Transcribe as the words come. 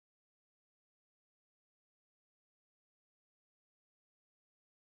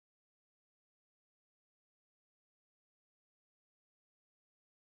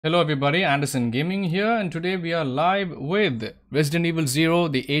Hello everybody, Anderson Gaming here, and today we are live with Resident Evil 0,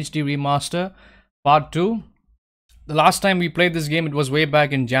 the HD Remaster, Part 2. The last time we played this game, it was way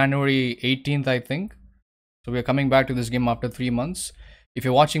back in January 18th, I think. So we are coming back to this game after 3 months. If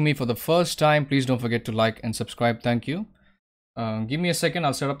you're watching me for the first time, please don't forget to like and subscribe, thank you. Give me a second,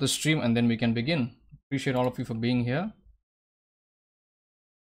 I'll set up the stream and then we can begin. Appreciate all of you for being here.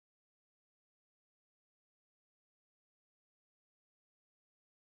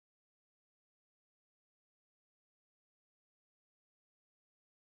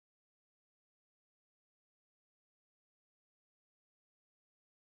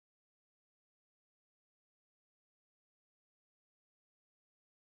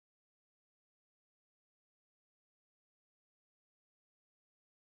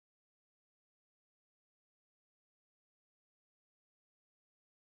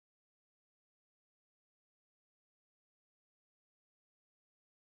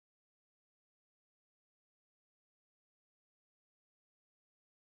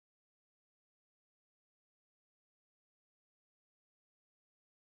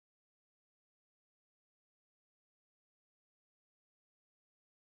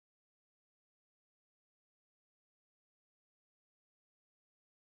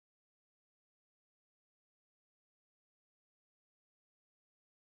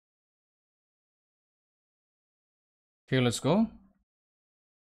 Okay, let's go.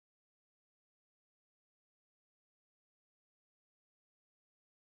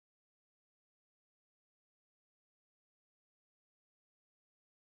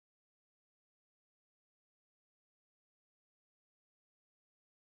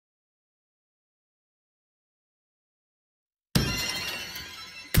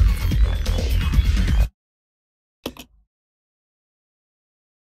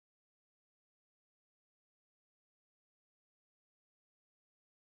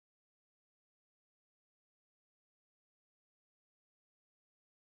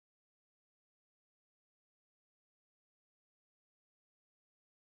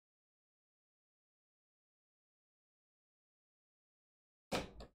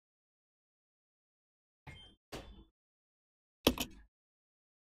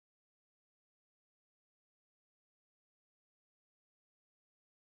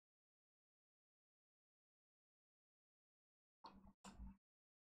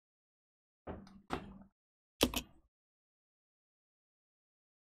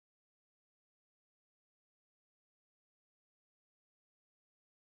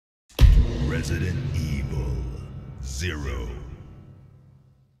 Resident Evil 0.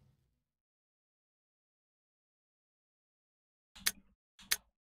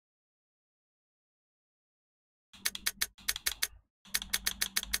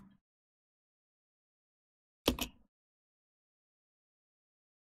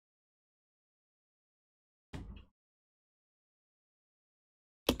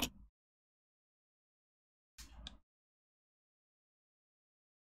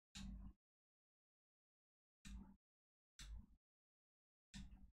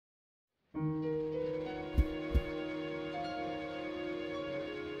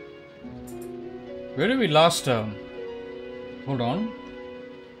 Where did we last hold on.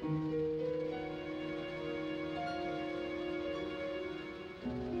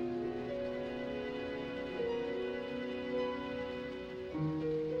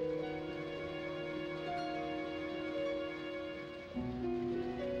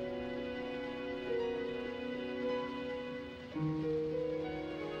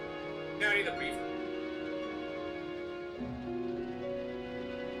 Carry the brief.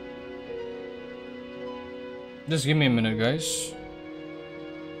 Just give me a minute, guys.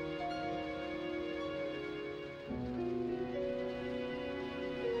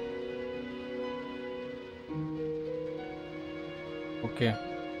 Okay,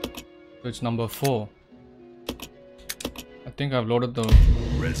 so it's number 4. I think I've loaded the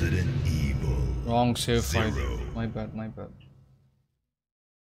Resident Evil wrong save file. 0. My bad, my bad.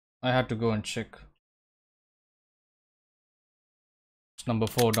 I had to go and check. It's number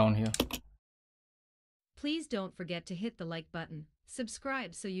 4 down here. Please don't forget to hit the like button.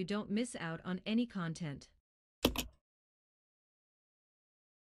 Subscribe so you don't miss out on any content.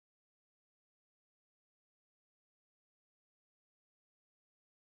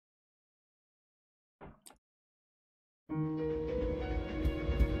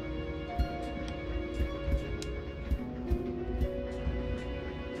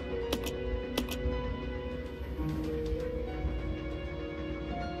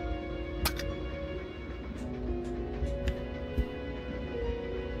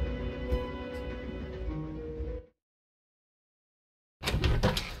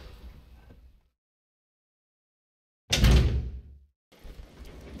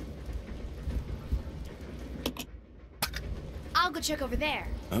 I'll go check over there.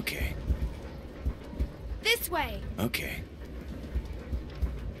 Okay. This way. Okay.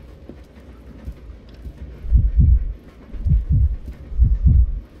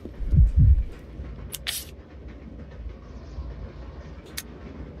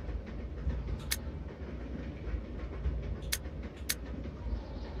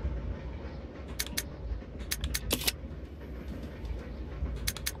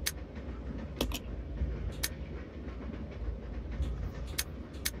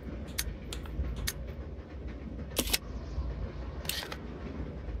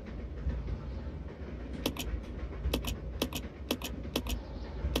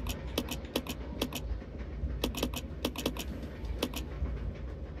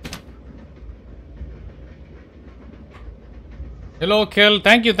 Hello, Kel.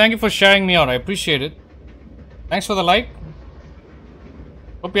 Thank you for sharing me out. I appreciate it. Thanks for the like.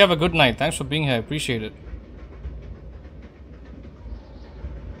 Hope you have a good night. Thanks for being here. I appreciate it.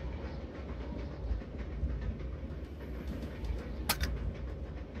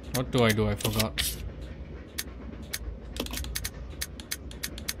 What do? I forgot.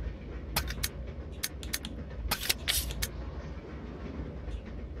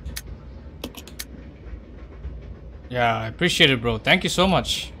 Yeah, I appreciate it, bro. Thank you so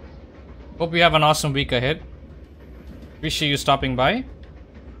much. Hope you have an awesome week ahead. Appreciate you stopping by.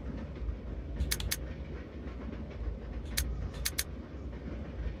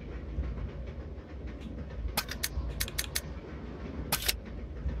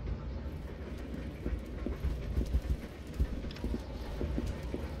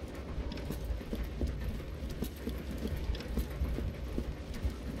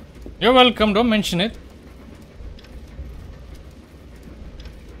 You're welcome. Don't mention it.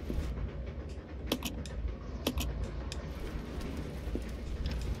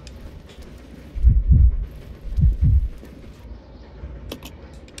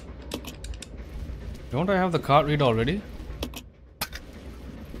 Don't I have the card read already?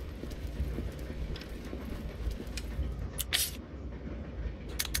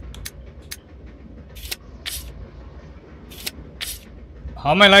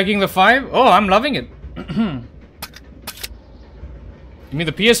 How am I liking the 5? Oh, I'm loving it. You mean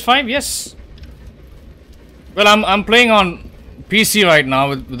the PS5? Yes. Well, I'm playing on PC right now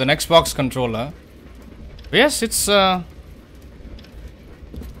with an Xbox controller. But yes,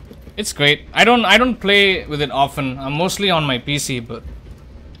 it's great. I don't play with it often. I'm mostly on my PC, but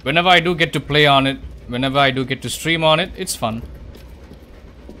whenever I do get to play on it, whenever I do get to stream on it, it's fun.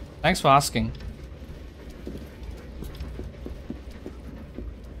 Thanks for asking.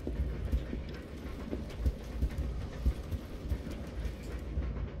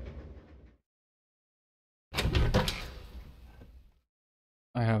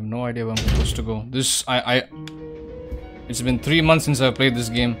 I have no idea where I'm supposed to go. It's been 3 months since I played this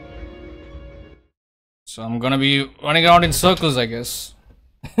game. So I'm gonna be running around in circles, I guess.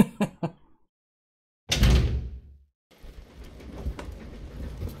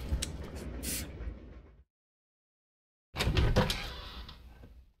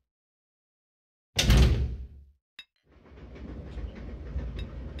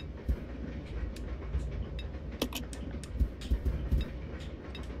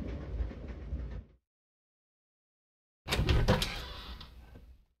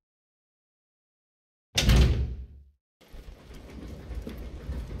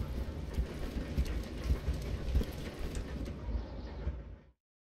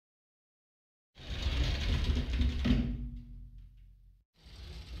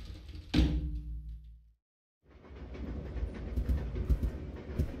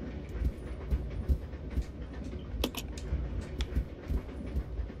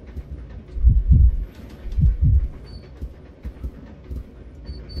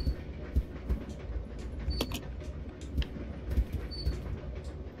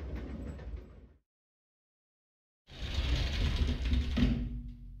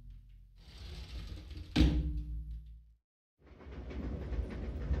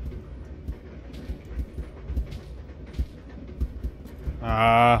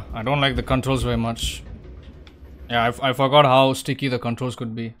 I don't like the controls very much. Yeah, I forgot how sticky the controls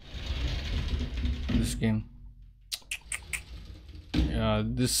could be in this game. Yeah,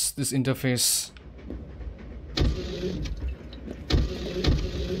 this interface.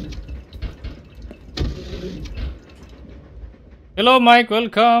 Hello, Mike.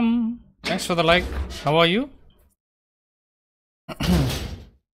 Welcome. Thanks for the like. How are you?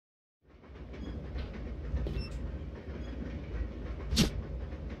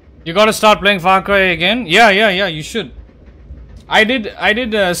 You gotta start playing Far Cry again? Yeah, you should. I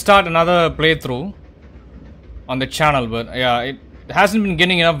did start another playthrough. on the channel, but yeah, it hasn't been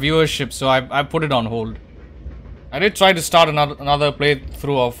getting enough viewership, so I put it on hold. I did try to start another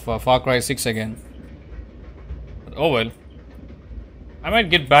playthrough of Far Cry 6 again. But oh well. I might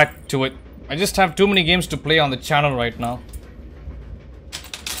get back to it. I just have too many games to play on the channel right now.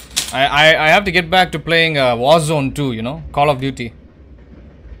 I have to get back to playing Warzone 2, you know, Call of Duty,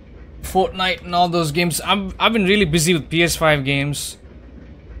 Fortnite and all those games. I've been really busy with PS5 games,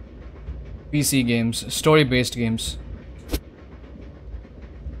 PC games, story-based games.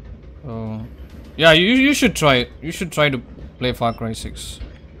 So yeah, you should try it. You should try to play Far Cry 6.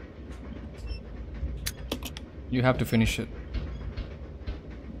 You have to finish it.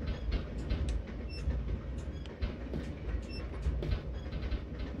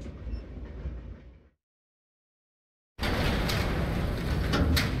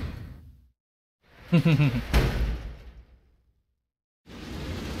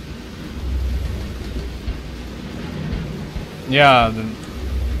 Yeah,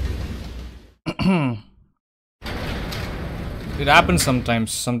 it happens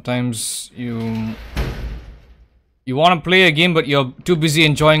sometimes. Sometimes you want to play a game, but you're too busy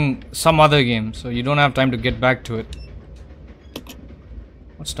enjoying some other game, so you don't have time to get back to it.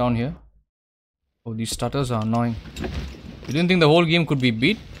 What's down here? Oh, these stutters are annoying. You didn't think the whole game could be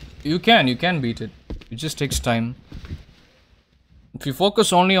beat? You can beat it. It just takes time. If you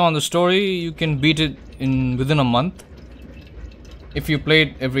focus only on the story, you can beat it within a month. If you play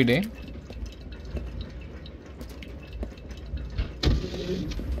it every day.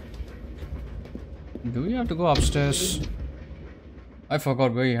 Do we have to go upstairs? I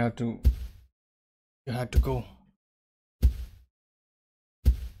forgot where you had to go.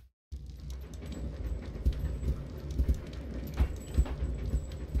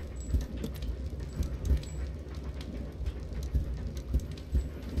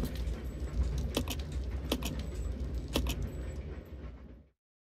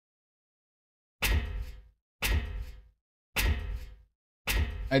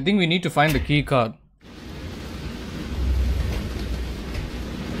 I think we need to find the key card.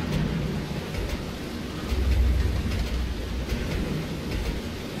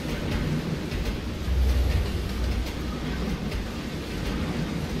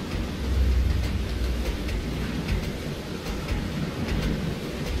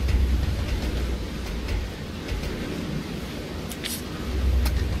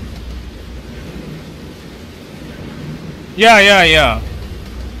 Yeah.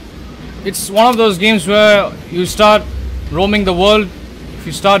 It's one of those games where you start roaming the world. If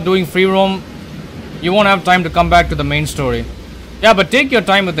you start doing free roam, you won't have time to come back to the main story. Yeah, but take your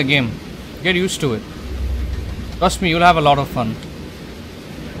time with the game. Get used to it. Trust me, you'll have a lot of fun.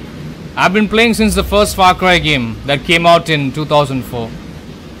 I've been playing since the first Far Cry game that came out in 2004.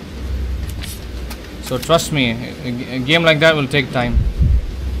 So trust me, a game like that will take time.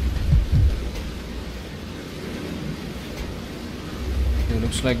 Okay,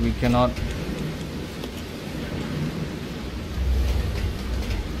 looks like we cannot.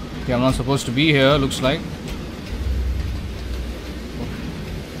 Okay, I'm not supposed to be here, looks like.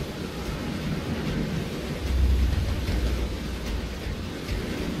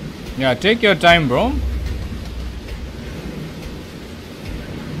 Yeah, take your time, bro.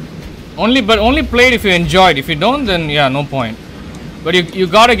 Only play it if you enjoy it. If you don't, then yeah, no point. But you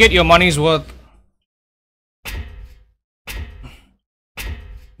gotta get your money's worth.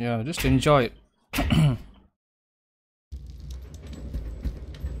 Yeah, just enjoy it.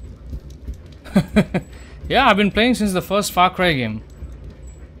 Yeah, I've been playing since the first Far Cry game.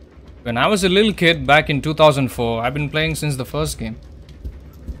 When I was a little kid back in 2004, I've been playing since the first game.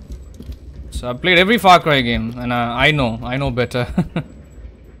 So I've played every Far Cry game, and I know better.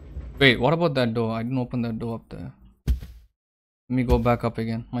 Wait, what about that door? I didn't open that door up there. Let me go back up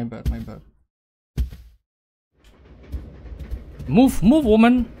again. My bad. Move,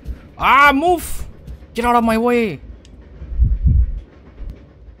 woman! Ah, move! Get out of my way!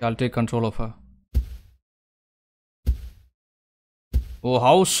 I'll take control of her. Oh,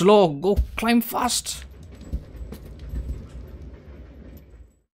 how slow! Go climb fast!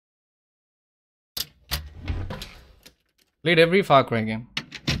 Played every Far Cry game.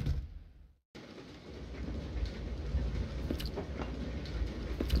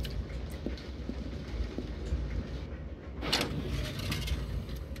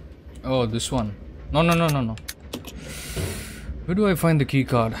 Oh, this one. No. Where do I find the key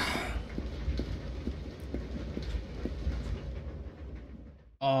card?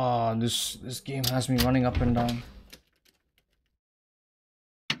 Ah, this game has me running up and down.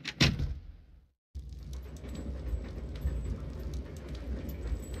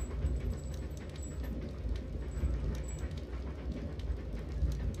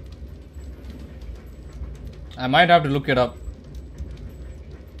 I might have to look it up.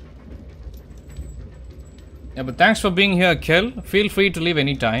 Yeah, but thanks for being here, Kel. Feel free to leave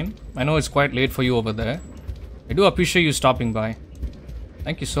anytime. I know it's quite late for you over there. I do appreciate you stopping by.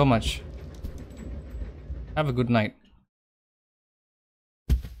 Thank you so much. Have a good night.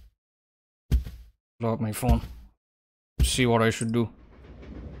 Blow up my phone. See what I should do.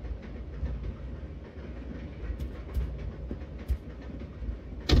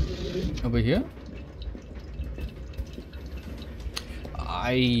 Over here?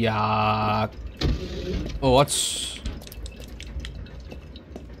 Oh, what's...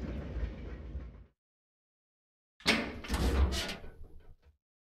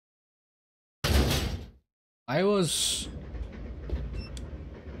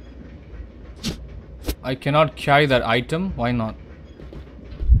 I cannot carry that item. Why not?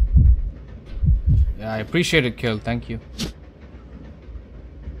 Yeah, I appreciate it, Kill. Thank you.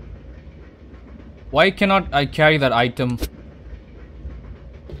 Why cannot I carry that item?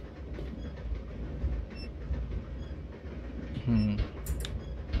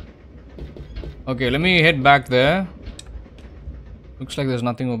 Okay, let me head back there. Looks like there's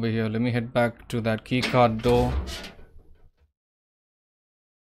nothing over here. Let me head back to that keycard door.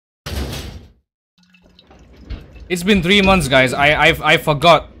 It's been 3 months, guys. I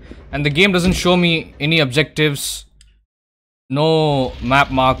forgot. And the game doesn't show me any objectives. No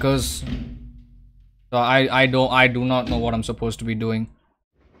map markers. So I do not know what I'm supposed to be doing.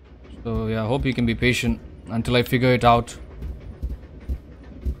 So yeah, I hope you can be patient until I figure it out.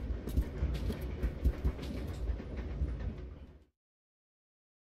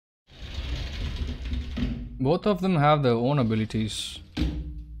 Both of them have their own abilities.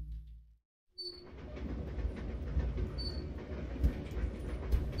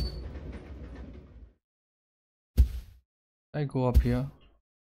 I go up here.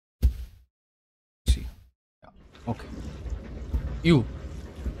 Let's see. Yeah. Okay. You.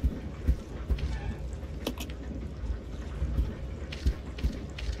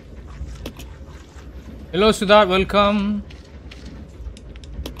 Hello, Siddharth. Welcome.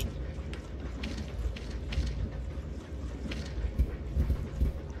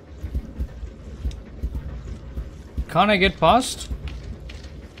 Can't I get past?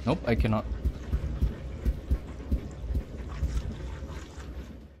 Nope, I cannot.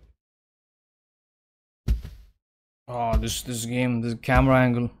 Oh, this game, this camera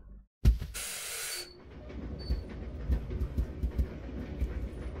angle.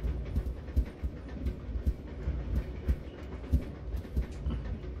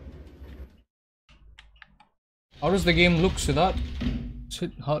 How does the game look, Siddharth?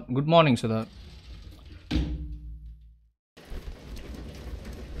 Good morning, Siddharth.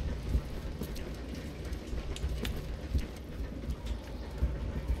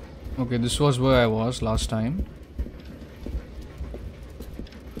 Okay, this was where I was last time.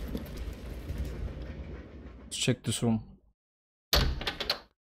 Let's check this room.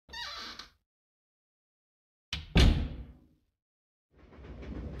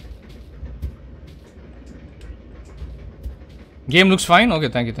 Game looks fine? Okay,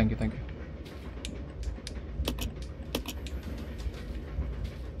 thank you.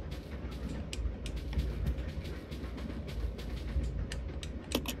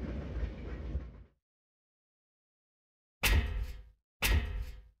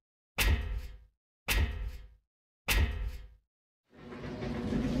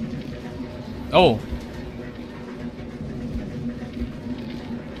 Oh.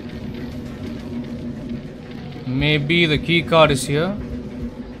 Maybe the key card is here.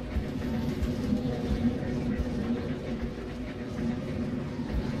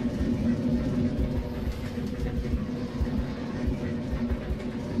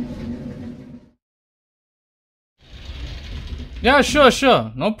 Yeah,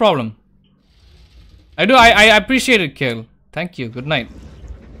 sure. No problem. I appreciate it, Kale. Thank you. Good night.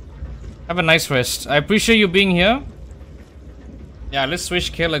 Have a nice rest. I appreciate you being here. Yeah, let's wish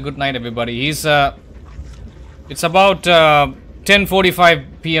Kale a good night, everybody. He's it's about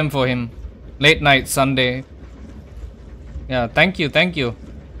 10:45 p.m. for him. Late night Sunday. Yeah, thank you.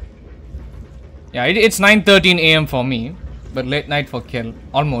 Yeah, it's 9:13 a.m. for me, but late night for Kale.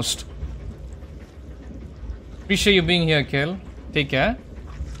 Almost. Appreciate you being here, Kale. Take care.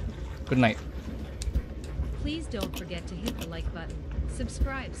 Good night. Please don't forget to hit the like button.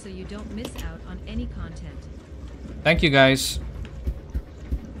 Subscribe so you don't miss out on any content. Thank you, guys.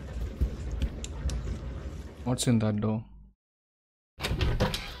 What's in that door?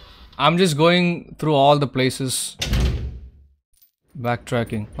 I'm just going through all the places.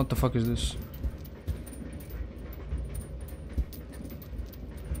 Backtracking. What the fuck is this?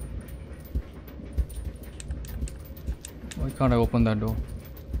 Why can't I open that door?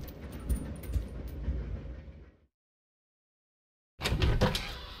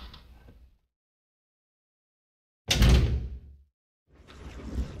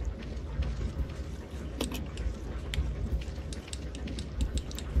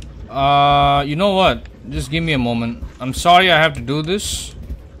 You know what? Just give me a moment. I'm sorry I have to do this,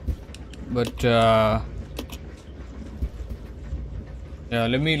 but yeah,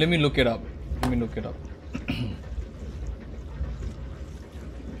 let me look it up. Let me look it up.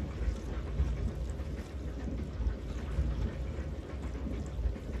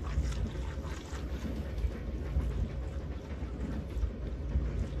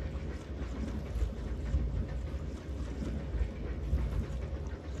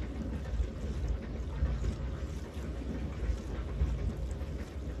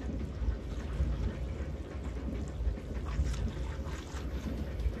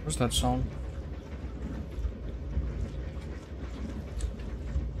 What's that sound?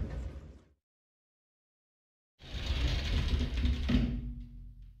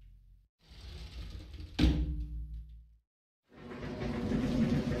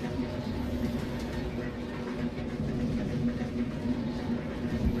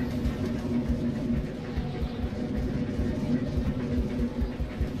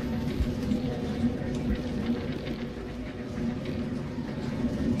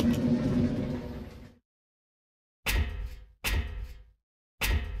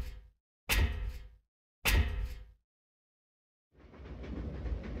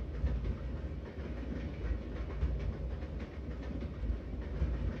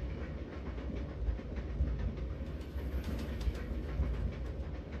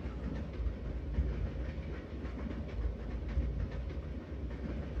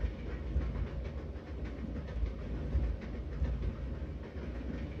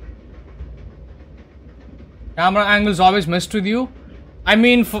 Camera angles always messed with you? I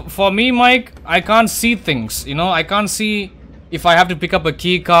mean, for me, Mike, I can't see things, you know? I can't see if I have to pick up a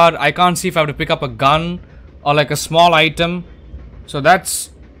key card. I can't see if I have to pick up a gun or like a small item. So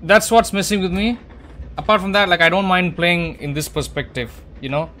that's what's messing with me. Apart from that, like, I don't mind playing in this perspective, you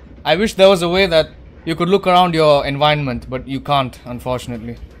know? I wish there was a way that you could look around your environment, but you can't,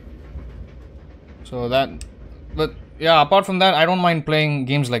 unfortunately. So that... But, yeah, apart from that, I don't mind playing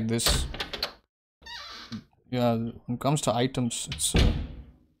games like this. Yeah, when it comes to items, it's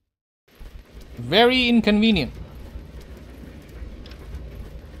very inconvenient.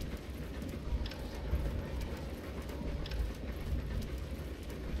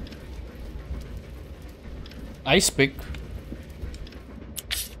 Ice pick.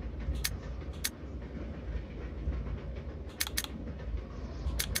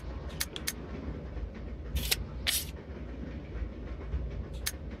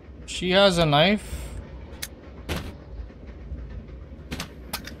 She has a knife.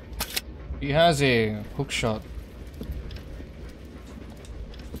 He has a hook shot.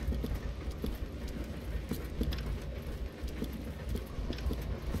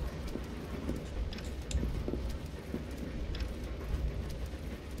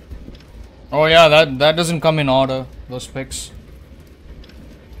 Oh yeah, that doesn't come in order, those picks.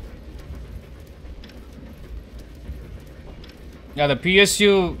 Yeah, the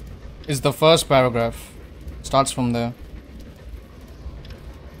PSU is the first paragraph. Starts from there.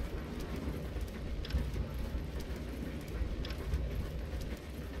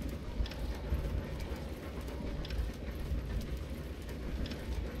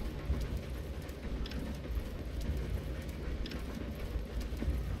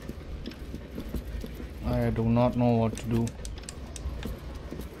 I do not know what to do.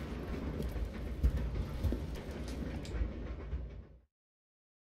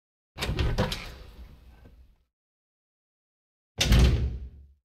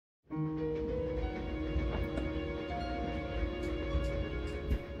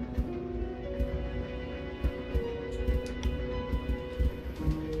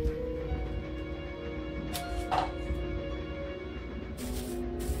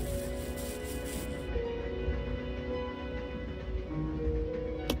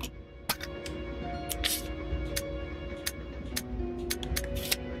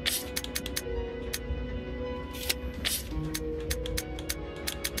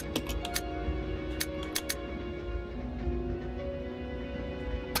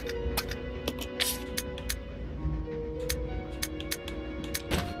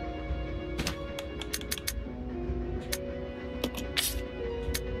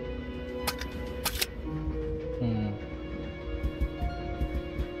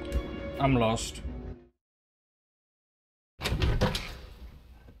 I'm lost.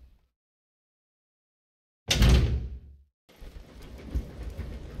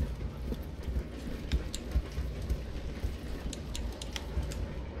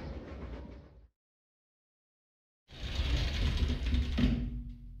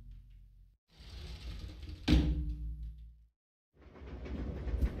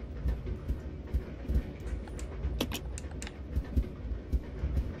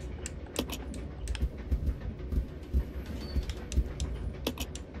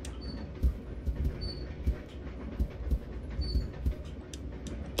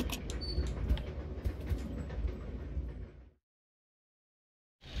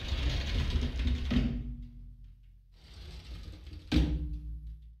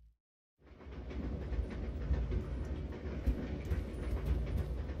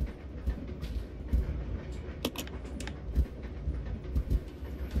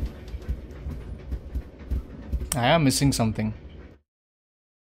 I am missing something.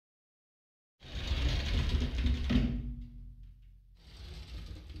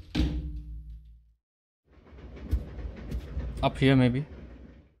 Up here maybe.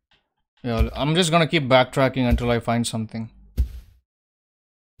 Yeah, I'm just gonna keep backtracking until I find something.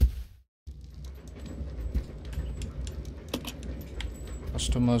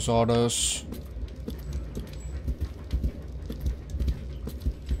 Customers' orders.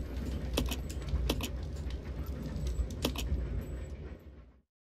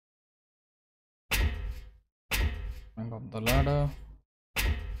 Climb up the ladder.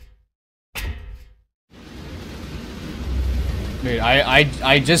 Wait,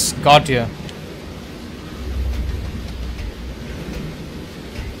 I just got here.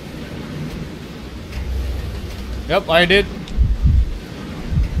 Yep, I did.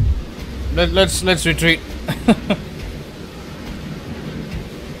 Let's retreat.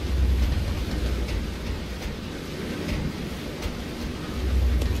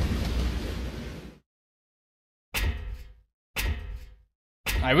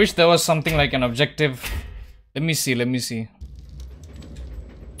 I wish there was something like an objective. Let me see.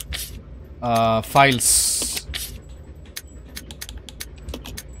 Files.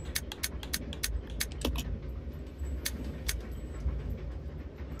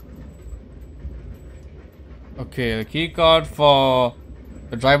 Okay, the key card for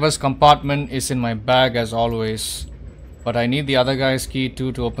the driver's compartment is in my bag as always. But I need the other guy's key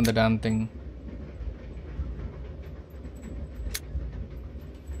too to open the damn thing.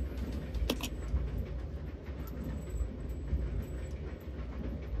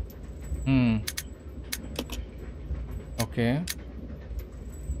 Okay.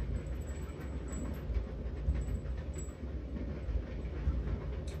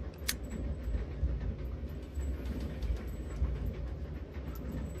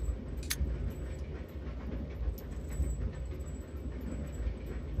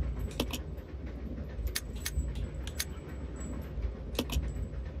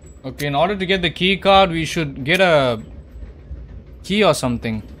 Okay, in order to get the key card, we should get a key or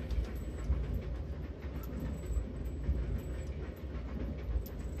something.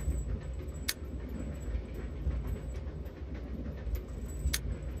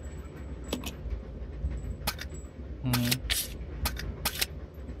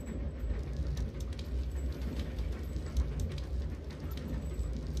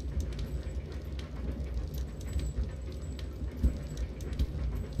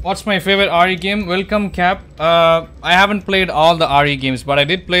 What's my favorite RE game? Welcome, Cap. I haven't played all the RE games, but I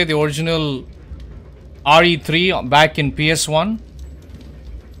did play the original RE3 back in PS1.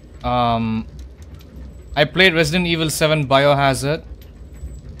 I played Resident Evil 7 Biohazard.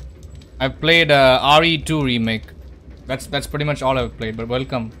 I played RE2 remake. That's pretty much all I've played, but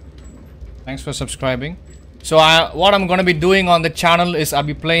welcome. Thanks for subscribing. So what I'm gonna be doing on the channel is I'll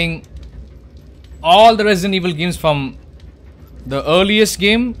be playing all the Resident Evil games from the earliest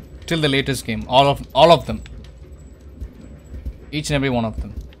game till the latest game, all of them, each and every one of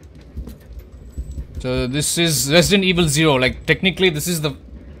them. So this is Resident Evil 0. Like technically, this is the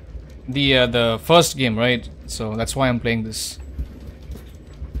first game, right? So that's why I'm playing this.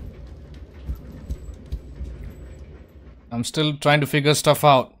 I'm still trying to figure stuff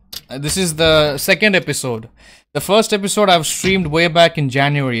out. This is the second episode. The first episode I've streamed way back in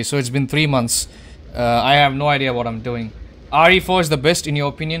January, so it's been 3 months. I have no idea what I'm doing. RE4 is the best in your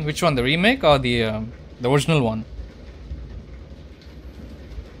opinion? Which one, the remake or the original one?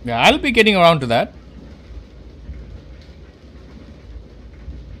 Yeah, I'll be getting around to that.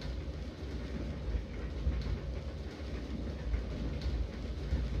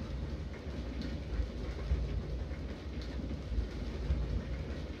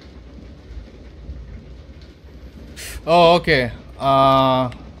 Oh, okay. I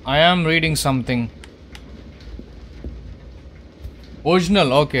am reading something.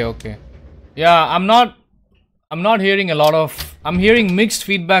 Original, okay. Yeah, I'm not hearing a lot of... I'm hearing mixed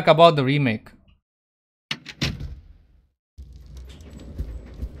feedback about the remake.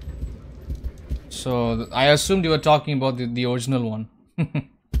 So, I assumed you were talking about the original one.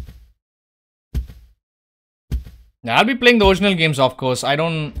 Yeah, I'll be playing the original games, of course. I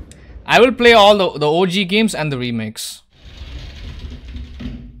will play all the OG games and the remakes.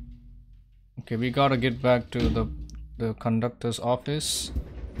 Okay, we gotta get back to the conductor's office.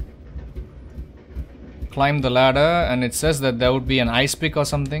 Climb the ladder, and it says that there would be an ice pick or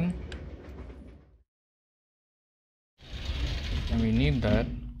something. And we need that.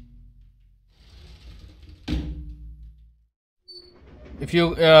 If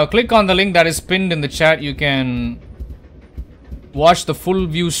you click on the link that is pinned in the chat, you can watch the full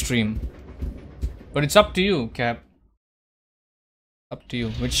view stream. But it's up to you, Cap. Up to you.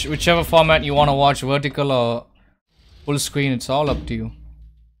 Whichever format you want to watch, vertical or full screen, it's all up to you.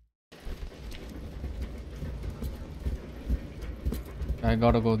 I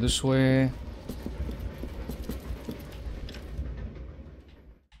gotta go this way.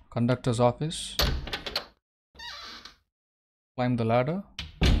 Conductor's office. Climb the ladder.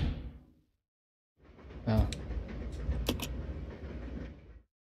 Yeah.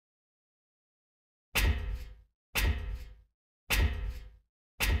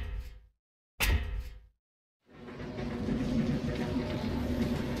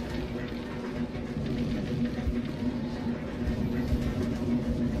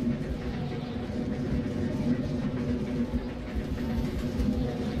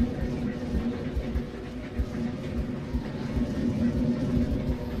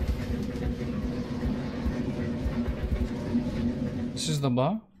 This is the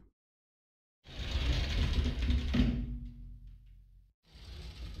bar.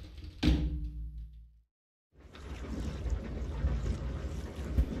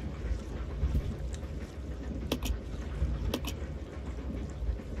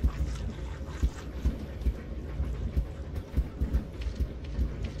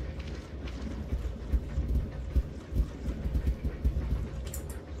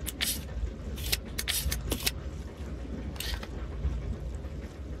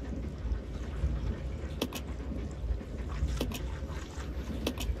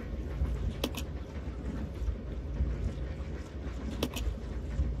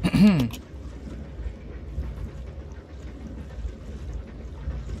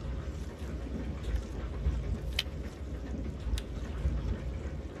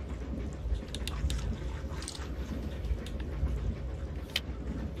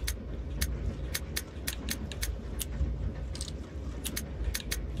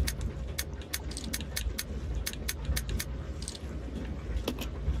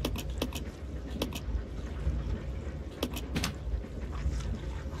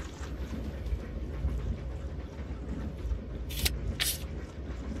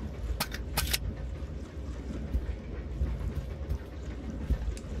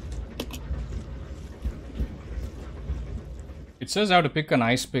 It says I have to pick an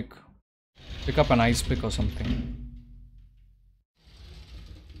ice pick. Pick up an ice pick or something.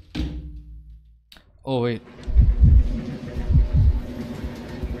 Oh wait.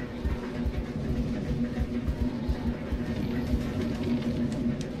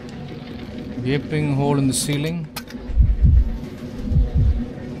 Gaping hole in the ceiling.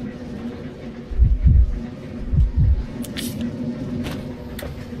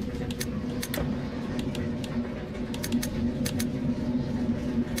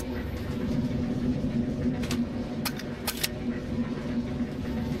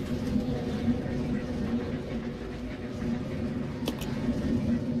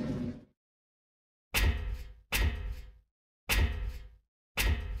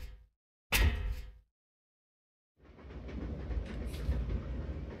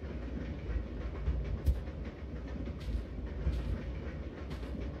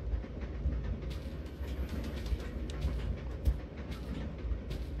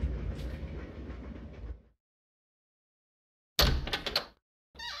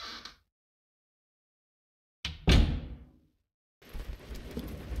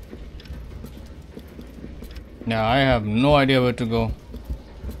 Yeah, I have no idea where to go.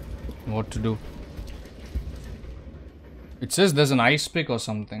 What to do. It says there's an ice pick or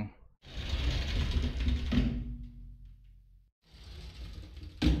something.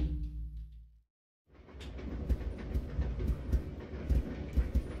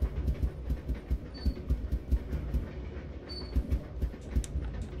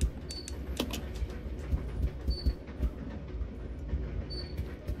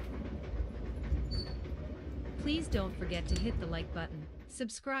 Please don't forget to hit the like button,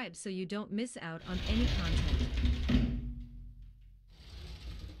 subscribe so you don't miss out on any content.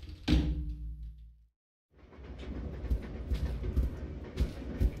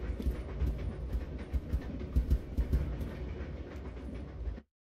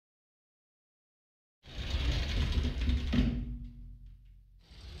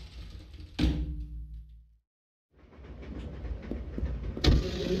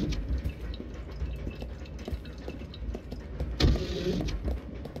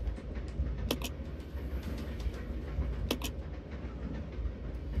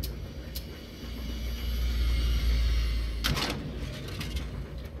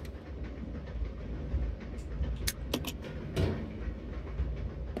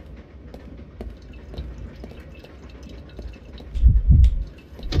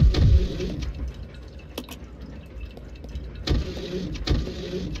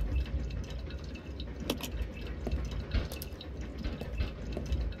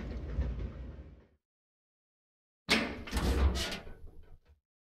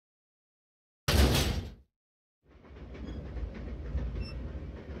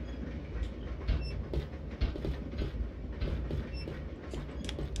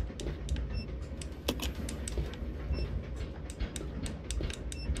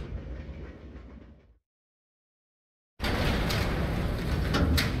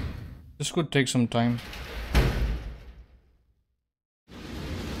 This could take some time.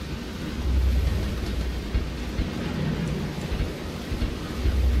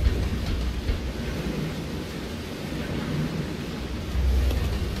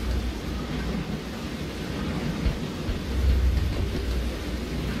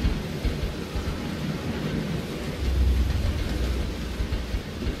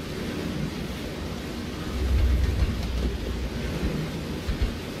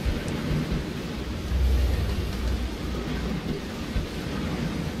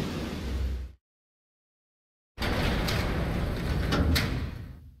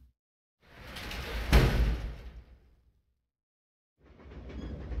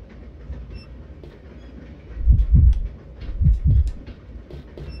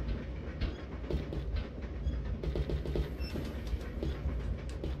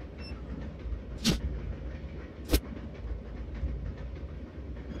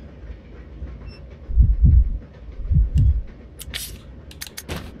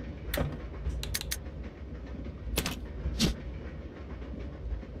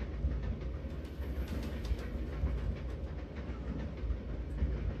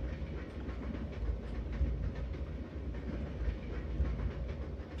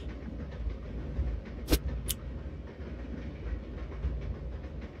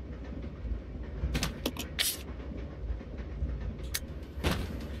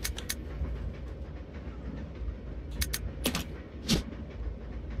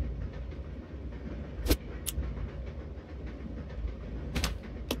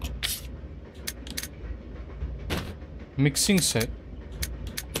 Mixing set.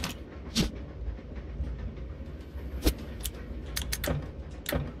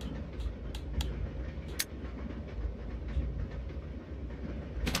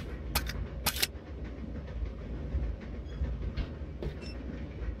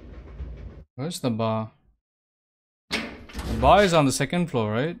 Where's the bar? The bar is on the second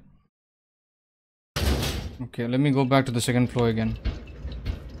floor, right? Okay, let me go back to the second floor again.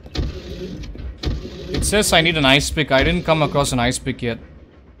 It says I need an ice pick. I didn't come across an ice pick yet.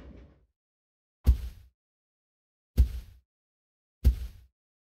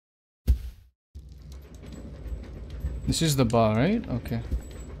 This is the bar, right? Okay.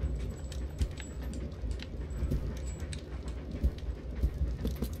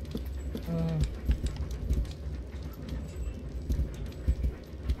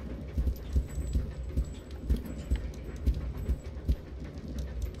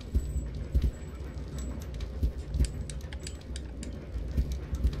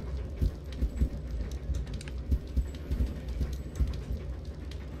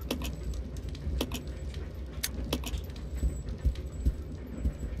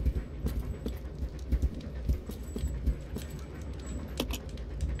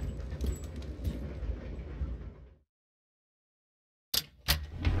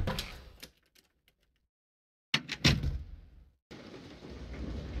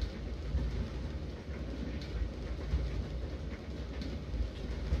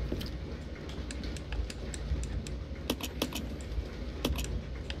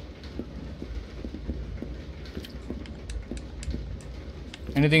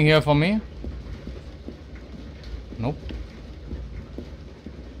 Anything here for me? Nope.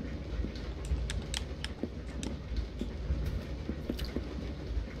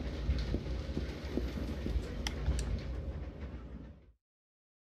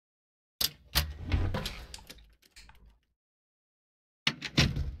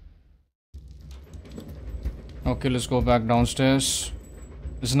 Okay, let's go back downstairs.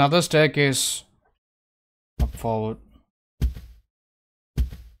 There's another staircase up forward.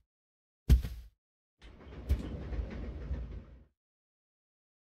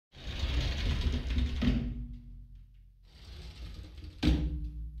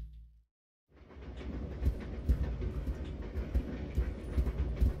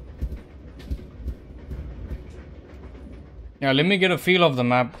 Yeah, let me get a feel of the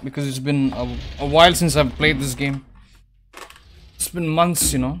map because it's been a while since I've played this game. It's been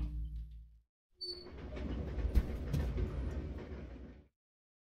months, you know.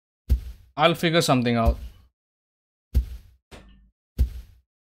 I'll figure something out.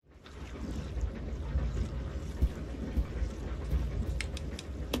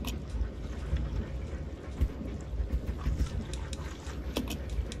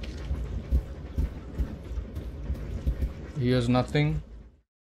 Here's nothing.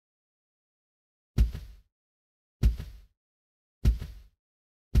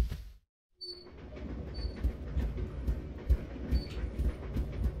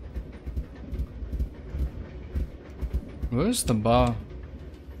 Where's the bar?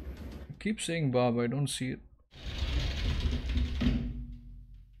 keep saying Bob, I don't see it.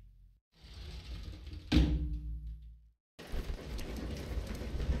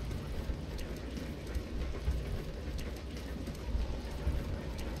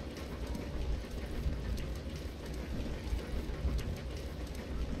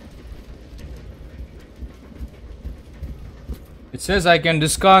 It says I can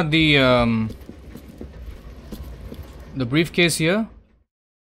discard the briefcase here.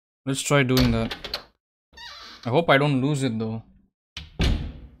 Let's try doing that. I hope I don't lose it though.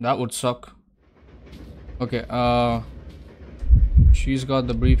 That would suck. Okay, she's got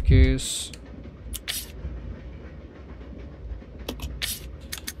the briefcase.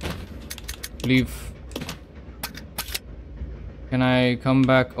 Leave. Can I come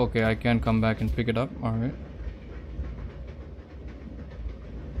back? Okay, I can come back and pick it up. Alright.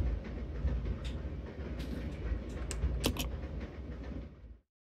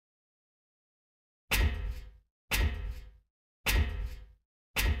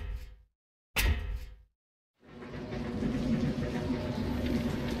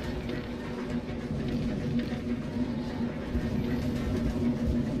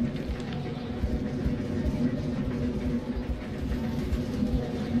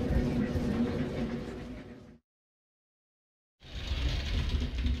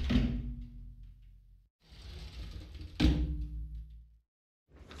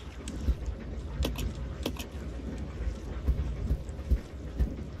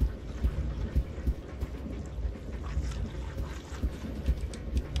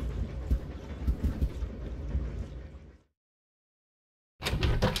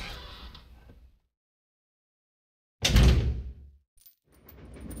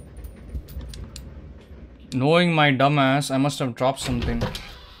 Knowing my dumbass, I must have dropped something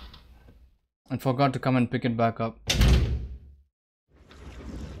and forgot to come and pick it back up.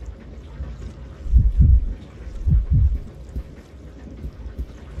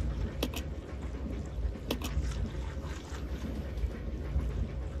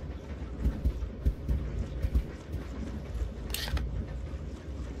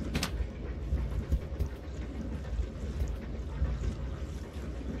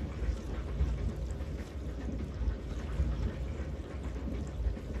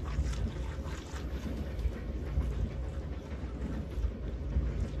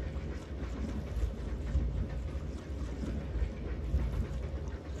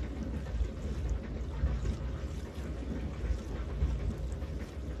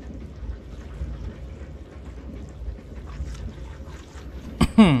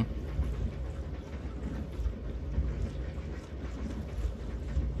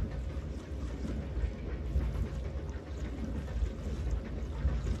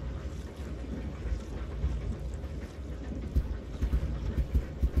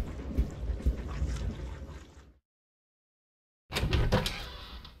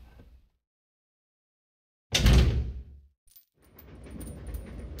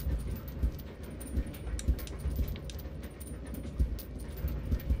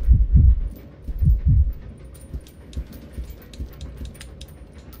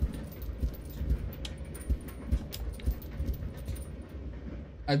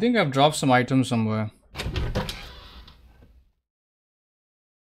 I think I've dropped some items somewhere.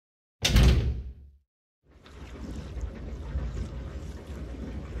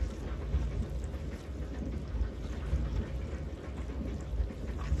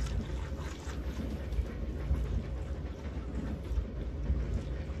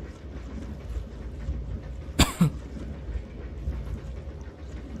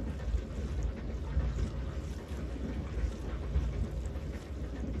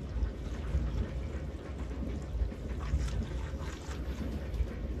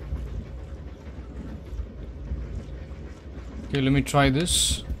 Okay, let me try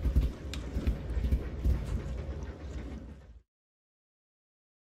this.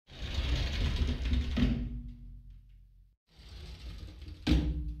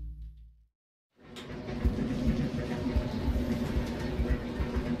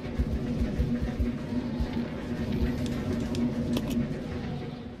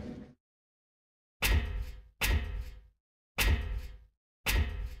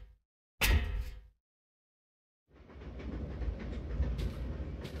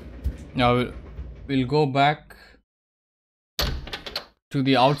 Now we'll go back to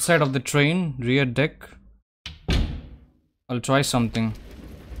the outside of the train, rear deck. I'll try something.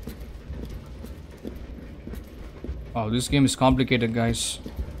 Oh, this game is complicated, guys.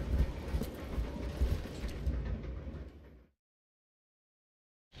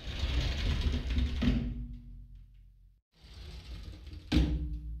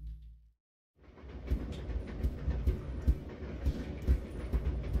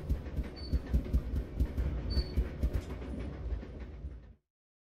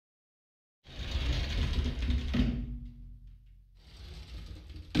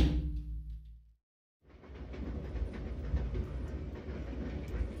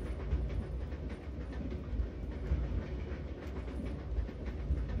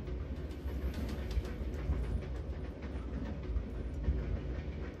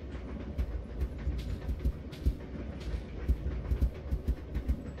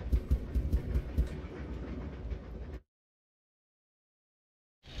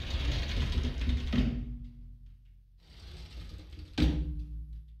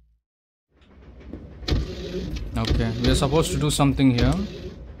 Okay, we are supposed to do something here.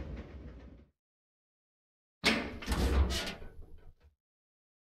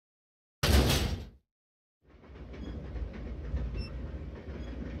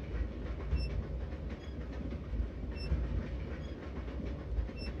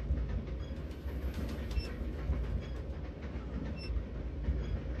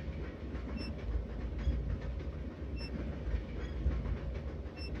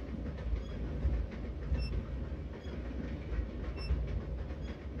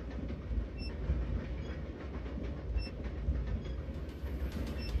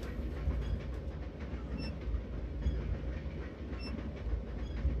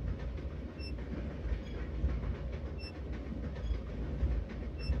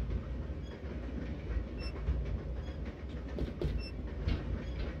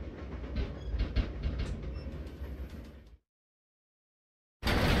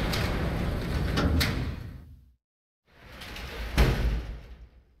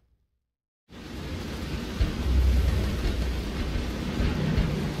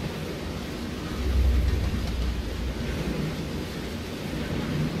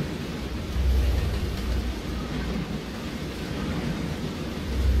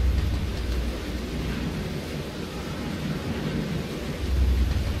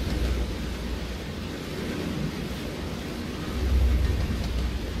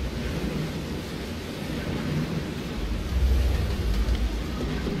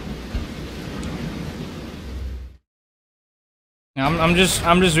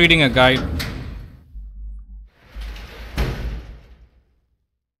 I'm just reading a guide.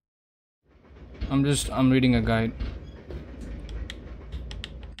 I'm reading a guide.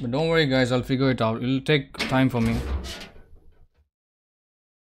 But don't worry guys, I'll figure it out. It'll take time for me.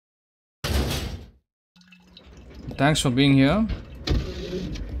 Thanks for being here.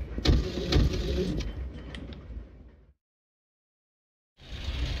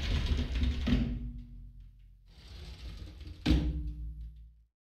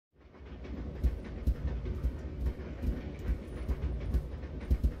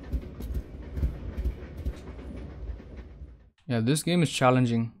 Yeah, this game is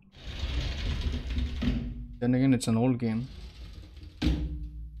challenging. Then again, it's an old game.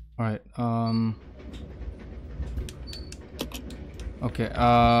 Alright, okay,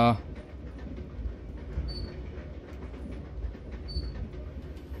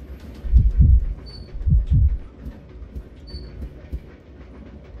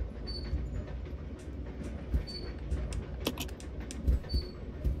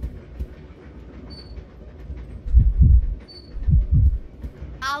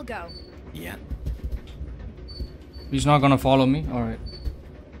 I'll go. Yeah. he's not gonna follow me? Alright.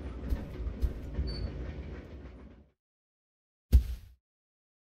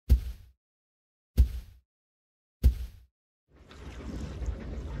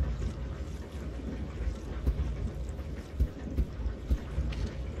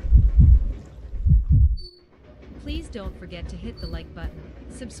 Please don't forget to hit the like button,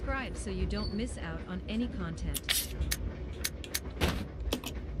 subscribe so you don't miss out on any content.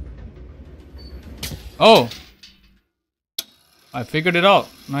 Oh! I figured it out.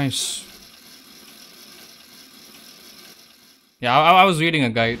 Nice. Yeah, I was reading a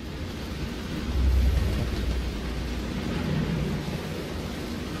guide.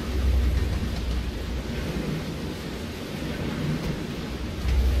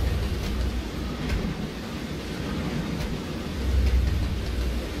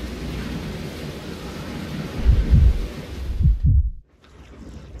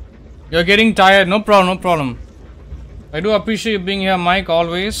 You're getting tired. No problem, no problem. I do appreciate you being here, Mike,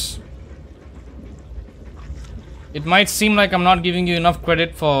 always. It might seem like I'm not giving you enough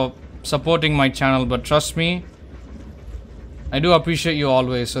credit for supporting my channel, but trust me, I do appreciate you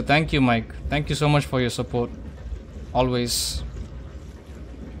always. So thank you, Mike. Thank you so much for your support. Always.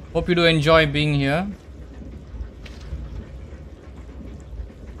 Hope you do enjoy being here.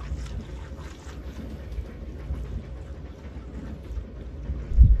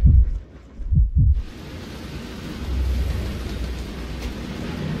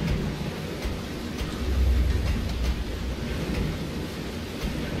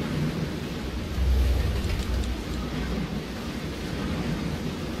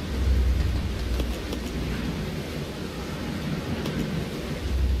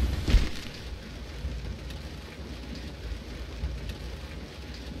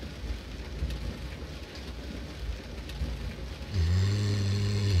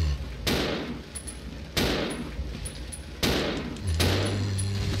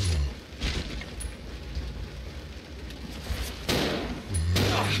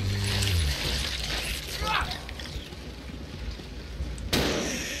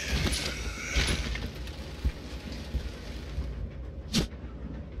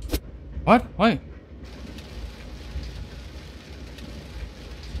 What? Why?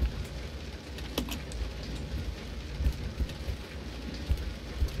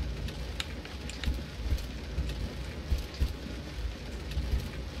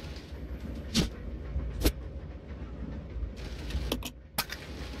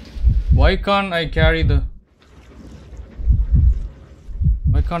 Why can't I carry the...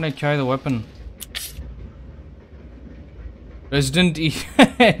 Why can't I carry the weapon? Resident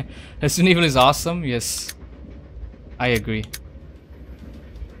Evil is awesome, yes. I agree.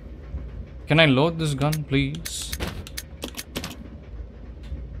 Can I load this gun, please?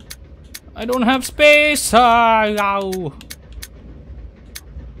 I don't have space! Ow.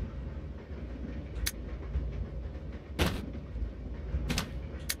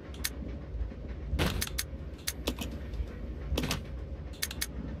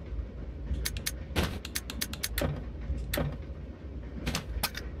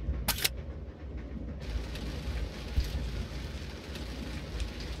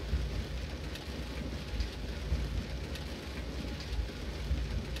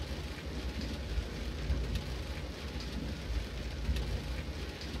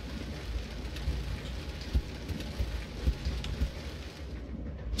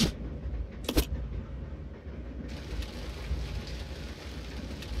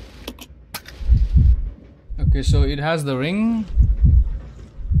 Okay, so it has the ring.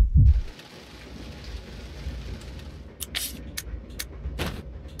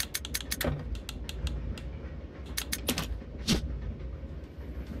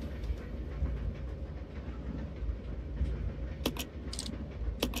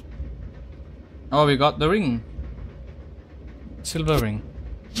 Oh, we got the ring. Silver ring.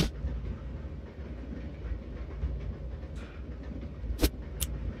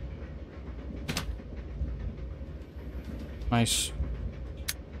 Nice.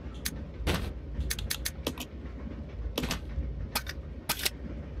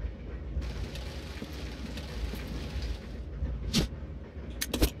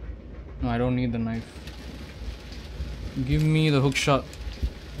 No, I don't need the knife. Give me the hook shot.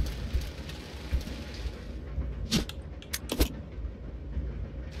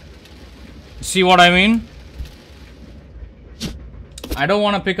 See what I mean? I don't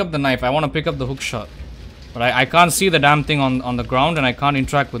want to pick up the knife. I want to pick up the hook shot. But I can't see the damn thing on the ground and I can't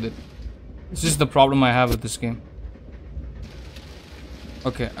interact with it. This is the problem I have with this game.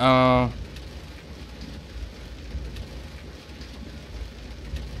 Okay,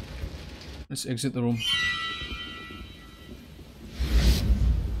 let's exit the room.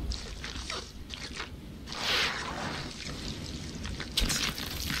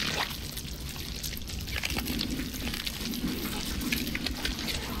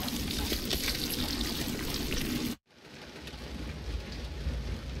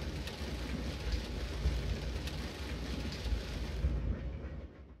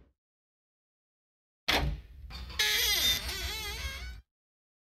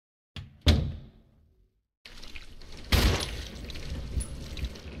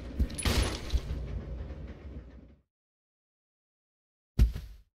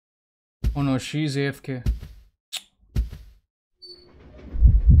 Oh no, she's AFK.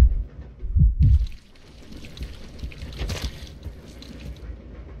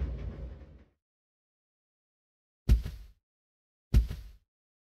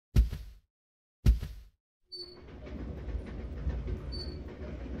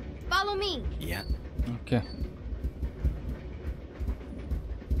 Follow me. Yeah. Okay.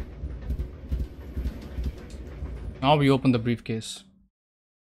 Now we open the briefcase.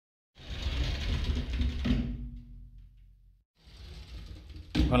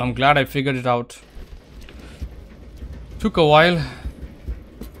 Well, I'm glad I figured it out. Took a while.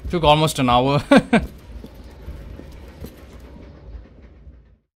 Took almost an hour.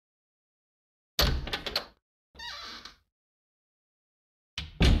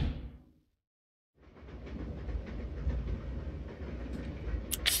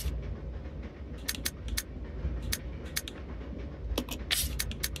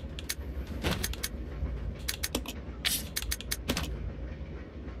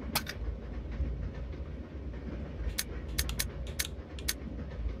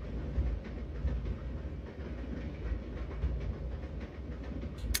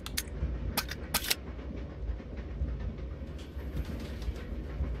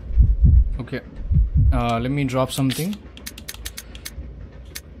 Okay, let me drop something.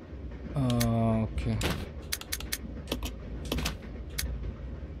 Okay.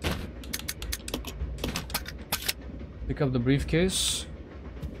 Pick up the briefcase.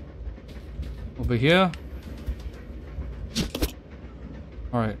 Over here.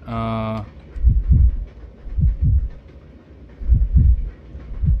 Alright,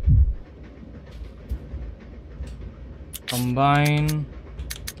 combine.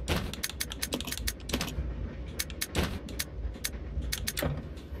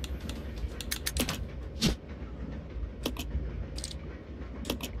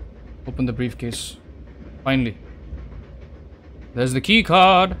 Open the briefcase. Finally. There's the key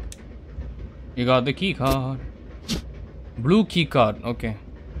card. You got the key card. Blue key card. Okay.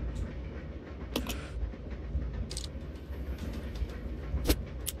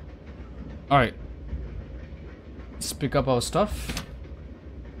 Alright. Let's pick up our stuff.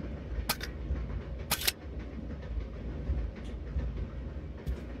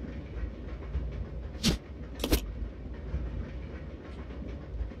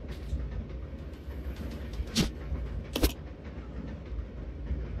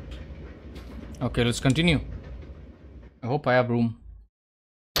 Okay, let's continue. I hope I have room.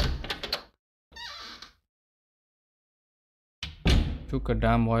 Took a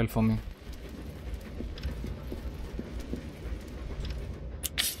damn while for me.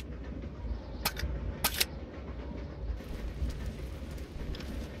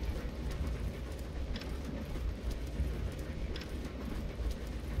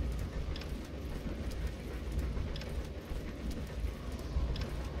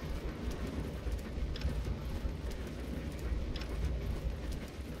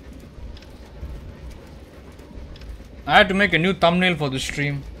 I had to make a new thumbnail for the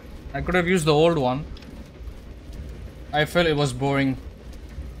stream. I could have used the old one. I felt it was boring.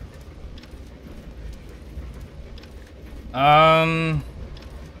 Let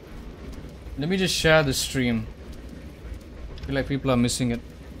me just share the stream. I feel like people are missing it.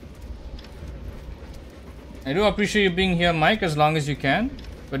 I do appreciate you being here, Mike, as long as you can.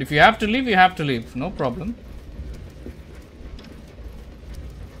 But if you have to leave, you have to leave. No problem.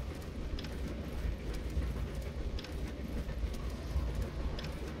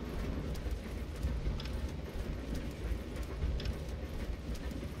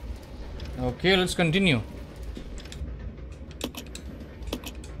 Okay, let's continue.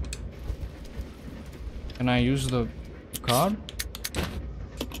 Can I use the card?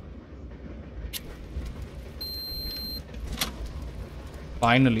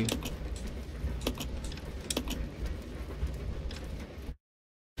 Finally.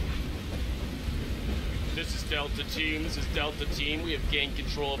 This is Delta Team. This is Delta Team. We have gained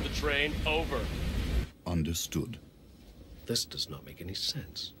control of the train. Over. Understood. This does not make any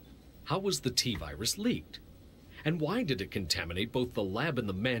sense. How was the T-virus leaked? And why did it contaminate both the lab and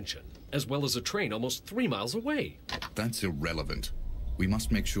the mansion, as well as a train almost 3 miles away? That's irrelevant. We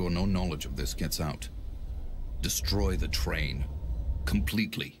must make sure no knowledge of this gets out. Destroy the train.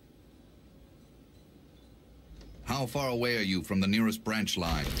 Completely. How far away are you from the nearest branch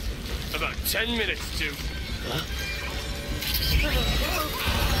line? About 10 minutes to...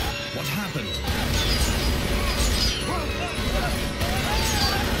 What happened?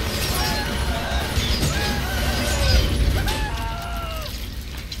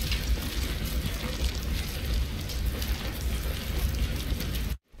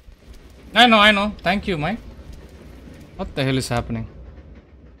 I know. Thank you, Mike. What the hell is happening?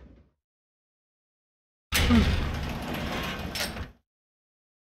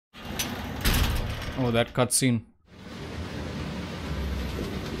 Oh, that cutscene.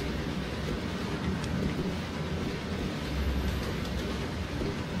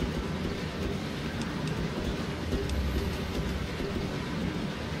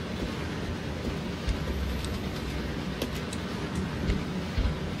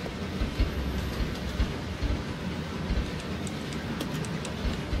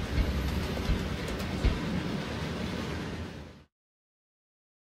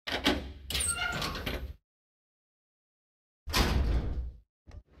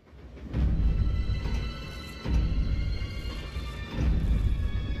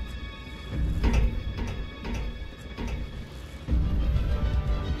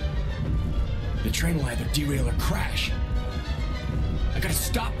 The train will either derail or crash. I gotta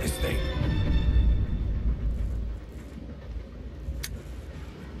stop this thing.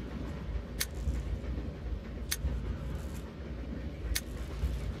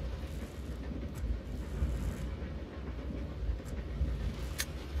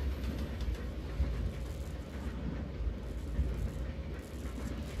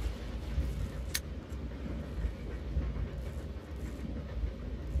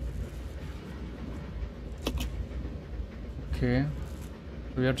 Okay.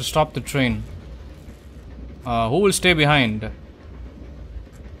 We have to stop the train. Who will stay behind?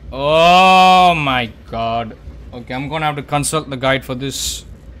 Oh my god. Okay, I'm gonna have to consult the guide for this.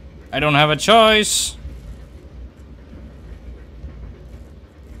 I don't have a choice.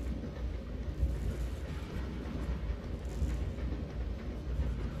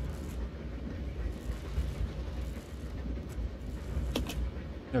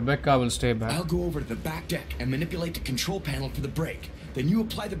 Rebecca will stay back. I'll go over to the back deck and manipulate the control panel for the brake. Then you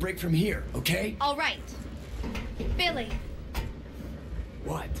apply the brake from here, okay? All right. Billy,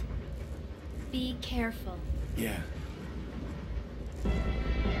 What? be careful. Yeah.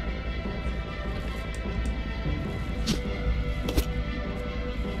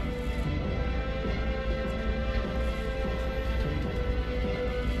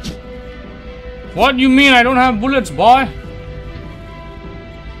 What do you mean I don't have bullets, boy?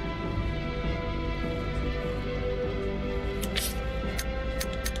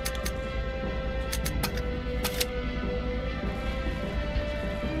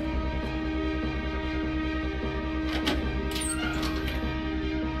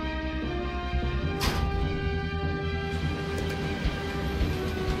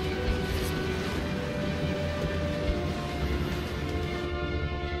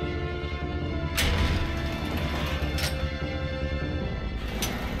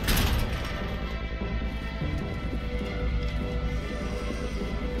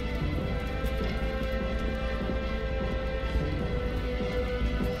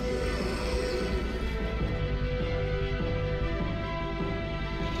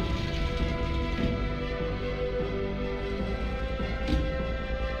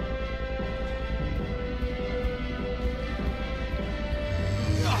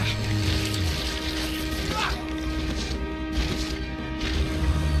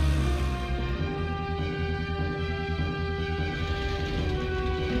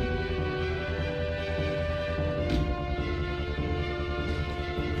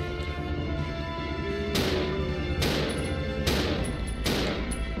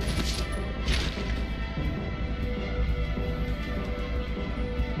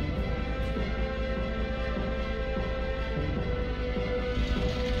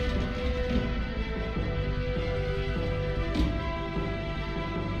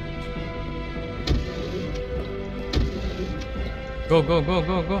 Go, go, go,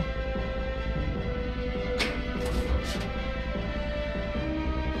 go, go.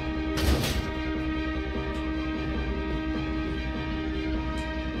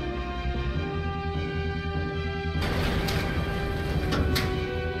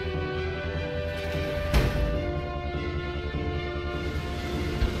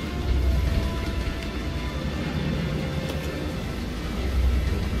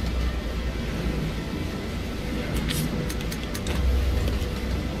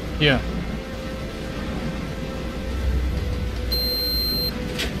 Here.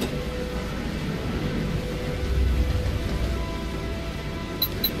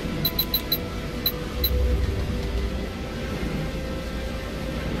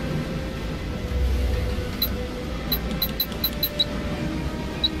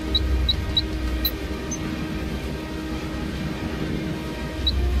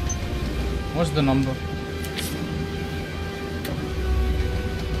 What's the number?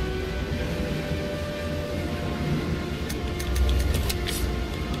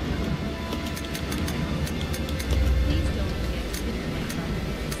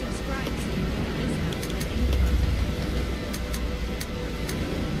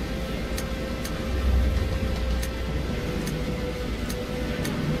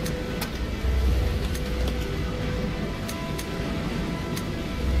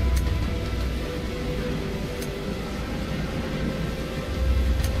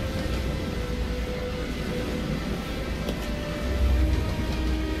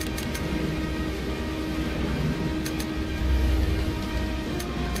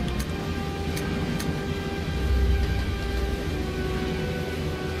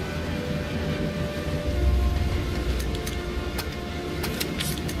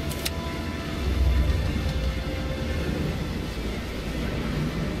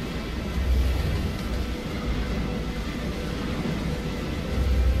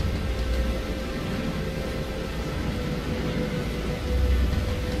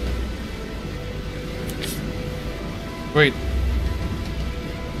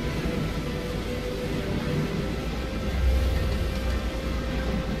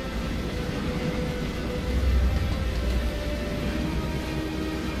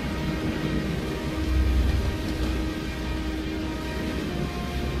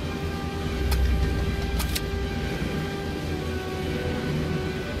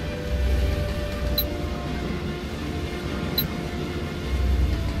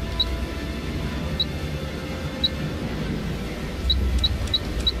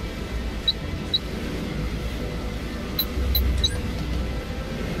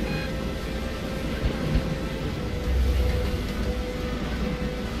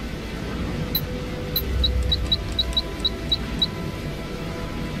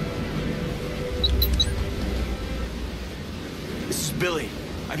 Billy,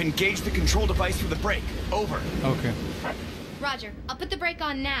 I've engaged the control device for the brake. Over. Okay. Roger, I'll put the brake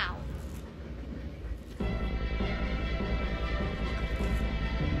on now.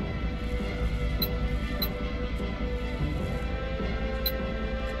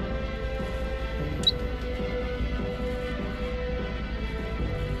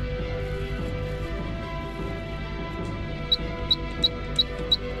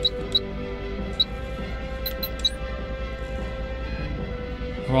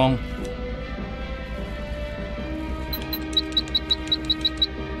 Wrong.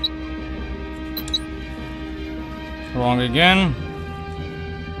 Wrong again.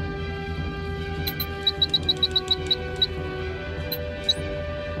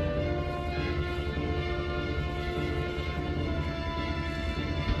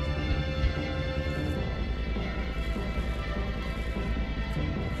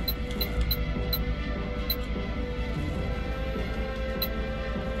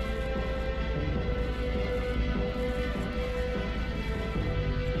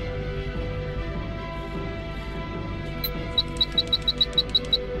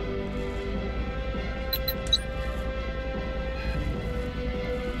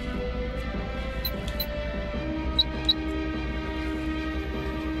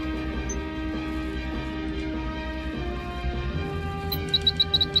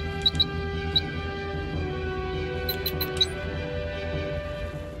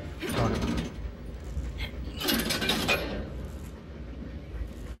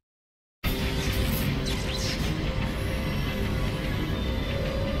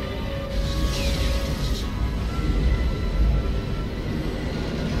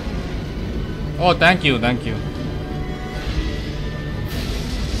 Oh, thank you, thank you.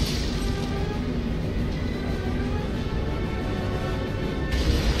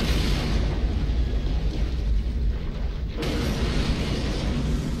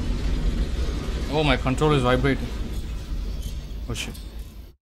 Oh, my controller is vibrating. Oh shit.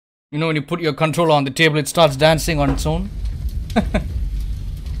 You know when you put your controller on the table, it starts dancing on its own?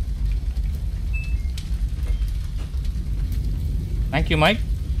 Thank you, Mike.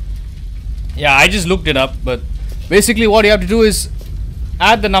 Yeah, I just looked it up, but basically what you have to do is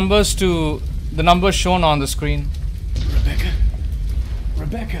add the numbers to the numbers shown on the screen. Rebecca?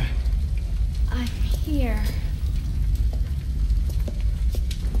 Rebecca? I'm here.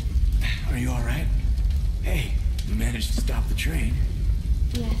 Are you alright? Hey, you managed to stop the train.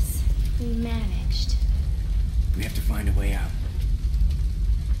 Yes, we managed. We have to find a way out.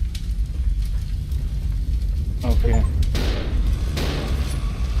 Okay.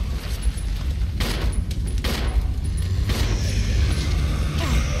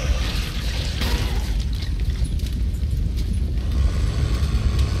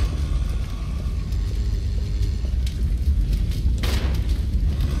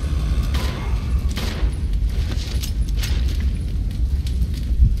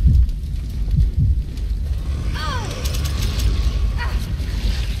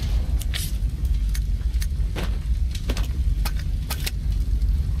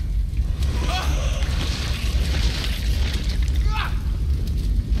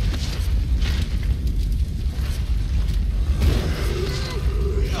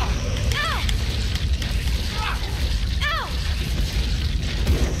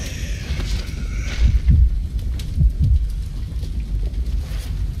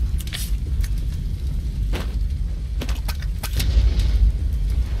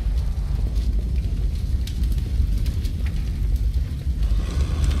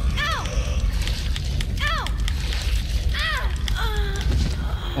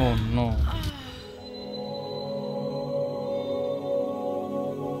 Oh no.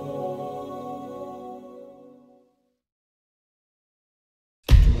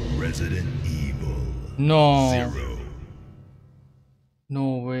 Resident Evil. No. 0.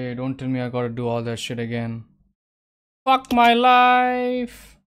 No way, don't tell me I gotta do all that shit again. Fuck my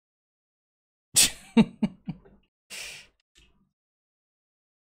life.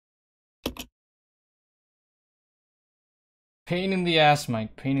 Pain in the ass,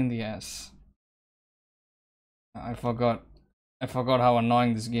 Mike. Pain in the ass. I forgot how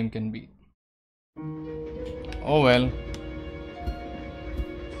annoying this game can be. Oh well.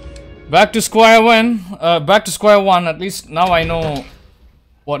 Back to square one. Back to square one. At least now I know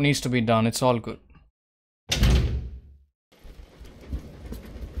what needs to be done. It's all good.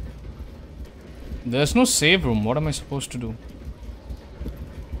 There's no save room. What am I supposed to do?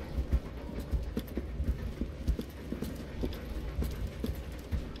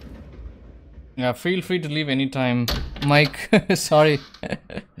 Yeah, feel free to leave anytime, Mike. Sorry.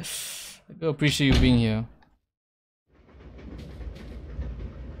 I do appreciate you being here.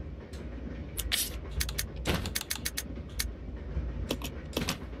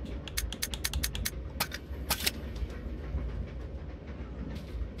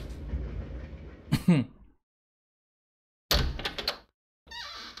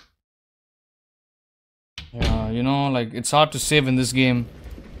 Yeah, you know, like it's hard to save in this game.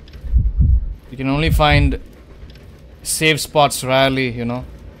 You can only find save spots rarely, you know.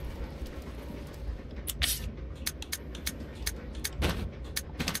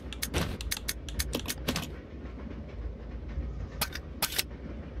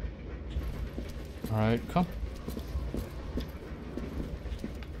 Alright, come.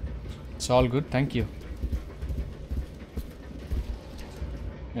 It's all good, thank you.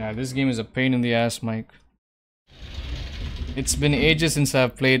 Yeah, this game is a pain in the ass, Mike. It's been ages since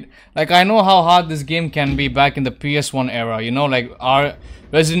I've played. Like, I know how hard this game can be back in the PS1 era, you know, like our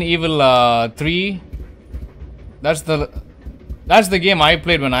Resident Evil 3. That's the game I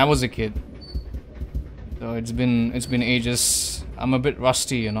played when I was a kid. So it's been ages. I'm a bit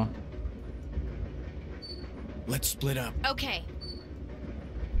rusty, you know. Let's split up. Okay.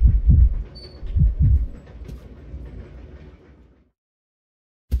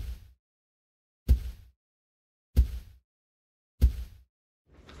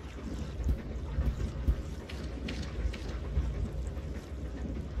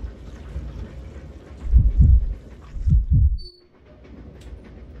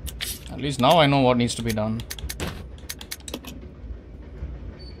 At least now I know what needs to be done.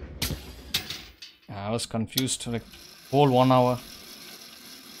 Yeah, I was confused like whole 1 hour.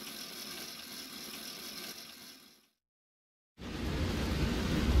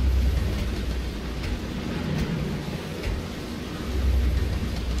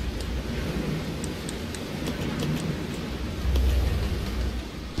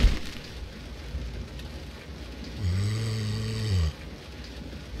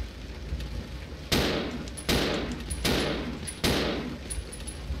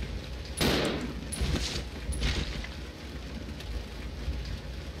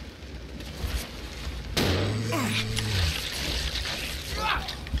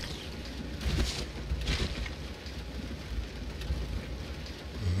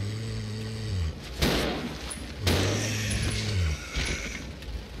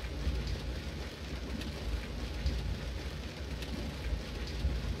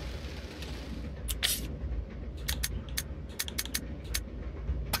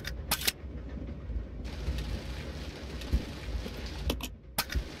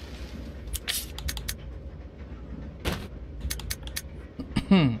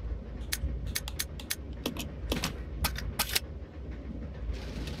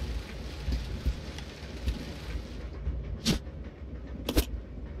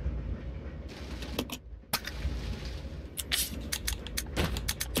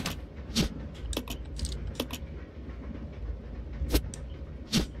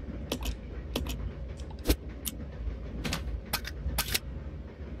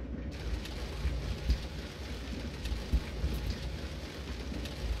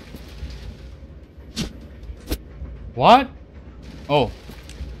 What? Oh.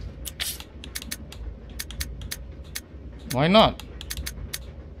 Why not?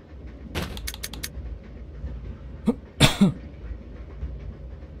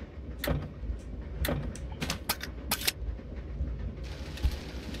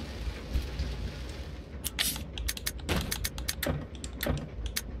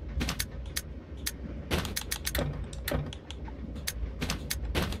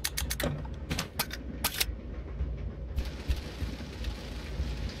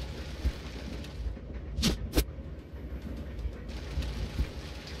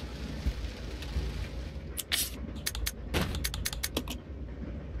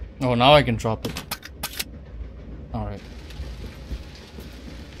 Oh, now I can drop it. Alright.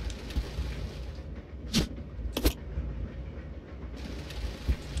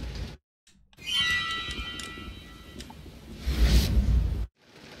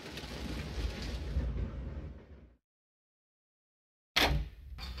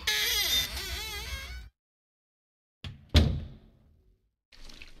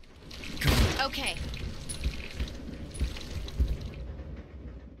 Okay.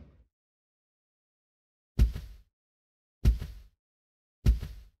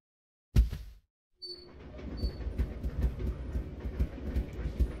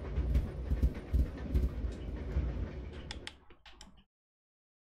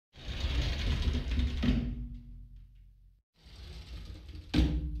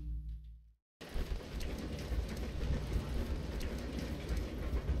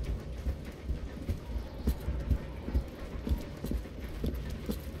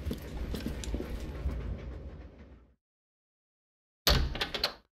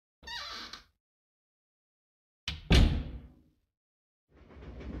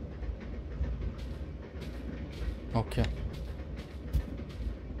 Okay.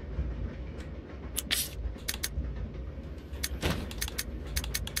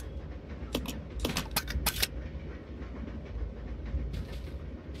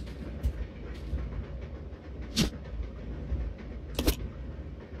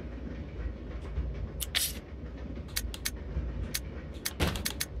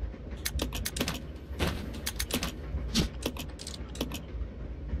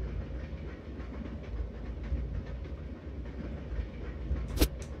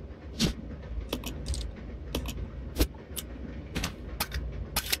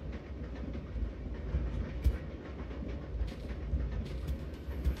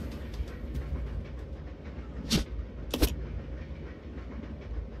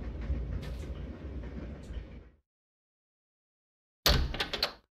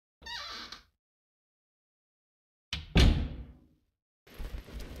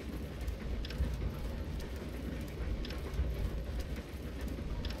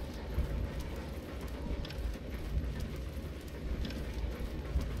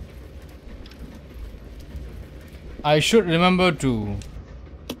 I should remember to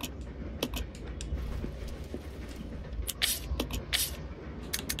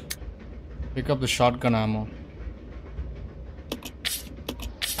pick up the shotgun ammo.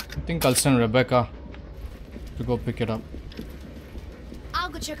 I think I'll send Rebecca to go pick it up. I'll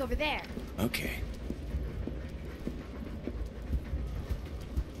go check over there. Okay.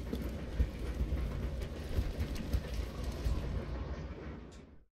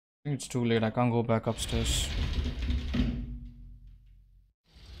 I think it's too late. I can't go back upstairs.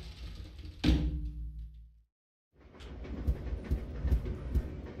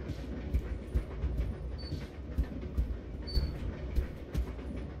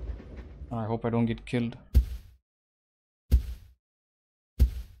 I hope I don't get killed.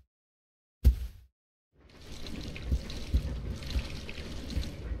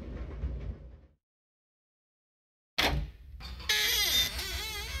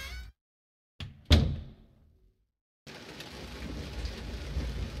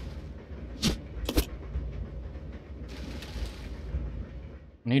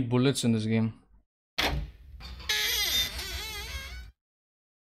 Need bullets in this game.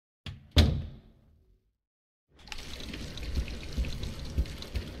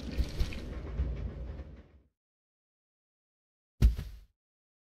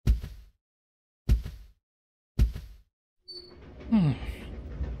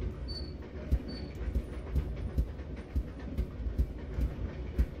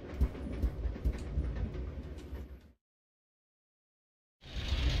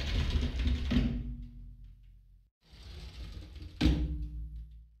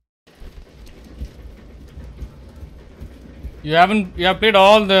 You have played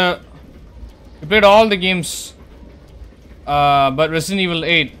all the games, but Resident Evil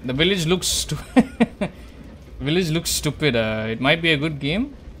 8, the village looks stupid. It might be a good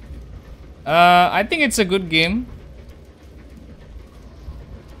game. I think it's a good game.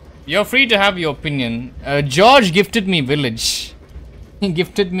 You're free to have your opinion. George gifted me Village. He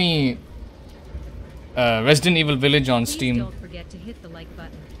gifted me Resident Evil Village on Steam. Please don't forget to hit the like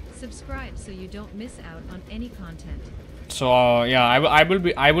button. Subscribe so you don't miss out on any content. So yeah, I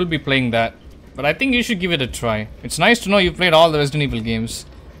will be playing that, but I think you should give it a try. It's nice to know you played all the Resident Evil games,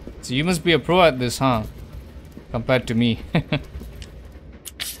 so you must be a pro at this, huh? Compared to me.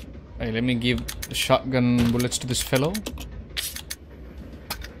 Hey, let me give the shotgun bullets to this fellow.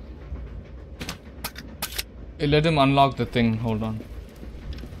 Hey, let him unlock the thing. Hold on.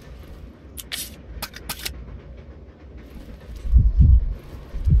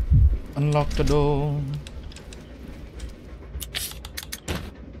 Unlock the door.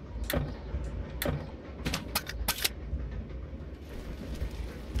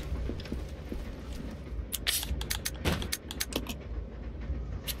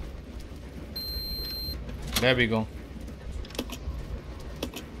 There we go.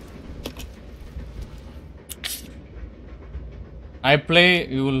 I play.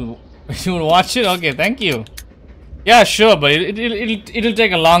 You will watch it. Okay, thank you. Yeah, sure, but it'll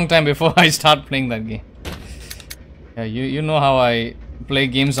take a long time before I start playing that game. Yeah, you know how I play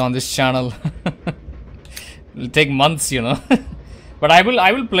games on this channel. It'll take months, you know. But I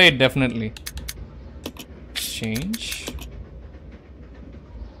will play it definitely. Change.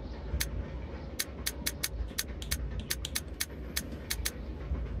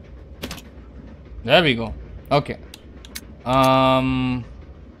 There we go. Okay.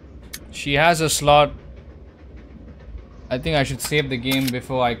 She has a slot. I think I should save the game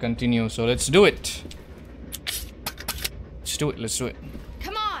before I continue. So let's do it. Let's do it.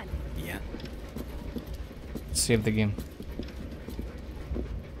 Come on. Yeah. Save the game.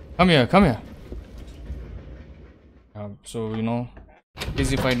 Come here, come here. So, you know, at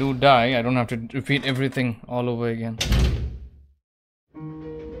least if I do die, I don't have to repeat everything all over again.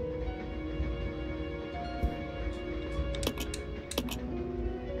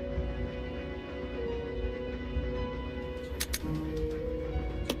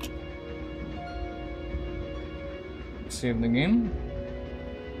 Save the game.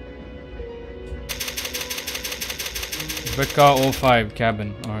 Becca 05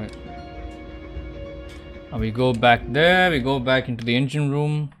 cabin. Alright. Now we go back there. We go back into the engine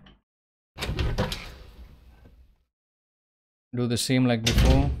room. Do the same like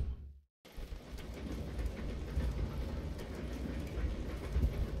before.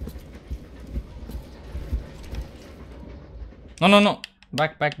 No.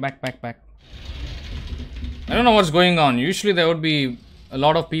 Back. I don't know what's going on. Usually there would be a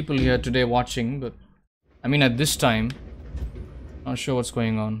lot of people here today watching, but I mean at this time, not sure what's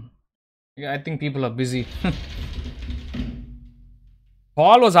going on. Yeah, I think people are busy.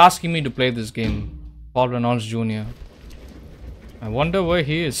 Paul was asking me to play this game. Paul Reynolds Jr. I wonder where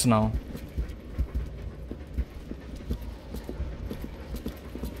he is now.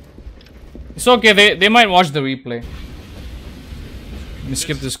 It's okay, they might watch the replay. Let me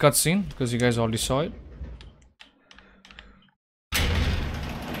skip this cutscene because you guys already saw it.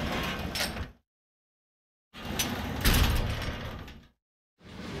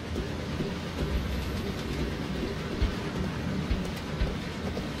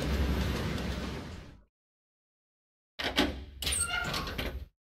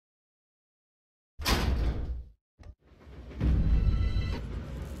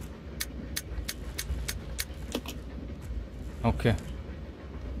 Okay.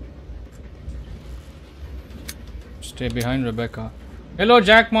 Stay behind, Rebecca. Hello,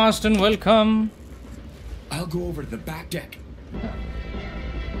 Jack Marston. Welcome. I'll go over to the back deck.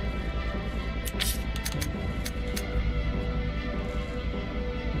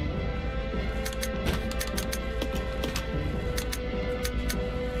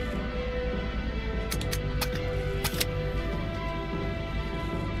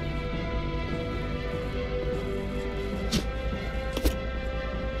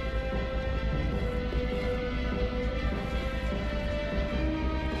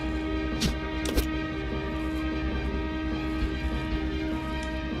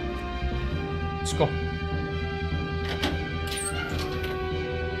 Let's go.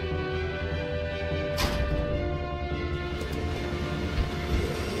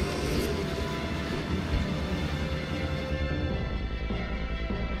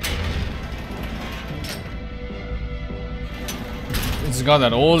 It's got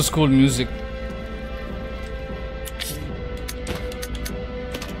that old school music.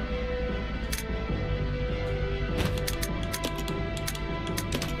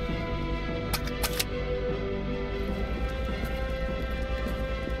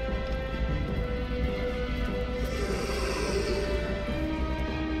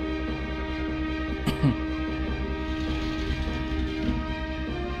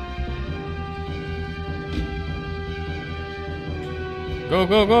 Go,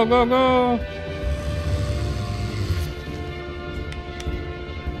 go, go, go, go!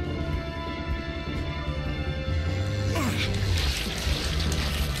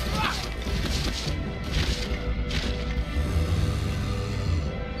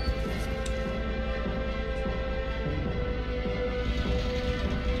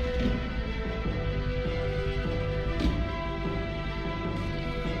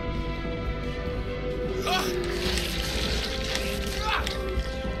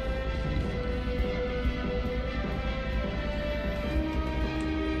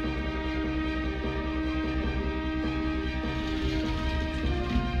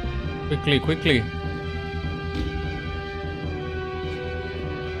 Quickly, quickly.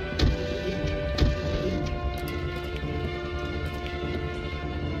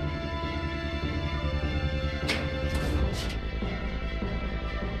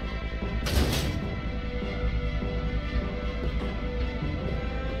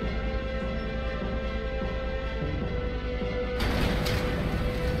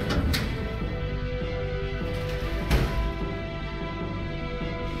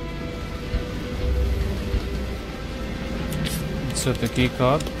 Insert the key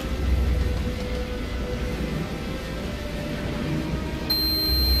card.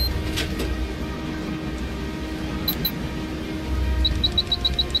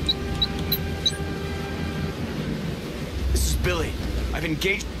 This is Billy. I've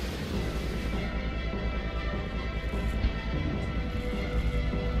engaged.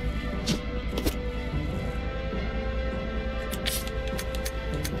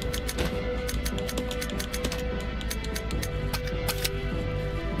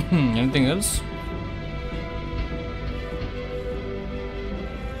 Anything else?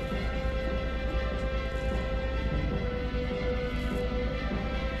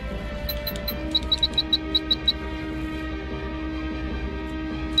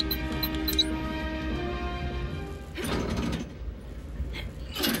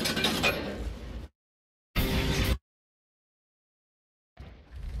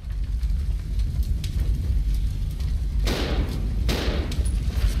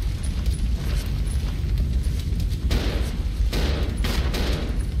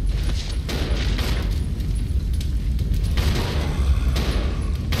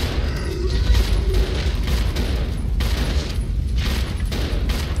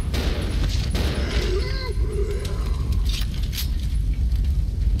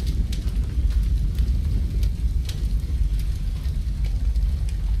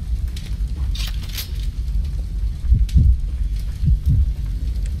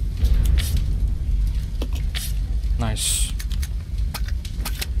 Nice.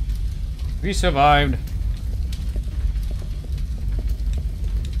 We survived.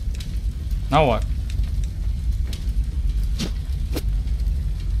 Now what?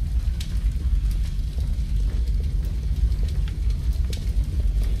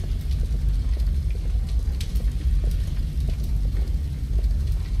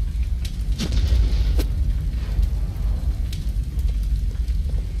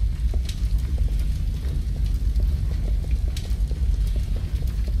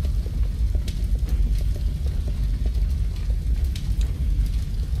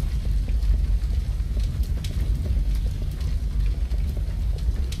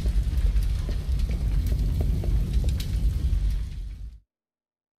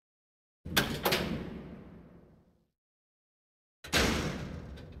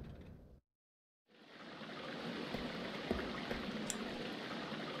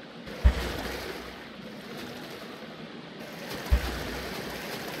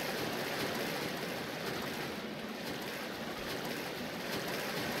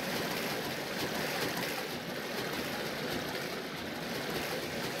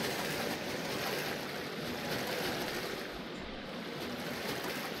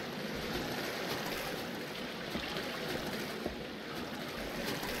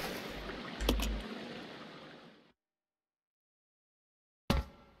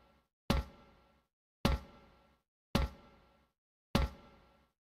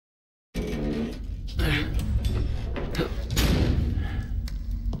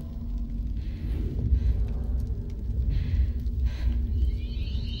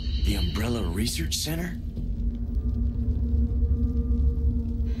 The Umbrella Research Center?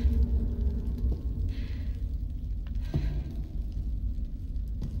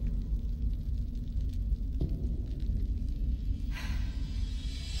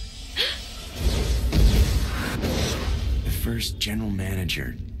 The first general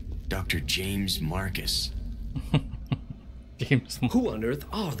manager, Dr. James Marcus. James. Who on earth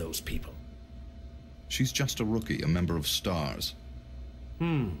are those people? She's just a rookie, a member of S.T.A.R.S.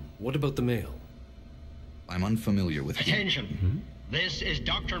 What about the male? I'm unfamiliar with him. Attention. This is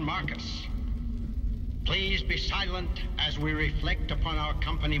Dr. Marcus. Please be silent as we reflect upon our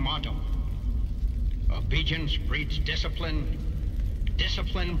company motto. Obedience breeds discipline.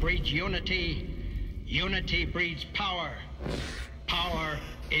 Discipline breeds unity. Unity breeds power. Power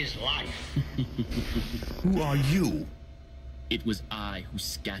is life. Who are you? It was I who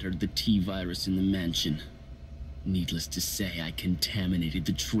scattered the T-virus in the mansion. Needless to say, I contaminated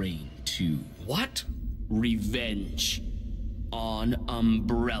the train, too. What? Revenge. On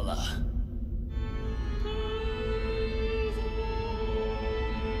Umbrella.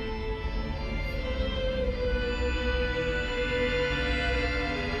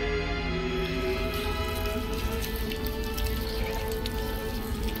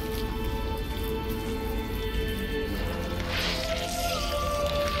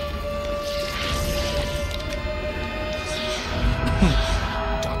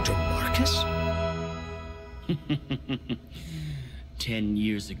 Dr. Marcus? 10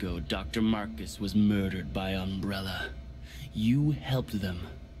 years ago, Dr. Marcus was murdered by Umbrella. You helped them,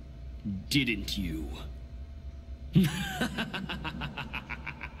 didn't you?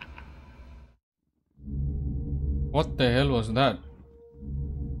 What the hell was that?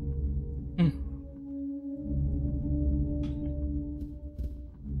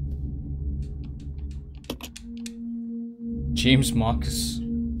 James Marcus.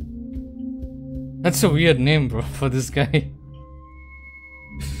 That's a weird name, bro, for this guy.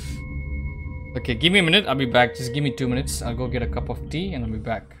 Okay, give me a minute. I'll be back. Just give me 2 minutes. I'll go get a cup of tea and I'll be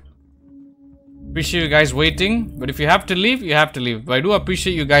back. Appreciate you guys waiting, but if you have to leave, you have to leave. But I do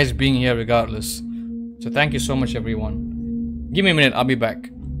appreciate you guys being here regardless. So thank you so much, everyone. Give me a minute, I'll be back.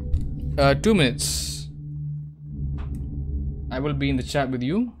 2 minutes. I will be in the chat with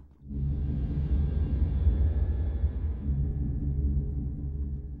you.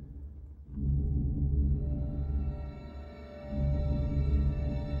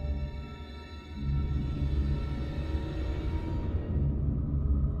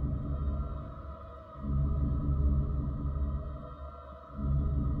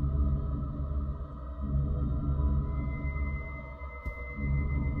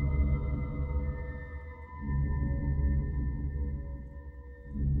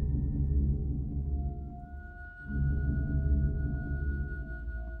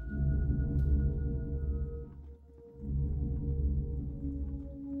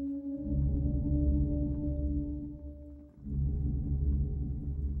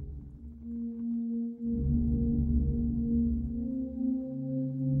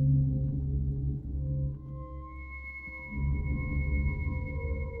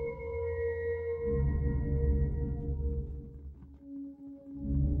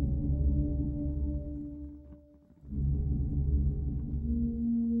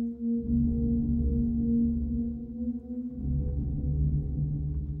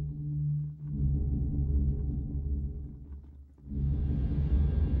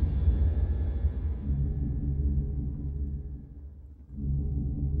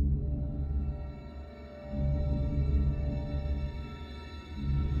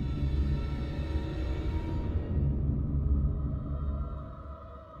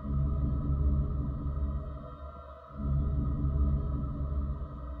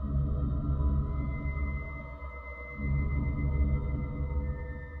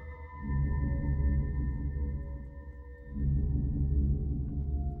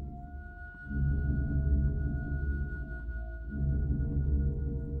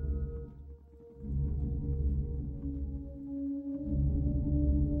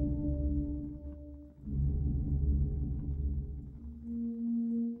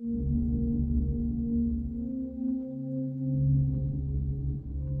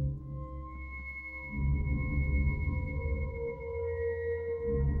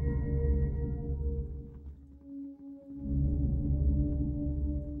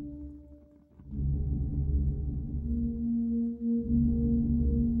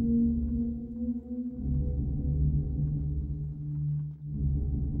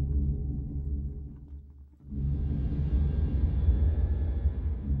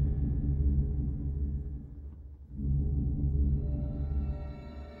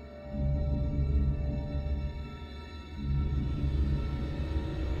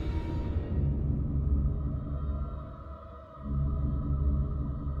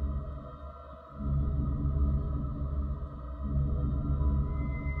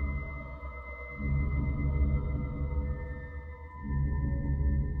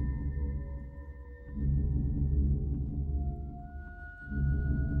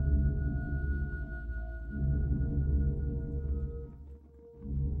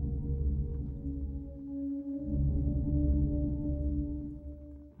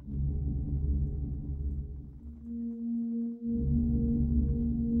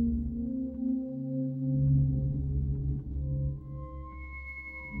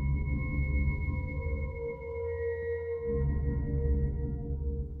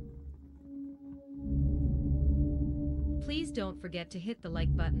 Please don't forget to hit the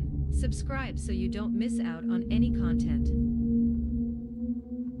like button, subscribe so you don't miss out on any content.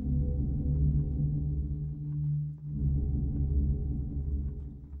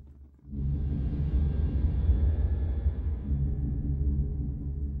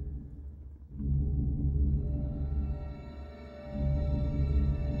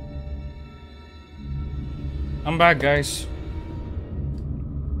 I'm back, guys.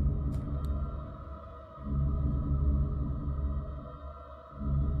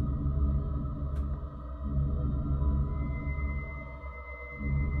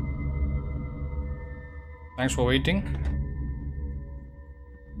 Thanks for waiting.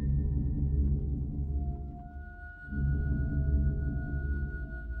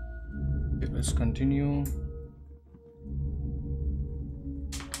 Okay, let's continue.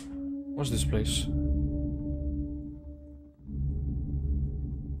 What's this place?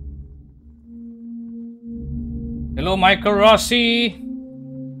 Hello, Michael Rossi.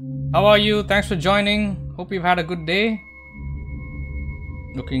 How are you? Thanks for joining. Hope you've had a good day.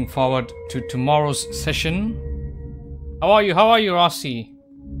 Looking forward to tomorrow's session. How are you? How are you, Rossi?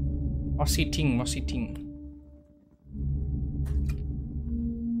 Rossi Ting, Rossi Ting.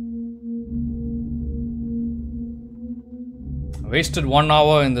 Wasted 1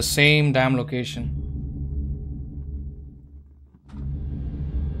 hour in the same damn location.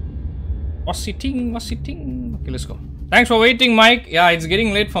 What's sitting? Okay, let's go. Thanks for waiting, Mike. Yeah, it's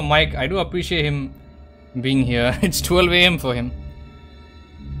getting late for Mike. I do appreciate him being here. It's 12 AM for him.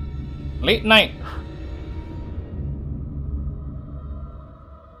 Late night.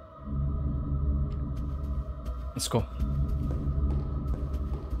 Let's go.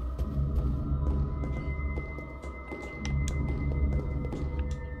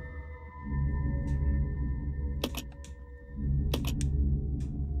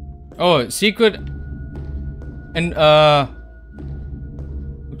 Oh, secret. And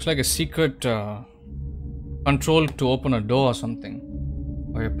looks like a secret control to open a door or something.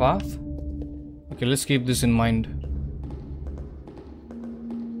 Or a path. Okay, let's keep this in mind.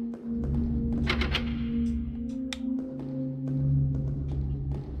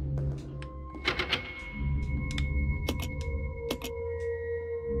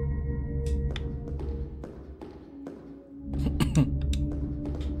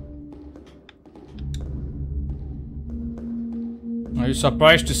 Are you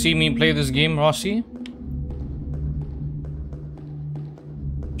surprised to see me play this game, Rossi?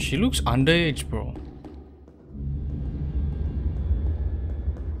 She looks underage, bro.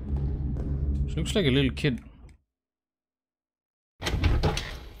 She looks like a little kid.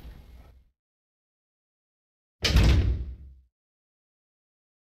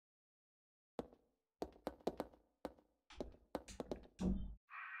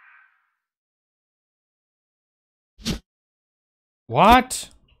 What?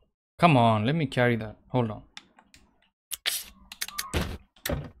 Come on, let me carry that. Hold on.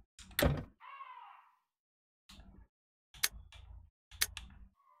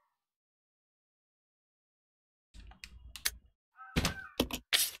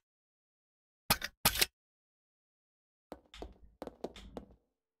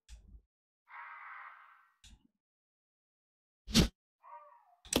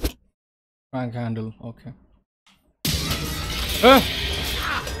 Crank handle, okay.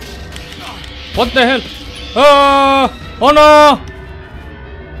 What the hell? Oh no!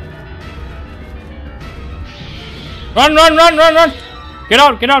 Run! Get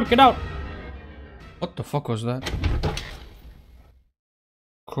out! What the fuck was that?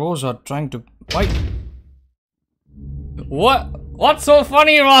 Crows are trying to fight. What's so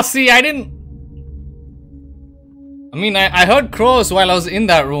funny, Rossi? I mean, I heard crows while I was in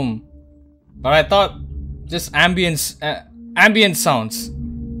that room. But I thought just ambient sounds.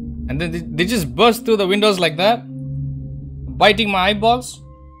 And then they just burst through the windows like that. Biting my eyeballs.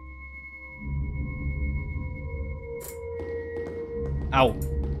 Ow.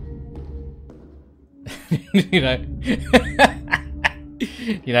 Did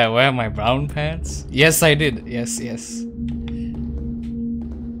I wear my brown pants? Yes, I did. Yes.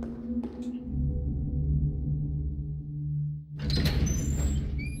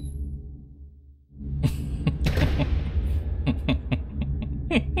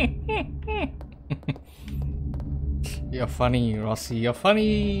 You're funny, Rossi. You're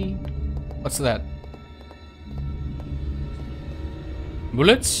funny. What's that?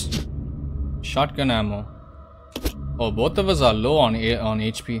 Bullets? Shotgun ammo. Oh, both of us are low on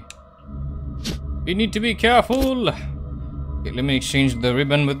HP. We need to be careful. Okay, let me exchange the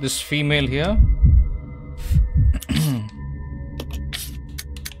ribbon with this female here.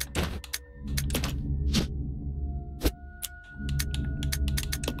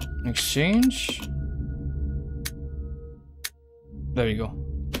 Exchange. There we go.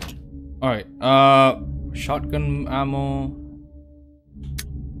 Alright, shotgun ammo.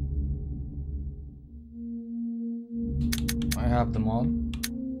 I have them all.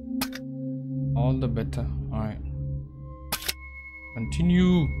 All the better. Alright.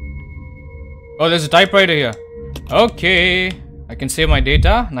 Continue. Oh, there's a typewriter here. Okay. I can save my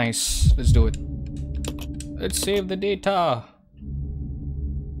data. Nice. Let's do it. Let's save the data.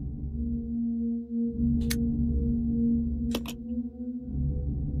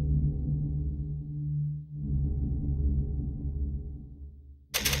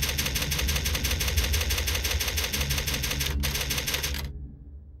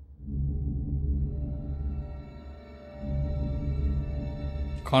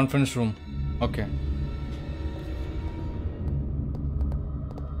 Conference room. Okay.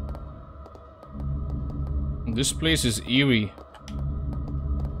 This place is eerie.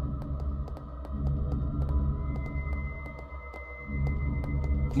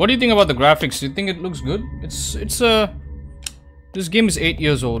 What do you think about the graphics? Do you think it looks good? This game is 8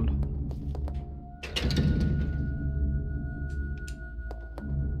 years old.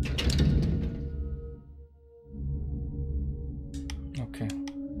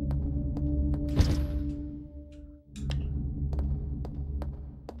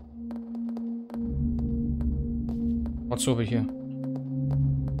 What's over here?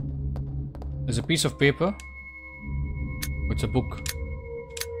 There's a piece of paper. It's a book.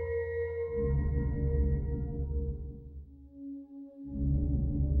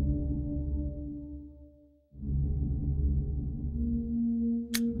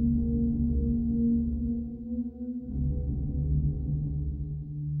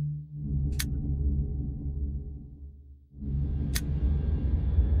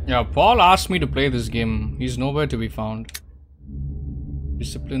 Yeah, Paul asked me to play this game. He's nowhere to be found.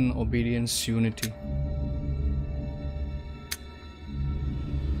 Discipline, obedience, unity.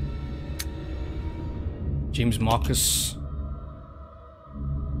 James Marcus.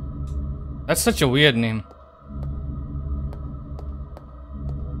 That's such a weird name.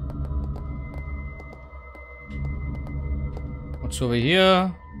 What's over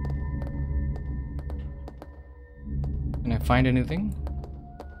here? Can I find anything?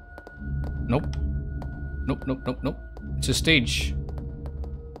 Nope. Nope, nope, nope, nope. It's a stage.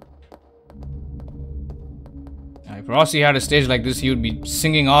 If Rossi had a stage like this, he would be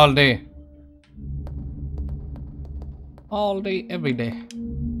singing all day. All day, every day.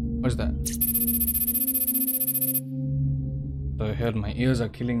 What's that? The hell, my ears are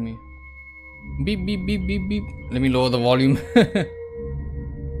killing me. Beep, beep, beep, beep, beep. Let me lower the volume.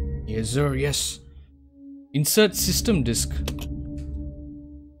 Yes, sir, yes. Insert system disk.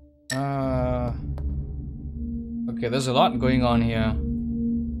 Okay, there's a lot going on here.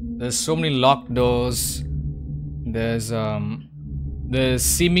 There's so many locked doors. There's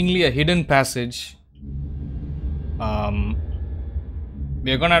seemingly a hidden passage. We're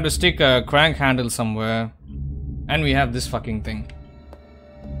gonna have to stick a crank handle somewhere. And we have this fucking thing.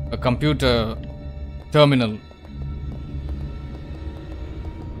 A computer terminal.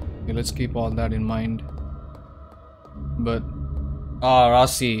 Okay, let's keep all that in mind. But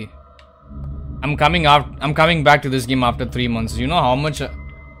Rossi, I'm coming back to this game after 3 months. You know how much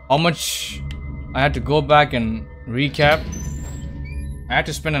I had to go back and recap? I had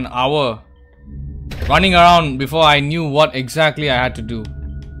to spend an hour running around before I knew what exactly I had to do.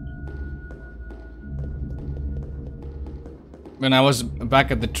 When I was back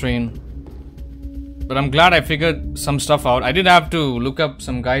at the train. But I'm glad I figured some stuff out. I did have to look up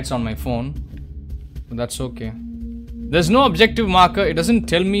some guides on my phone. But that's okay. There's no objective marker. It doesn't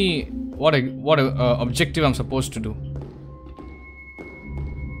tell me what objective I'm supposed to do.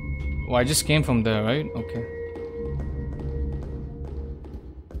 Oh, I just came from there, right? Okay.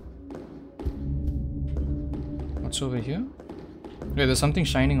 What's over here? Wait, there's something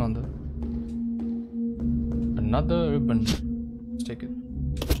shining on the... Another ribbon. Let's take it.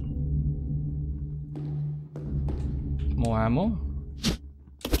 More ammo.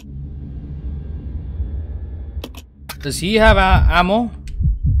 Does he have ammo?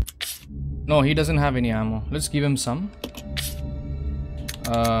 No, he doesn't have any ammo. Let's give him some.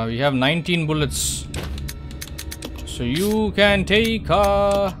 We have 19 bullets. So you can take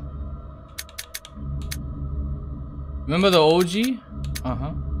remember the OG?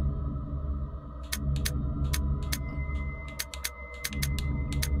 Uh-huh.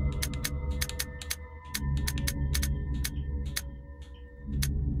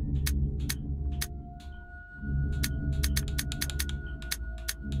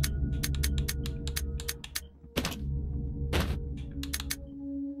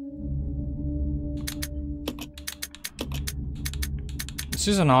 This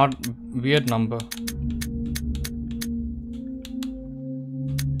is an odd, weird number.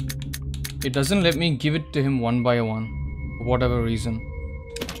 It doesn't let me give it to him one by one, for whatever reason.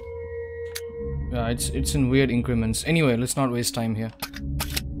 Yeah, it's in weird increments. Anyway, let's not waste time here.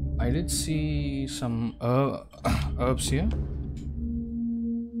 I did see some herbs here.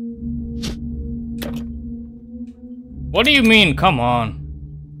 What do you mean? Come on.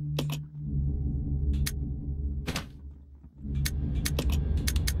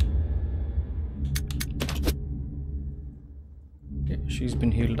 She's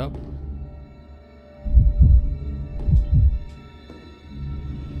been healed up.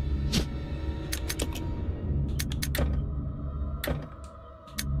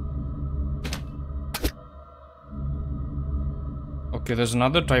 Okay, there's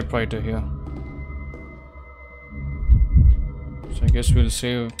another typewriter here. So I guess we'll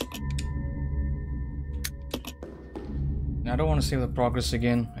save. I don't want to save the progress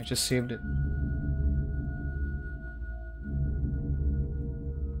again. I just saved it.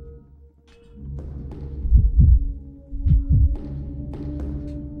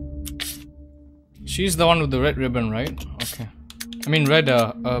 She's the one with the red ribbon, right? Okay. I mean red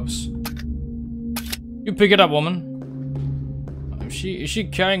herbs. You pick it up, woman. Is she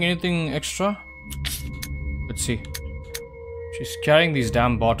carrying anything extra? Let's see. She's carrying these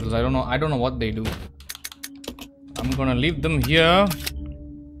damn bottles. I don't know what they do. I'm gonna leave them here.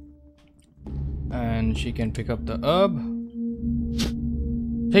 And she can pick up the herb.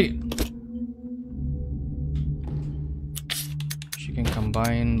 Take it. She can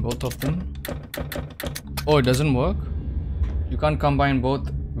combine both of them. Oh, it doesn't work? You can't combine both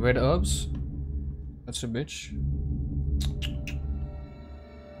red herbs? That's a bitch.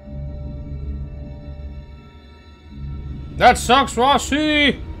 That sucks,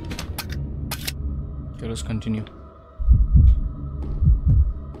 Rossi! Okay, let's continue.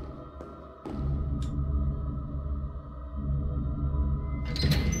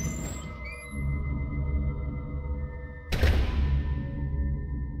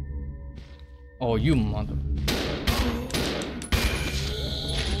 Oh, you mother.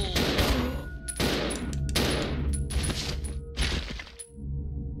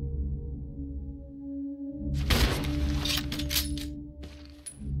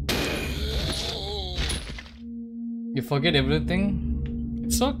 You forget everything?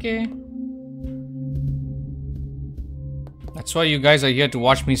 It's okay. That's why you guys are here to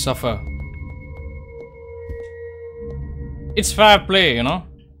watch me suffer. It's fair play, you know?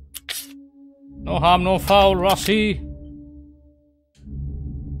 No harm, no foul, Rossi.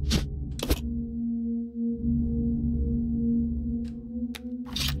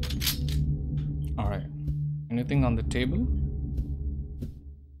 Alright. Anything on the table?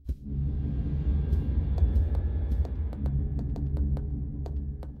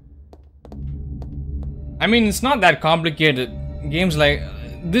 I mean, it's not that complicated. Games like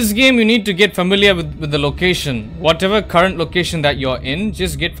this game, you need to get familiar with the location. Whatever current location that you're in,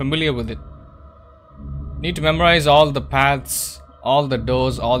 just get familiar with it. You need to memorize all the paths, all the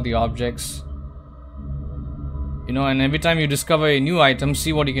doors, all the objects. You know, and every time you discover a new item,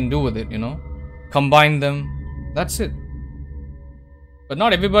 see what you can do with it, you know. Combine them. That's it. But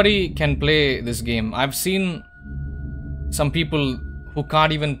not everybody can play this game. I've seen some people who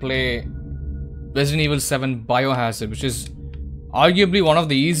can't even play Resident Evil 7 Biohazard, which is arguably one of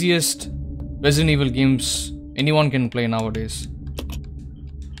the easiest Resident Evil games anyone can play nowadays.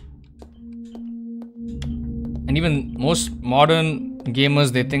 And even most modern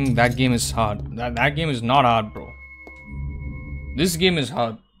gamers, they think that game is hard. That game is not hard, bro. This game is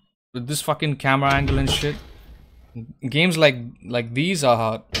hard. With this fucking camera angle and shit. Games like these are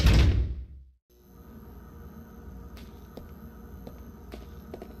hard.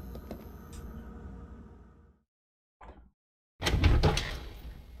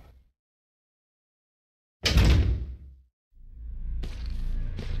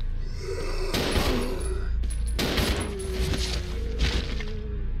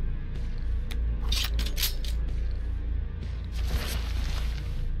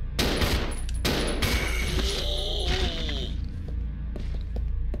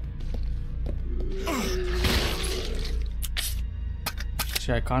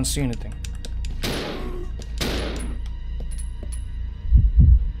 I can't see anything.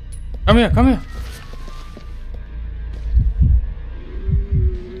 Come here, come here.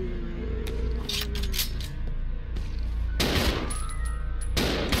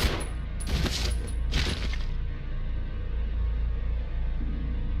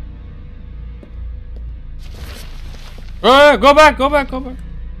 Go back, go back, go back.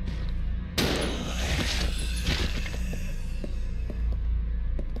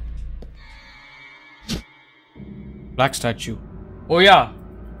 Black statue. Oh yeah.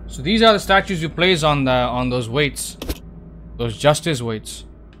 So these are the statues you place on those weights. Those justice weights.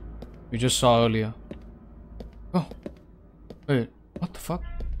 We just saw earlier. Oh. Wait. What the fuck?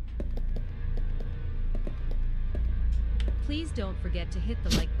 Please don't forget to hit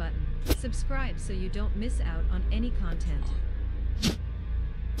the like button. Subscribe so you don't miss out on any content.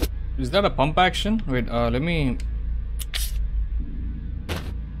 Is that a pump action? Wait, let me...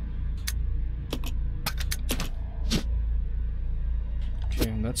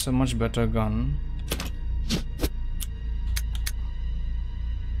 Okay, that's a much better gun.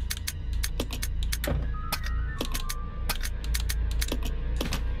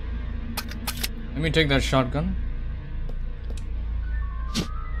 Let me take that shotgun.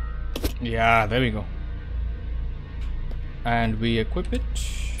 Yeah, there we go. And we equip it.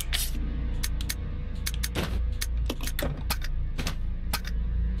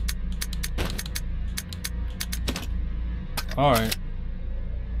 Alright.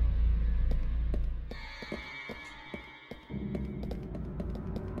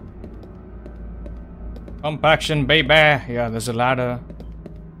 Pump action, baby. Yeah, there's a ladder.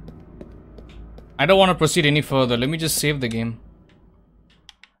 I don't want to proceed any further. Let me just save the game.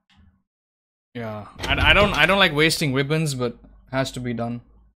 Yeah, I don't like wasting ribbons, but has to be done.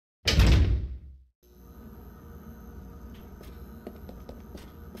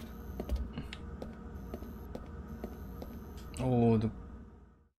 Oh, the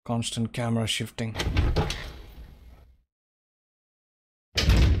constant camera shifting.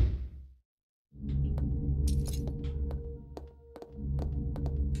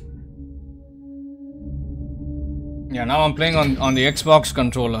 Yeah, now I'm playing on the Xbox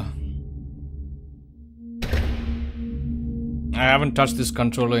controller. I haven't touched this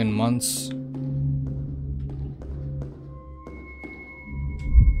controller in months.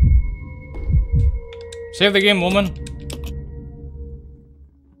 Save the game, woman.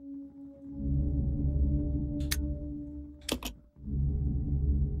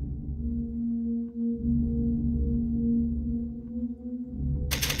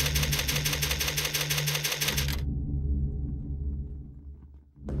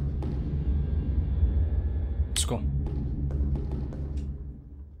 Let's go.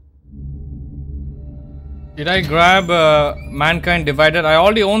 Did I grab Mankind Divided? I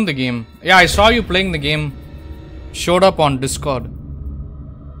already own the game. Yeah, I saw you playing the game. Showed up on Discord.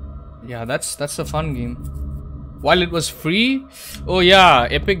 Yeah, that's a fun game. While it was free? Oh yeah,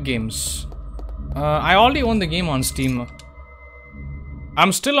 Epic Games. I already own the game on Steam.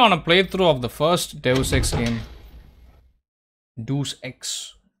 I'm still on a playthrough of the first Deus Ex game. Deus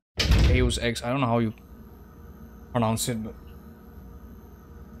Ex. Deus Ex. I don't know how you pronounce it, but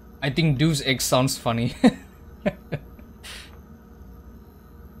I think Deus Ex sounds funny.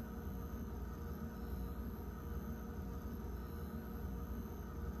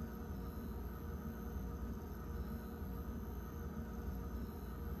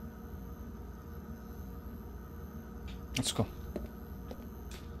 Let's go.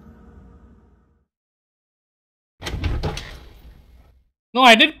 No,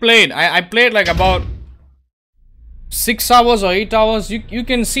 I did play it. I played like about 6 hours or 8 hours. You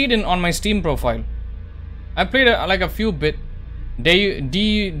can see it on my Steam profile. I played like a few bit.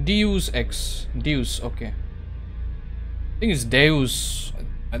 Deus Ex. Deus, okay. I think it's Deus.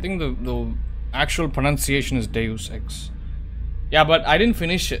 I think the actual pronunciation is Deus Ex. Yeah, but I didn't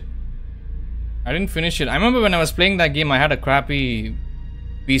finish it. I remember when I was playing that game, I had a crappy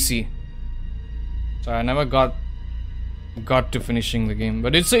PC. So I never got to finishing the game.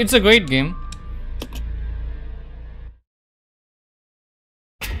 But it's a great game.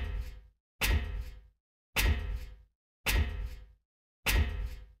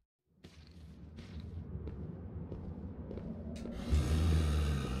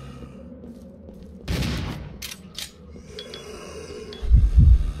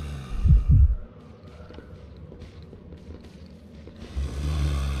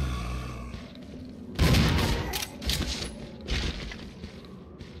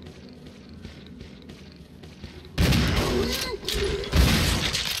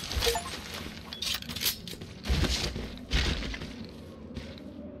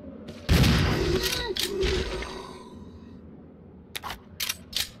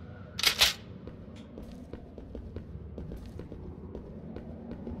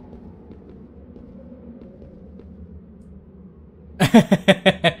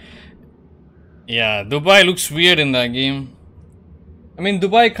 Yeah, Dubai looks weird in that game. I mean,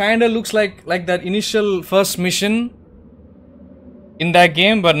 Dubai kinda looks like that initial first mission in that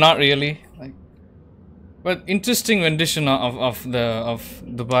game, but not really. Like, but interesting rendition of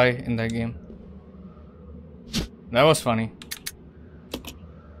Dubai in that game. That was funny.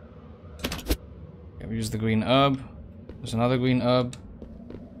 Okay, we use the green herb. There's another green herb.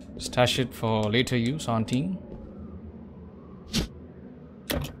 Stash it for later use on team.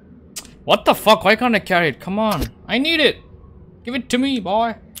 What the fuck? Why can't I carry it? Come on. I need it. Give it to me,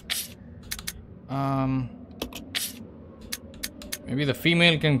 boy. Maybe the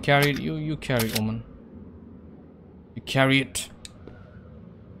female can carry it. You carry it, woman. You carry it.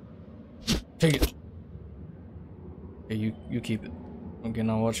 Take it. Okay, you keep it. Okay,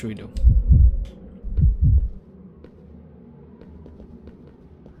 now what should we do?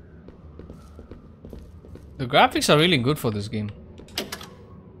 The graphics are really good for this game.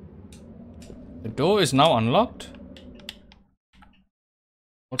 The door is now unlocked.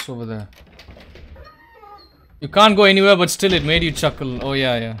 What's over there? You can't go anywhere, but still it made you chuckle. Oh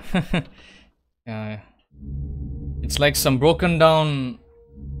yeah. Yeah. It's like some broken down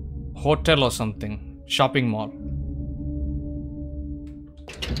hotel or something. Shopping mall.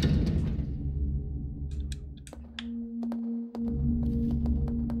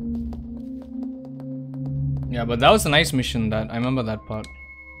 Yeah, but that was a nice mission. That I remember that part.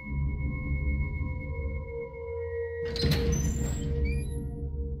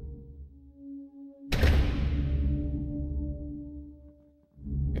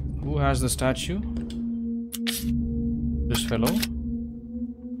 has the statue? This fellow.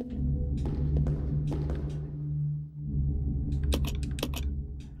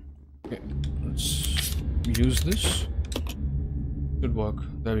 Okay, let's use this. Good work.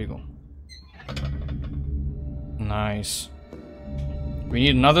 There we go. Nice. We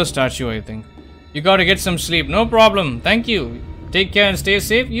need another statue, I think. You gotta get some sleep. No problem. Thank you. Take care and stay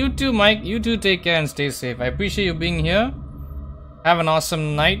safe. You too, Mike. You too, take care and stay safe. I appreciate you being here. Have an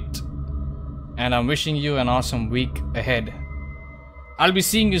awesome night. And I'm wishing you an awesome week ahead. I'll be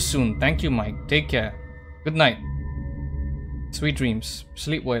seeing you soon. Thank you, Mike. Take care. Good night. Sweet dreams.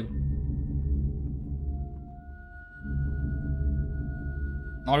 Sleep well.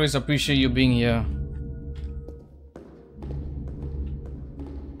 Always appreciate you being here.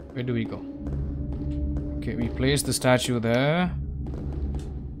 Where do we go? Okay, we place the statue there.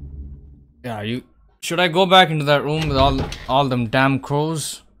 Yeah, you... Should I go back into that room with all them damn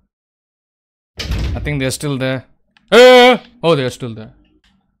crows? I think they're still there. Oh, they're still there.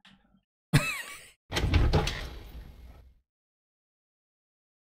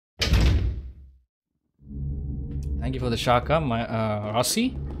 Thank you for the shaka, my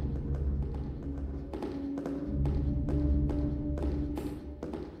Rossi.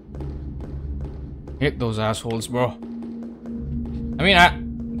 Hate those assholes, bro. I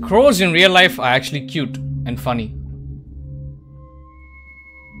mean, crows in real life are actually cute and funny.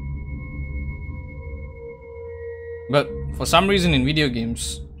 But for some reason in video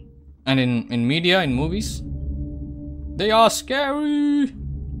games and in media, in movies, they are scary.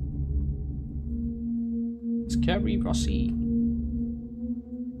 Scary, Rossi.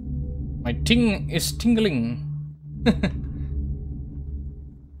 My ting is tingling.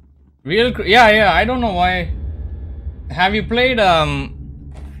 Yeah, I don't know why. Have you played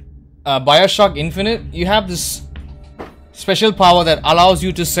Bioshock Infinite? You have this special power that allows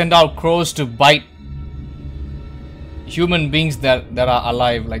you to send out crows to bite human beings that are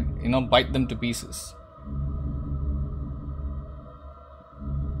alive, like, you know, bite them to pieces.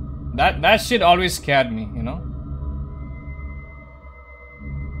 That shit always scared me, you know.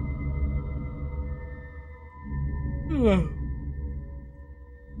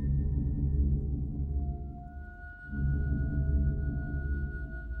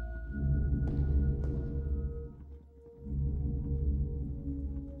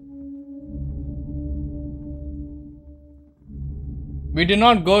 We did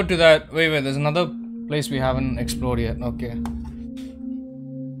not go to that. Wait, there's another place we haven't explored yet. Okay.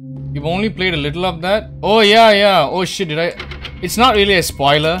 You've only played a little of that? Oh, yeah. Oh, shit, did I... It's not really a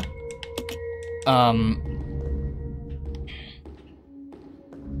spoiler.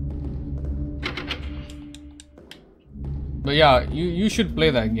 But yeah, you should play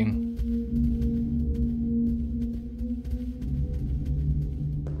that game.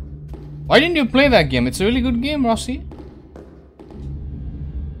 Why didn't you play that game? It's a really good game, Rossi.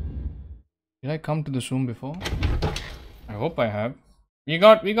 Did I come to this room before? I hope I have. We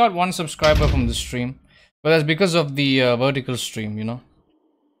got one subscriber from the stream, but that's because of the vertical stream, you know.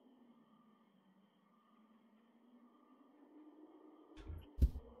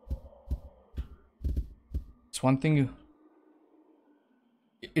 It's one thing you...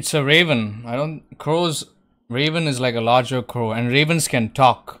 It's a raven. Crows... Raven is like a larger crow, and ravens can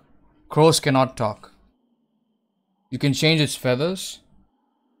talk. Crows cannot talk. You can change its feathers.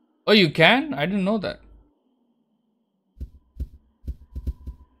 Oh, you can? I didn't know that.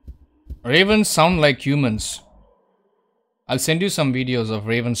 Ravens sound like humans. I'll send you some videos of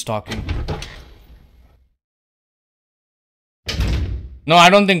ravens talking. No, I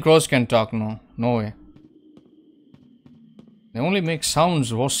don't think crows can talk, no. No way. They only make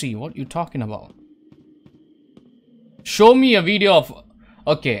sounds, Rossi. What are you talking about? Show me a video of...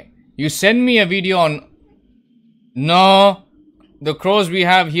 Okay, you send me a video on... No. The crows we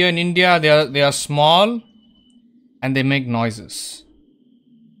have here in India, they are small and they make noises.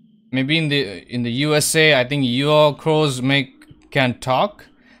 Maybe in the USA, I think your crows can talk,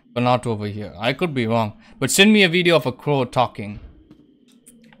 but not over here. I could be wrong. But send me a video of a crow talking,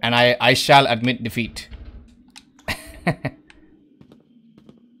 and I shall admit defeat.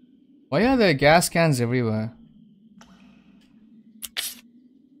 Why are there gas cans everywhere?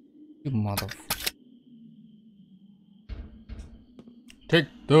 You mother... Take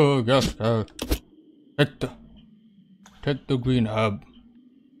the gas can. Take the green herb.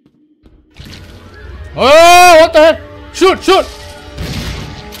 Oh, what the heck? Shoot!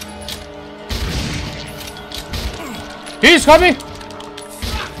 He's coming!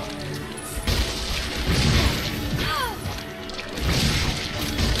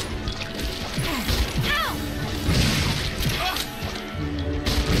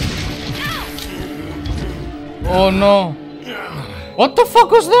 Oh no. What the fuck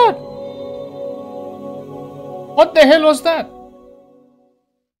was that? What the hell was that?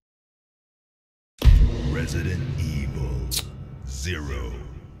 Resident Evil 0.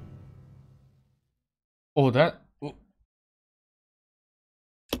 Oh, that.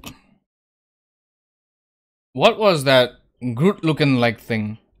 What was that Groot looking like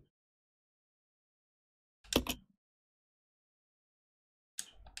thing?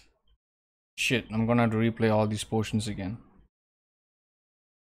 Shit, I'm gonna have to replay all these portions again.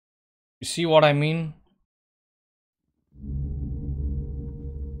 You see what I mean?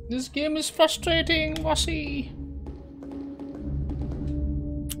 This game is frustrating, bossy.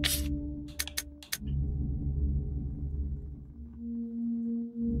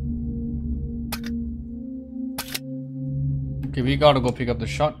 Okay, we gotta go pick up the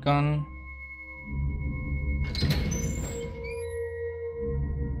shotgun.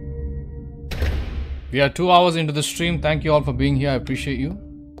 We are 2 hours into the stream. Thank you all for being here. I appreciate you.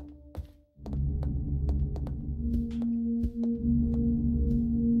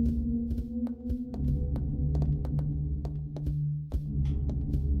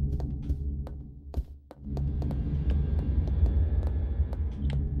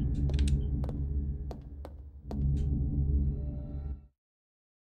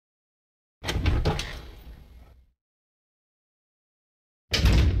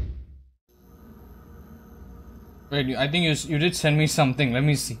 Wait, I think you did send me something. Let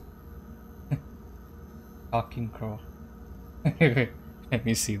me see. Talking crow. Wait, let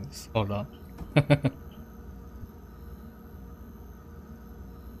me see this. Hold on.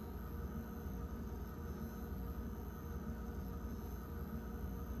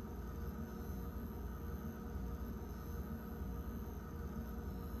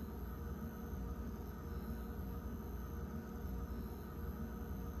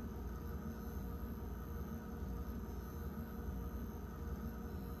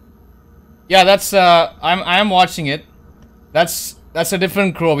 Yeah, that's I am watching it. That's a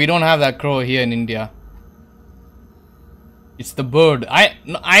different crow. We don't have that crow here in India. It's the bird.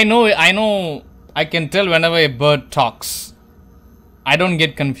 I know I can tell whenever a bird talks. I don't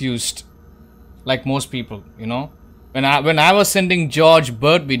get confused like most people, you know. When I was sending George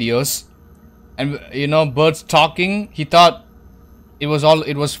bird videos and you know birds talking, he thought it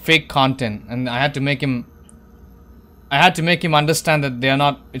was fake content, and I had to make him understand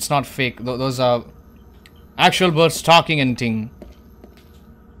that it's not fake. Those are actual birds talking and ting.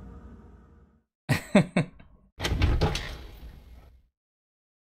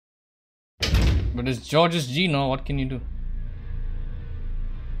 But it's George's Geno, what can you do?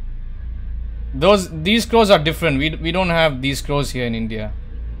 These crows are different. We don't have these crows here in India.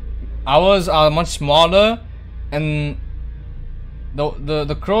 Ours are much smaller, and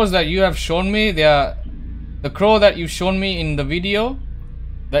the crows that you have shown me, they are the crow that you've shown me in the video,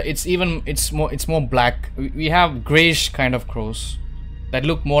 that it's more black. We have grayish kind of crows that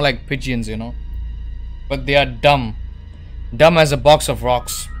look more like pigeons, you know, but they are dumb as a box of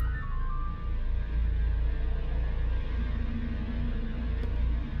rocks.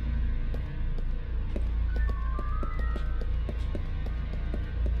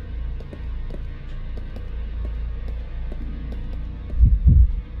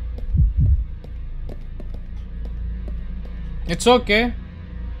 It's okay,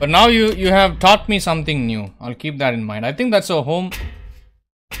 but now you have taught me something new. I'll keep that in mind. I think that's a home.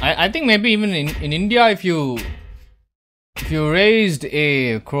 I think maybe even in India, if you raised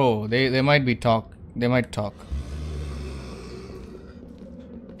a crow, they might talk.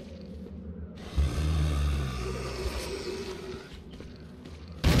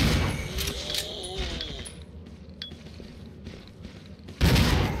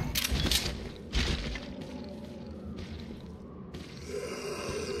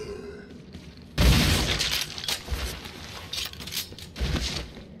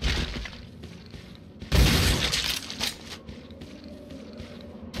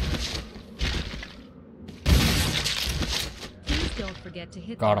 To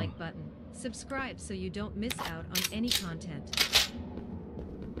hit Got the 'em. like button. Subscribe so you don't miss out on any content.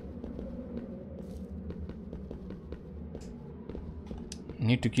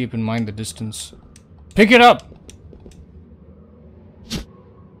 Need to keep in mind the distance. Pick it up!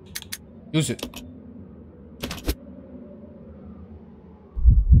 Use it.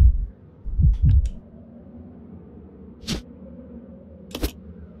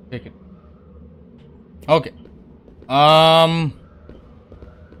 Take it. Okay.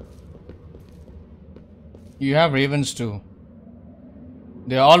 You have ravens too.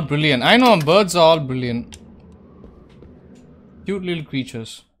 They're all brilliant. I know, birds are all brilliant. Cute little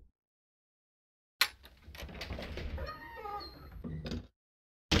creatures.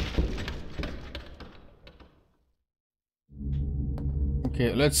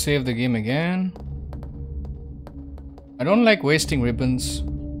 Okay, let's save the game again. I don't like wasting ribbons.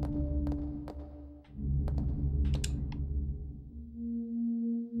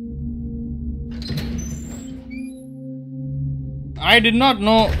 I did not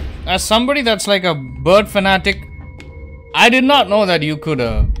know, as somebody that's like a bird fanatic, I did not know that you could,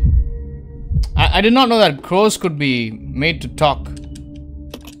 I did not know that crows could be made to talk.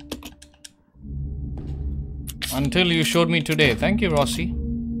 Until you showed me today. Thank you, Rossi.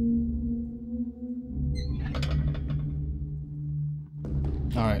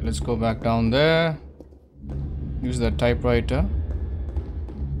 Alright, let's go back down there. Use that typewriter.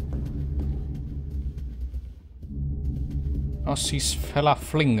 Rossi's fella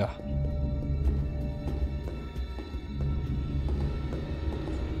flinger.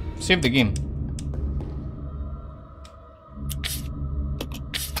 Save the game.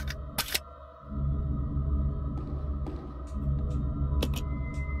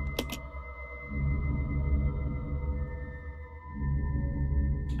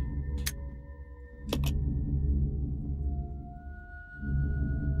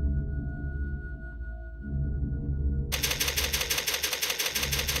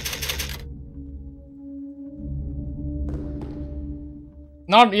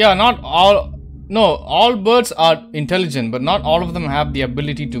 Not all. No, all birds are intelligent, but not all of them have the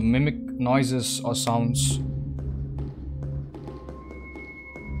ability to mimic noises or sounds.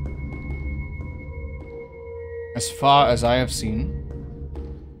 As far as I have seen.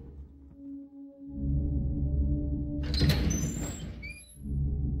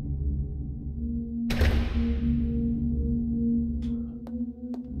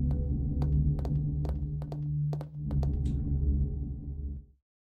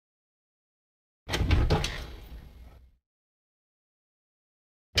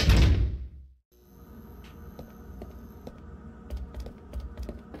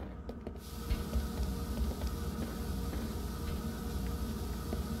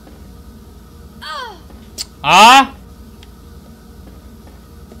 Ah!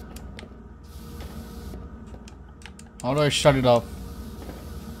 How do I shut it off?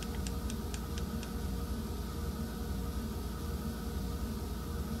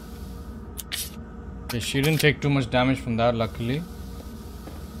 Okay, she didn't take too much damage from that, luckily.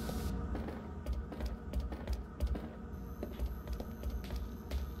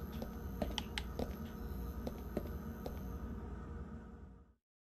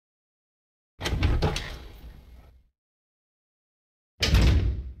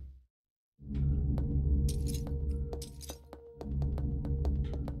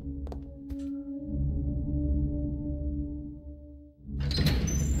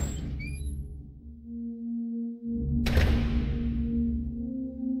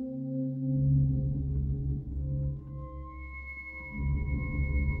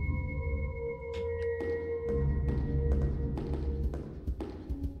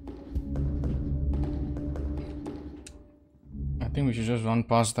 I think we should just run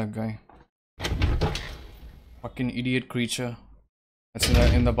past that guy. Fucking idiot creature. That's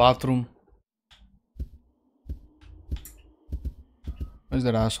in the bathroom. Where's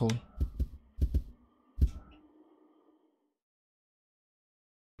that asshole?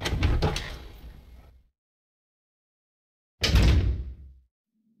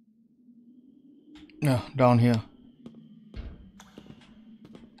 Yeah, down here.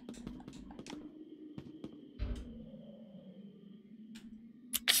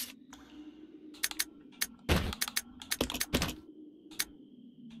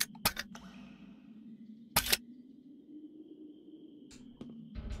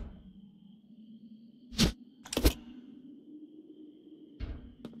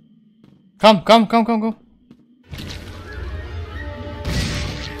 Come.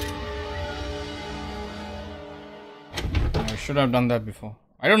 I should have done that before.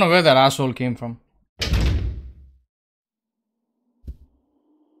 I don't know where that asshole came from.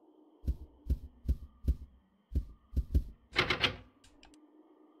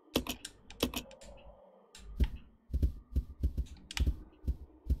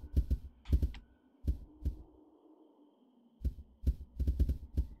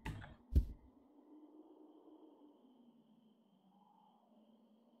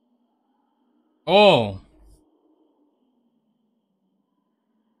 Oh.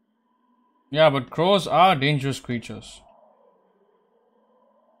 Yeah, but crows are dangerous creatures.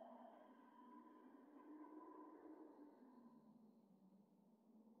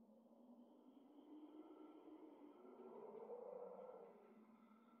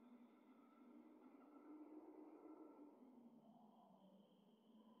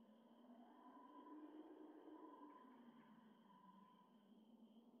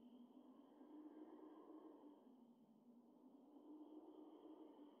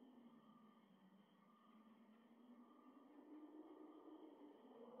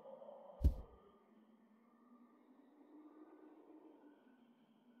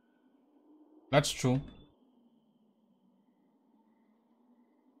 That's true.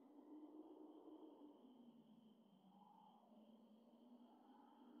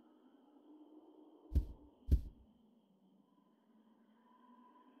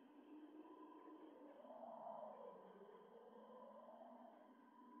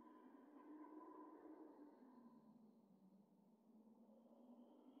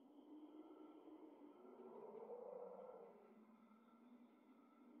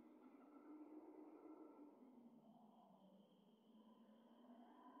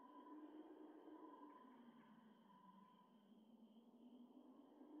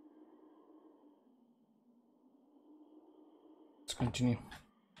 Let's continue.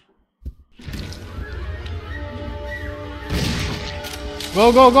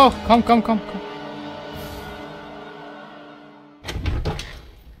 Go, go, go! Come, come, come, come.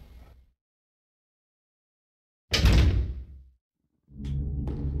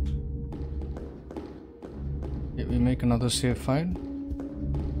 Yeah, we make another save file.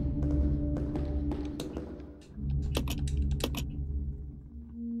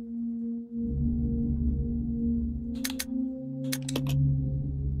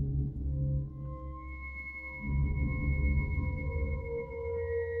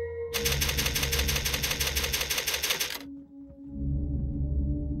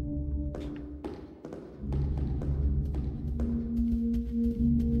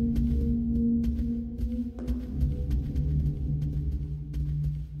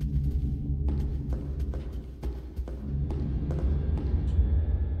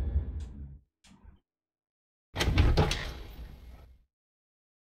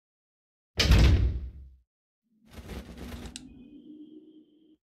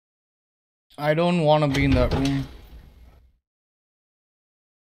 I don't want to be in that room.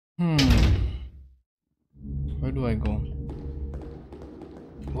 Where do I go?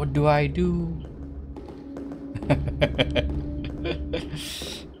 What do I do?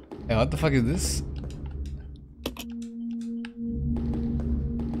 Hey, what the fuck is this?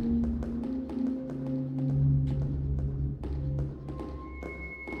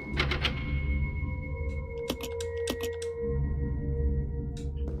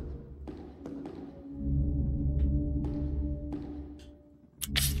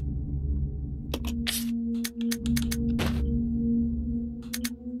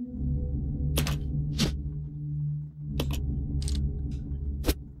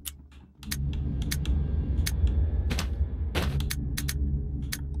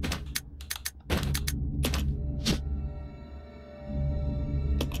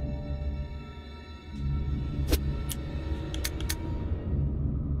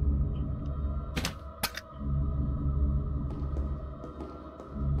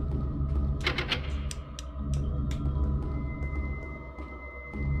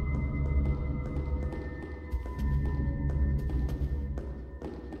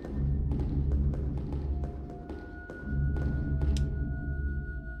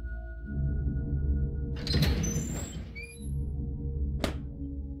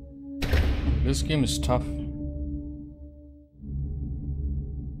 This game is tough.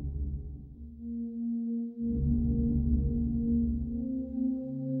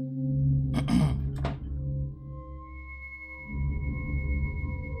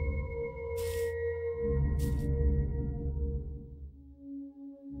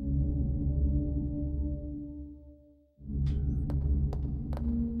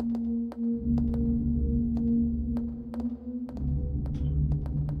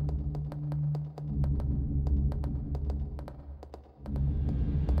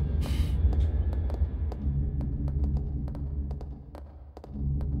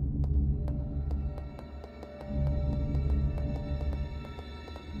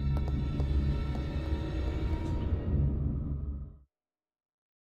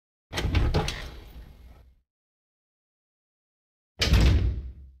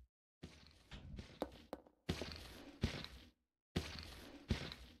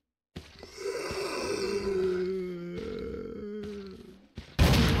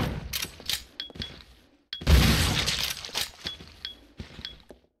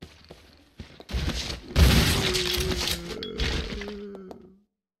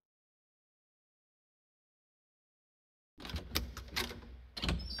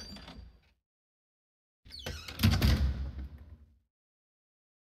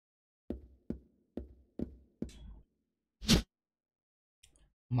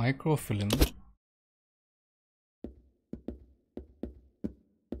 Microfilm.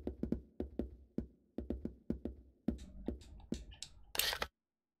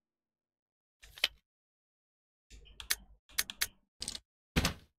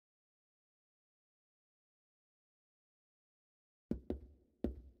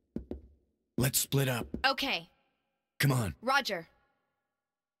 Let's split up. Okay. Come on. Roger.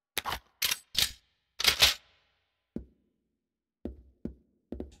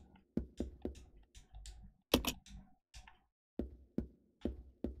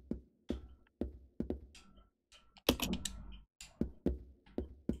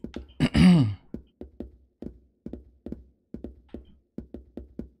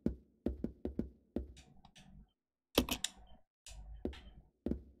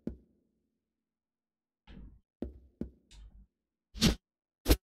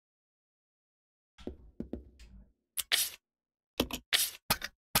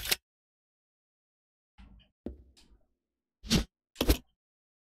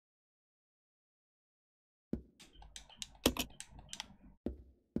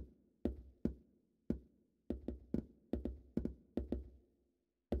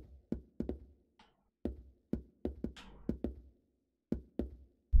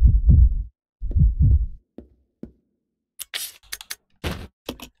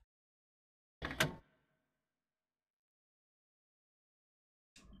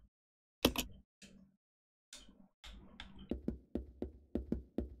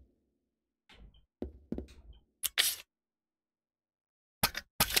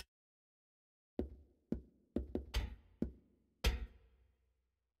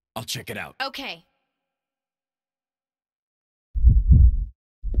 I'll check it out. Okay.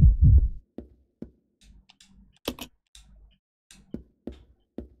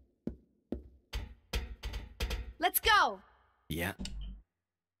 Let's go. Yeah.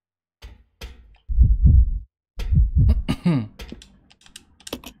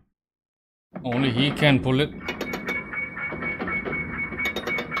 Only he can pull it.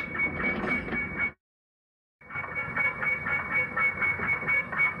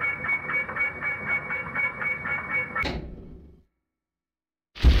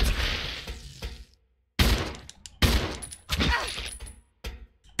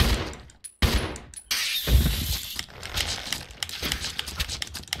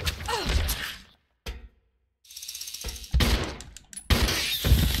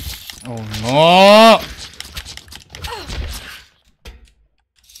 Oh no!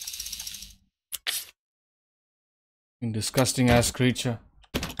 Disgusting ass creature.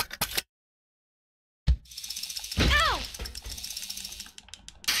 Ow!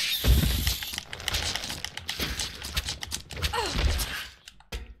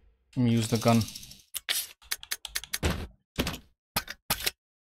 Let me use the gun.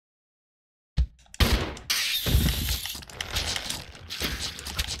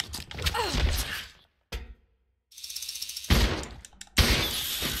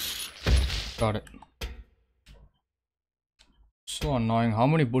 Got it. So annoying. How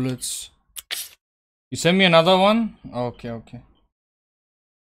many bullets? You send me another one? Okay, okay.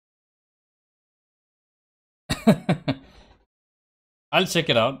 I'll check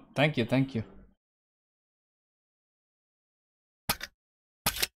it out. Thank you, thank you.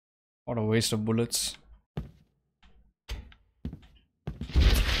 What a waste of bullets.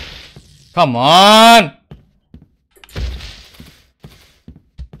 Come on!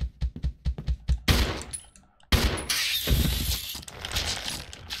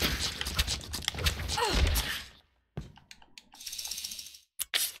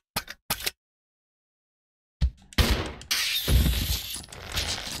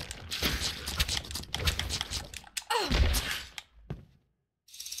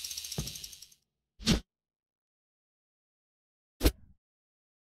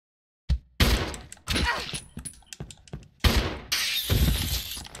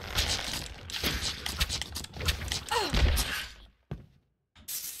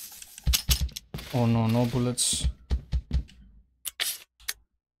 Oh no, no bullets.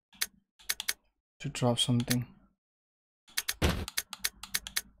 To drop something.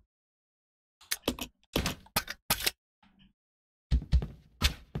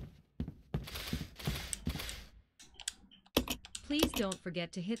 Please don't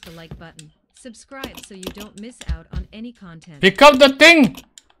forget to hit the like button. Subscribe so you don't miss out on any content. Pick up the thing!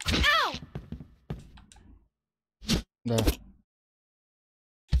 Ow! There.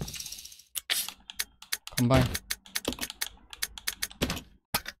 Combine.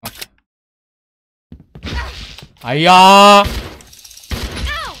 Okay. Hiya! Ow!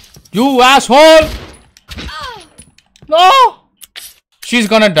 You asshole! Oh! No! She's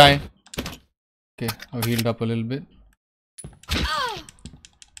gonna die. Okay, I've healed up a little bit. Oh!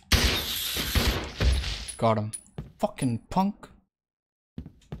 Got him. Fucking punk.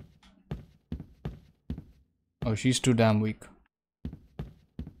 Oh, she's too damn weak.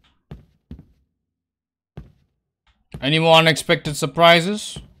 Any more unexpected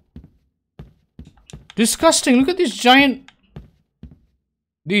surprises? Disgusting. Look at these giant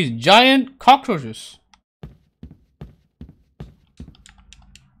cockroaches.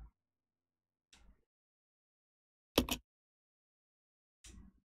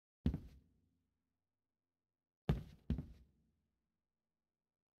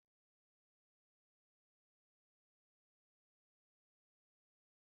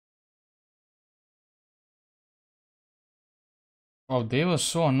 Oh, they were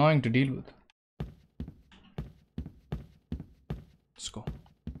so annoying to deal with. Let's go.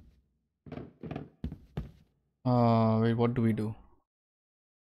 Wait, what do we do?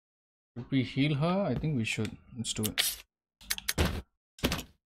 Should we heal her? I think we should. Let's do it.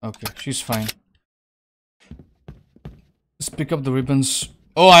 Okay, she's fine. Let's pick up the ribbons.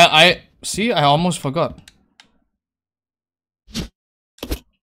 Oh, I see, I almost forgot.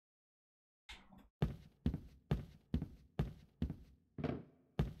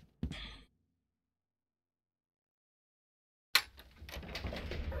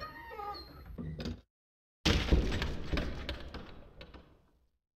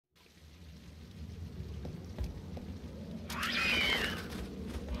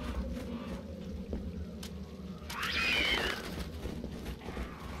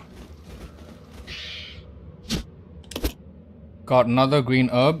 Got another green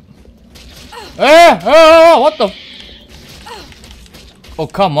herb. What the? Oh,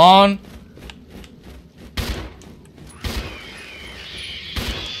 come on.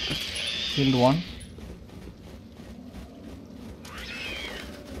 Killed one.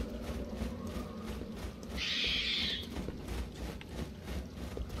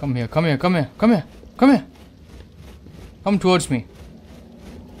 Come here, come here, come here, come here, come here. Come towards me.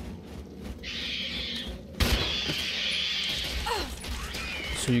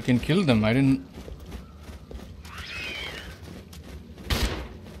 So you can kill them. I didn't.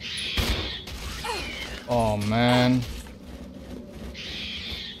 Oh man.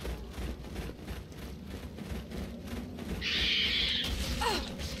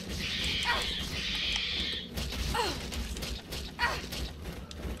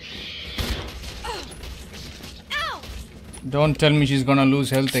 Don't tell me she's gonna lose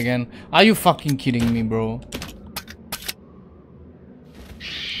health again. Are you fucking kidding me, bro?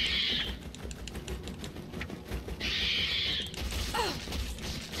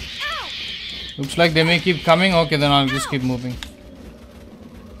 Looks like they may keep coming. Okay, then I'll just keep moving.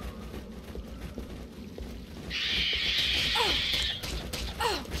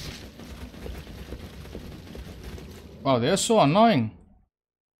 Wow, they're so annoying.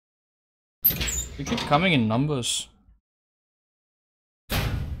 They keep coming in numbers.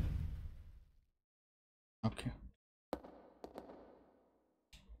 Okay.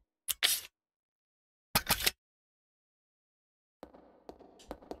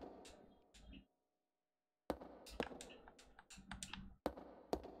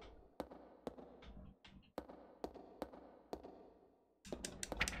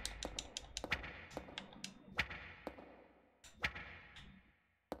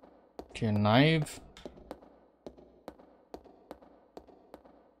 Okay, knife.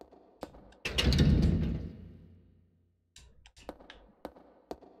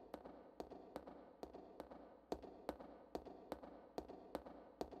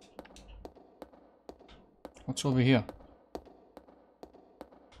 What's over here?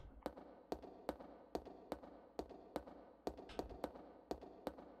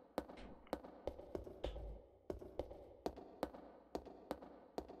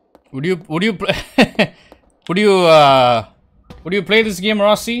 Would you would you play this game,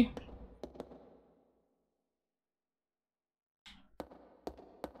 Rossi?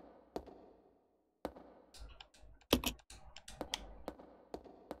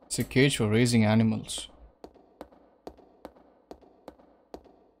 It's a cage for raising animals.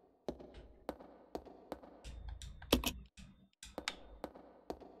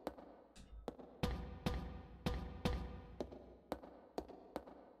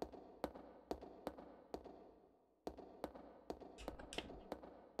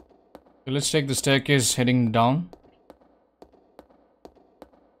 Let's take the staircase heading down.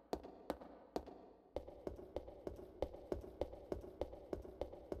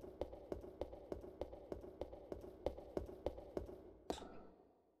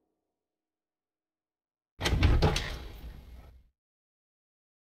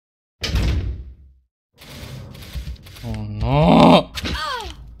 Oh no!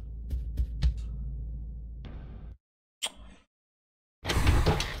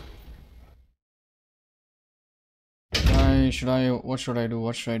 What should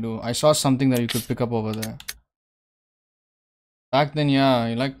I do? I saw something that you could pick up over there. Back then, yeah,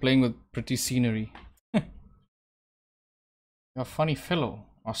 I like playing with pretty scenery. You're a funny fellow,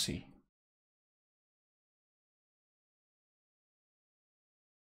 Aussie.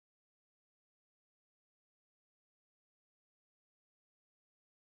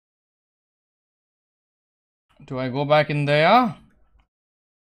 Do I go back in there?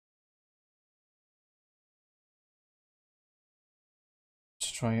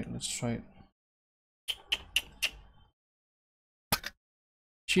 Let's try it. Let's try it.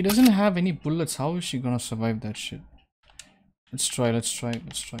 She doesn't have any bullets. How is she gonna survive that shit? Let's try. Let's try.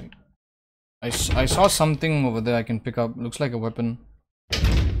 Let's try. I saw something over there I can pick up. Looks like a weapon.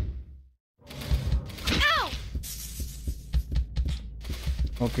 Ow!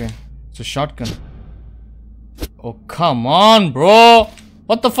 Okay, it's a shotgun. Oh, come on, bro.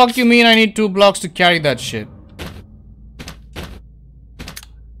 What the fuck you mean I need 2 blocks to carry that shit?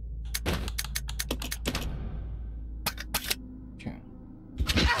 Okay.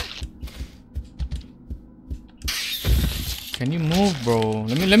 Can you move, bro?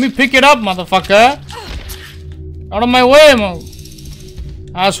 Let me pick it up, motherfucker. Out of my way,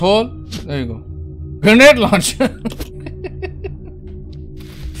 asshole. There you go. Grenade launcher.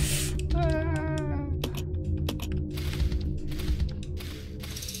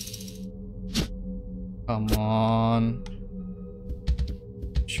 Come on.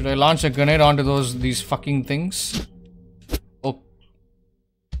 Should I launch a grenade onto these fucking things? Oh.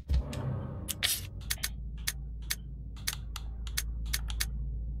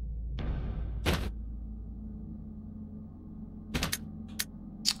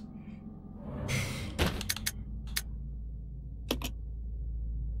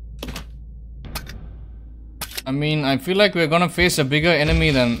 I mean, I feel like we're gonna face a bigger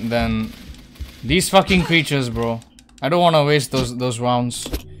enemy than these fucking creatures, bro. I don't want to waste those rounds.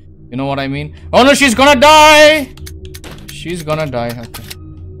 You know what I mean? Oh no, she's gonna die! She's gonna die. Okay.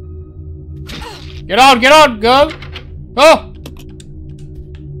 Get out, girl! Oh!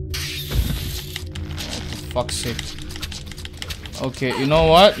 For fuck's sake. Okay, you know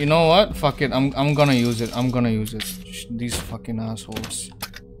what? You know what? Fuck it. I'm gonna use it. I'm gonna use it. These fucking assholes.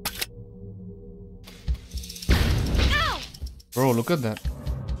 Bro, look at that.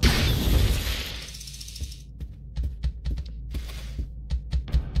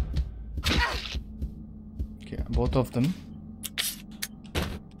 Okay, both of them.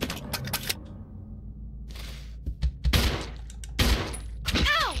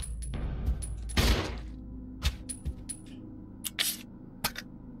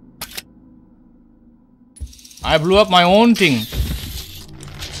 I blew up my own thing.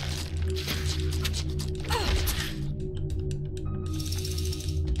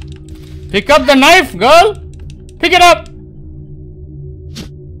 Pick up the knife, girl! Pick it up!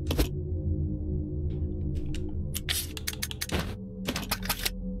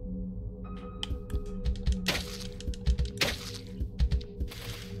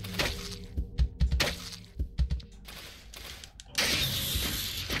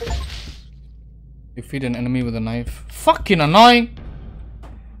 Defeat an enemy with a knife. Fucking annoying!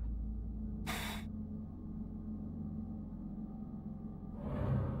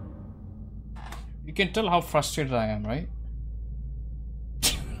 You can tell how frustrated I am, right?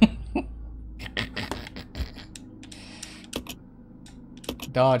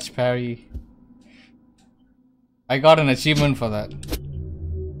 Dodge, parry. I got an achievement for that.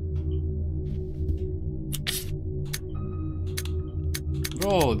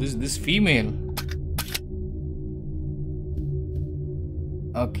 Bro, this female.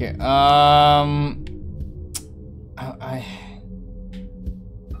 Okay,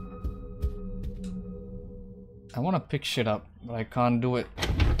 I want to pick shit up, but I can't do it.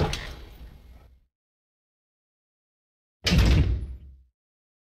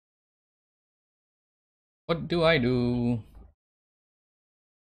 What do I do?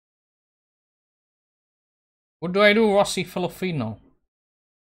 What do I do, Rossi Filofino?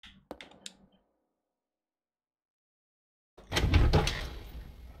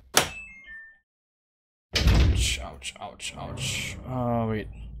 Ouch, ouch, ouch, ouch. Oh, wait.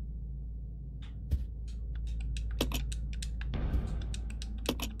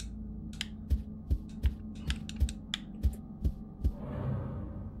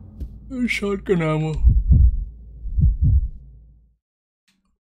 Shotgun ammo.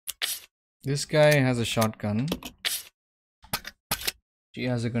 This guy has a shotgun. She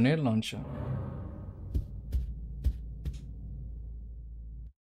has a grenade launcher.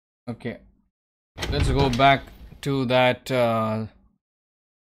 Okay. Let's go back to that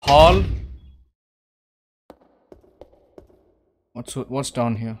hall. What's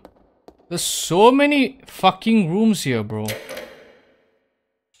down here? There's so many fucking rooms here, bro.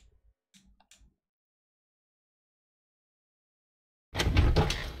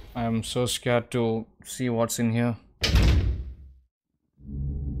 I'm so scared to see what's in here.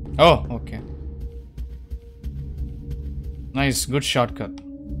 Oh, okay. Nice, good shortcut.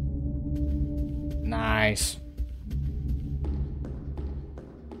 Nice.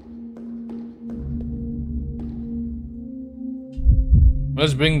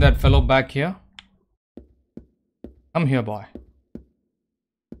 Let's bring that fellow back here. Come here, boy.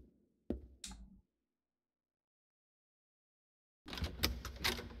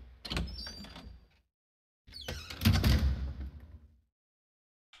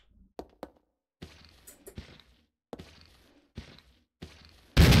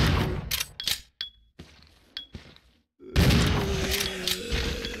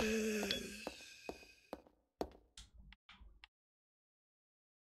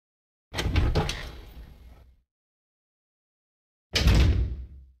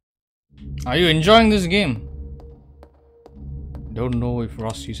 Are you enjoying this game? Don't know if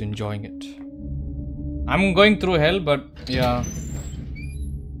Rossi's enjoying it. I'm going through hell, but yeah.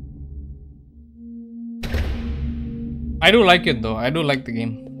 I do like it though. I do like the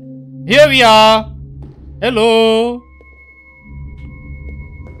game. Here we are. Hello.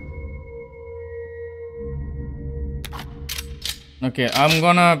 Okay, I'm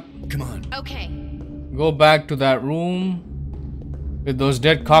gonna go back to that room with those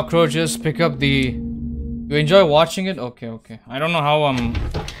dead cockroaches. Pick up the... You enjoy watching it? Okay, okay. I don't know how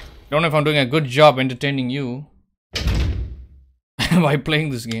don't know if I'm doing a good job entertaining you by playing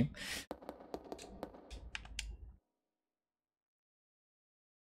this game.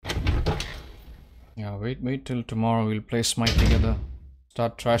 Yeah, wait till tomorrow. We'll play Smite together.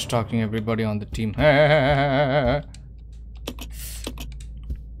 Start trash talking everybody on the team.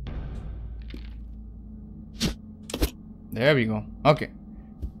 There we go. Okay.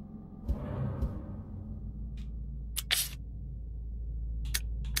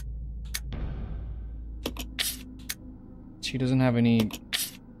 She doesn't have any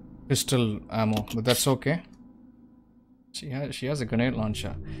pistol ammo, but that's okay. She has a grenade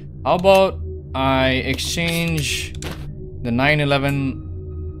launcher. How about I exchange the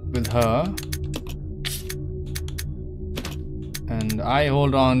 911 with her and I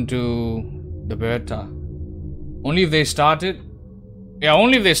hold on to the Beretta. Only if they started. Yeah,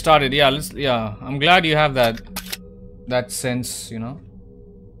 only if they started. Yeah, yeah. I'm glad you have that sense, you know.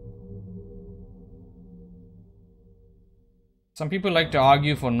 Some people like to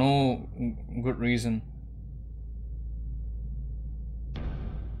argue for no good reason.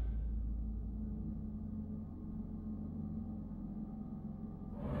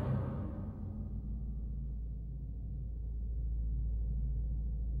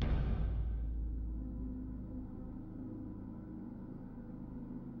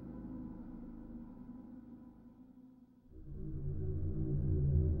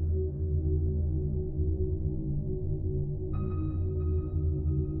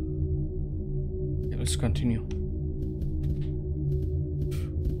 Let's continue.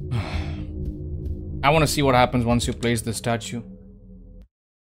 I want to see what happens once you place the statue.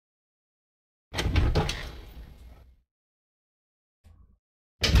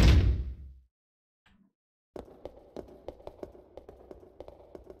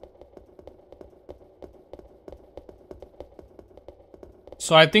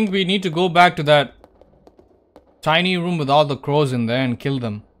 So I think we need to go back to that tiny room with all the crows in there and kill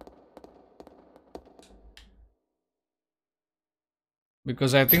them.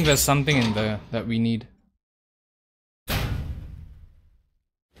 Because I think there's something in there that we need.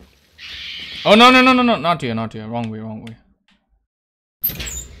 Oh, no, not here, not here. Wrong way, wrong way.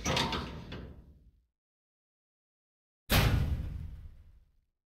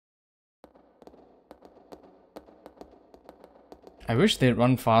 I wish they'd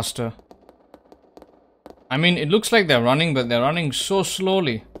run faster. I mean, it looks like they're running, but they're running so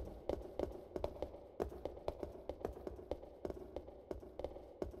slowly.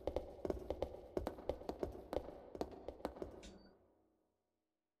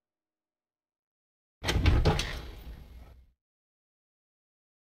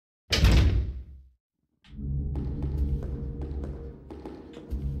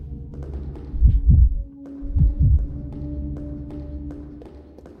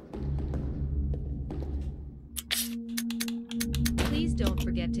 Don't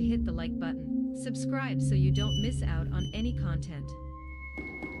forget to hit the like button, subscribe so you don't miss out on any content.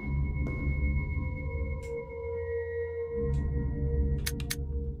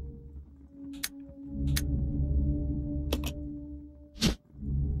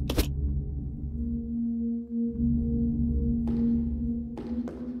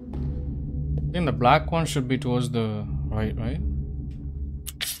 I think the black one should be towards the right, right?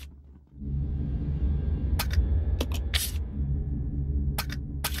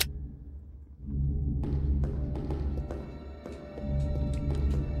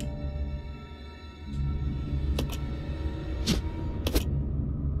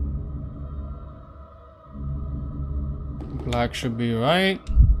 Black should be right.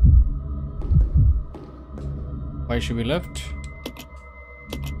 White should be left.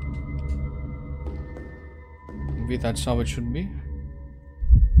 Maybe that's how it should be.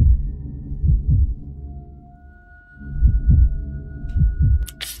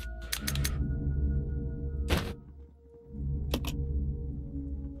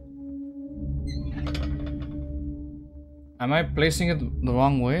 Am I placing it the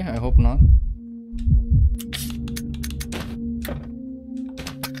wrong way? I hope not.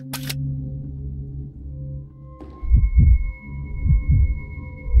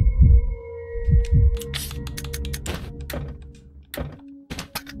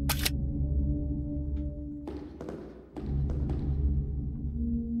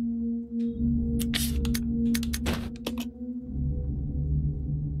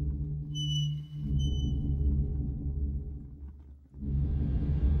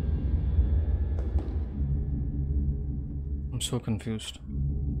 So confused.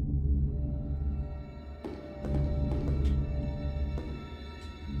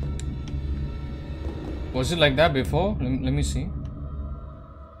 Was it like that before? Let me see.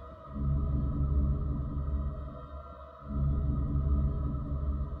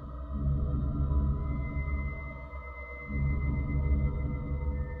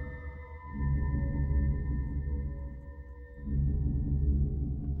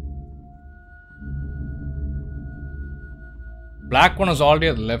 Black one is already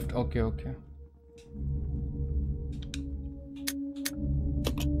at the left. Okay, okay.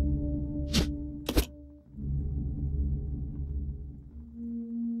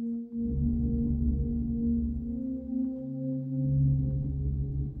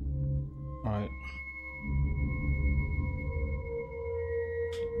 All right.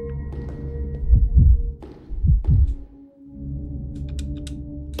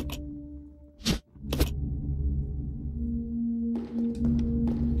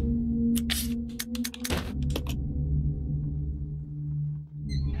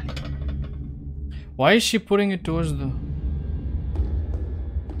 Why is she putting it towards the...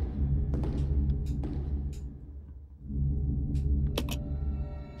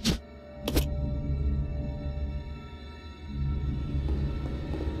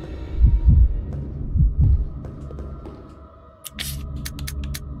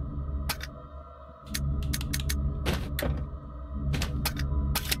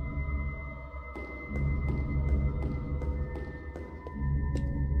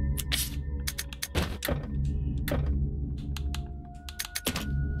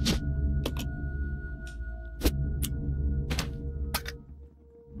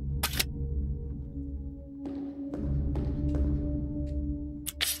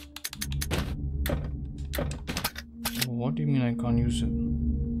 What do you mean I can't use it?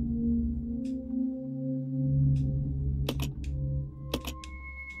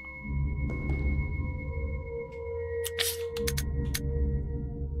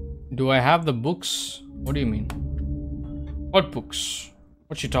 Do I have the books? What do you mean? What books?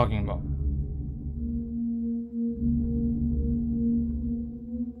 What's she talking about?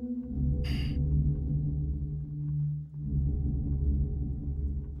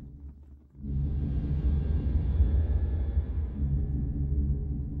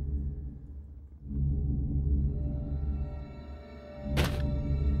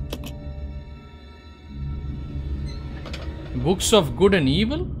 Books of good and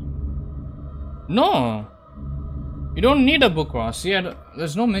evil? No. You don't need a book, Ross. Yeah,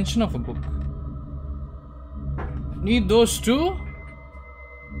 there's no mention of a book. Need those two?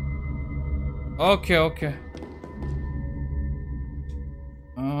 Okay, okay.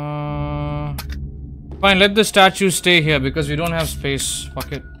 Fine, let the statue stay here because we don't have space.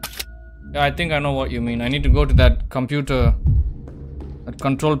 Fuck it. Yeah, I think I know what you mean. I need to go to that computer, that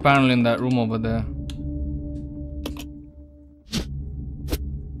control panel in that room over there.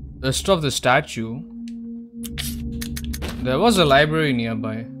 The rest of the statue. There was a library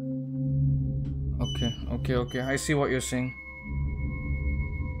nearby. Okay, okay, okay. I see what you're saying.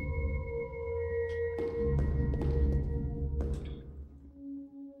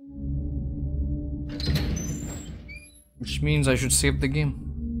 Which means I should save the game.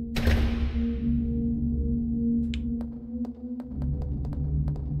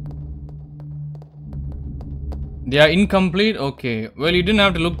 They are incomplete? Okay. Well, you didn't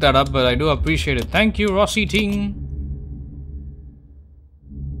have to look that up, but I do appreciate it. Thank you, Rossi Ting.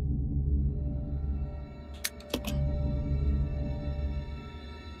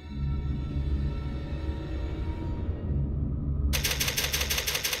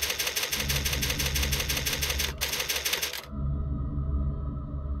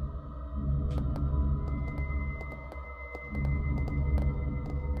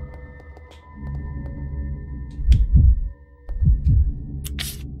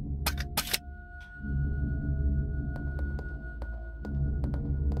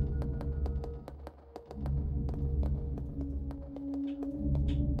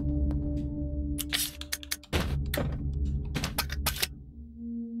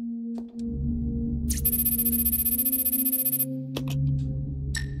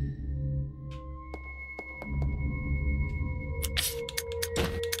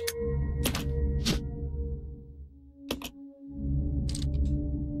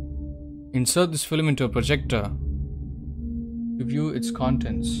 Insert this film into a projector to view its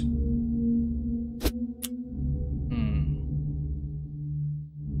contents.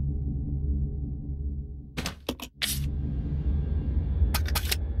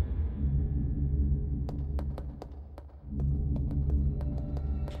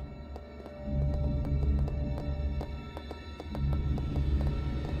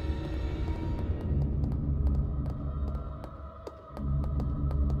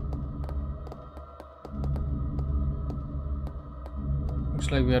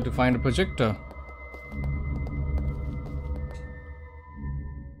 Looks like we have to find a projector.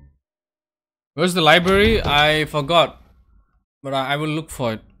 Where's the library? I forgot, but I will look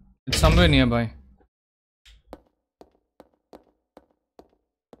for it. It's somewhere nearby.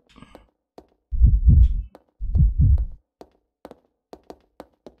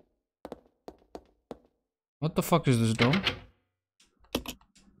 What the fuck is this door?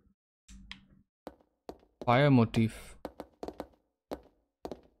 Fire motif.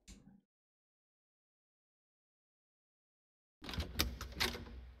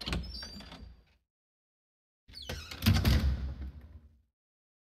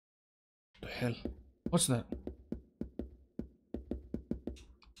 The hell? What's that?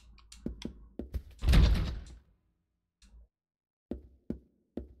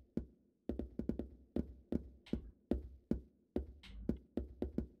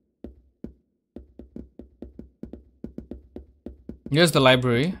 Here's the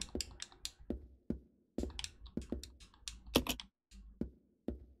library.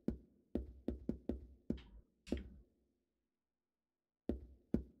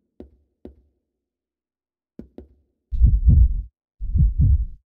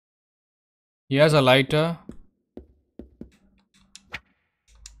 He has a lighter.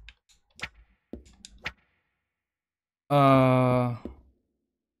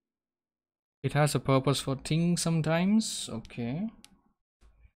 It has a purpose for things sometimes. Okay.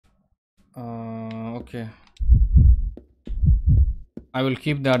 Okay. I will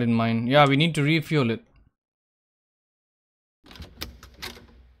keep that in mind. Yeah, we need to refuel it.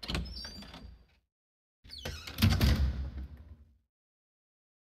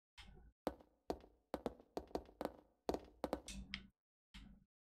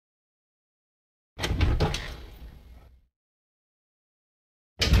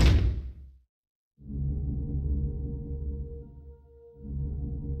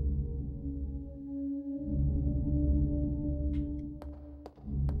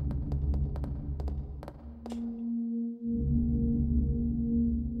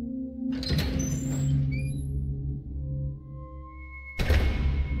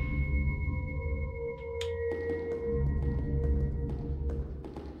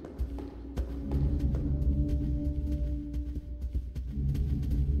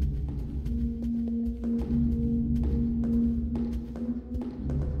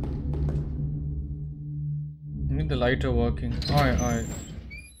 The lighter working. Alright.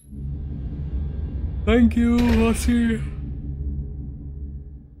 Thank you, Wasi.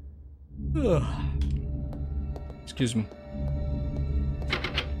 Excuse me.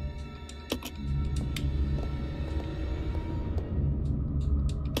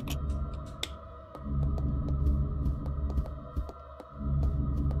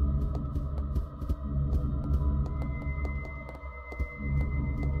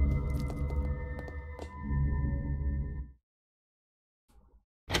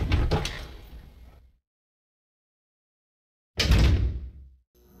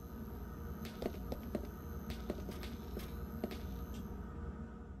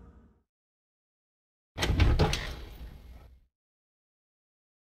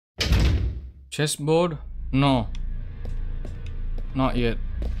 Chessboard? No. Not yet.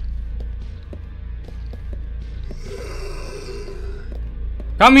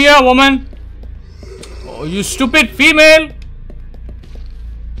 Come here, woman! Oh, you stupid female!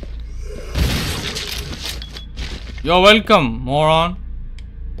 You're welcome, moron.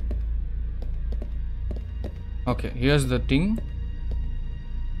 Okay, here's the thing.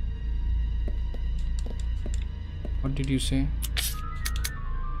 What did you say?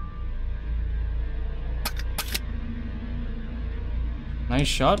 Nice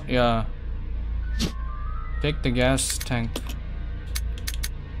shot, yeah. Take the gas tank.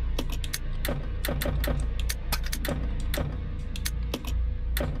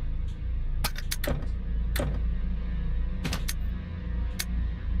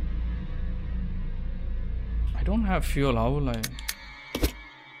 I don't have fuel, how will I?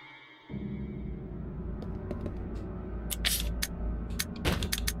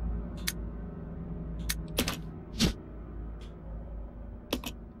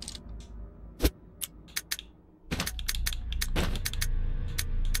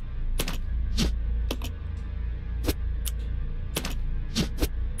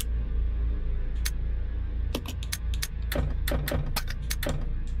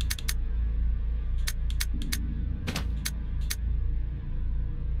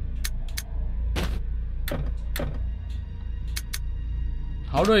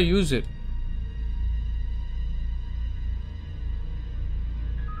 How do I use it?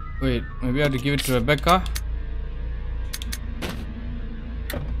 Wait, maybe I have to give it to Rebecca.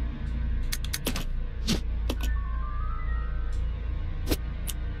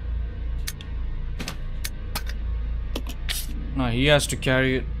 No, he has to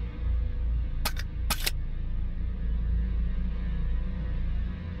carry it.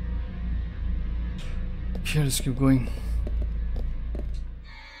 Okay, let's keep going.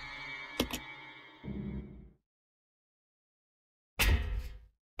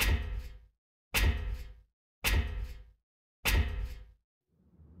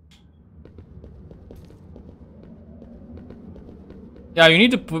 Yeah, you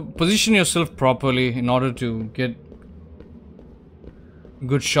need to position yourself properly in order to get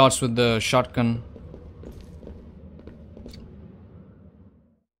good shots with the shotgun.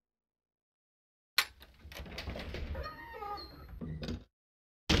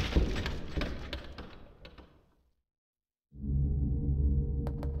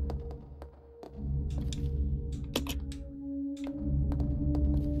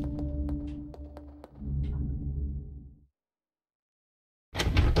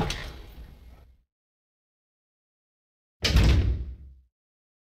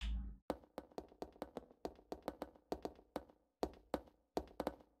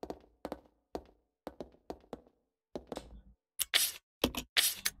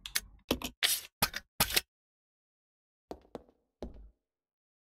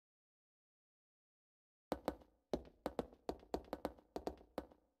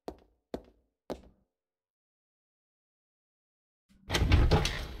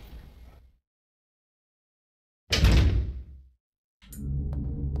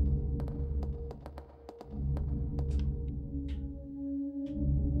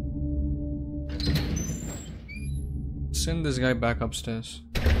 Send this guy back upstairs.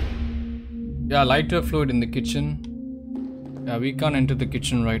 Yeah, lighter fluid in the kitchen. Yeah, we can't enter the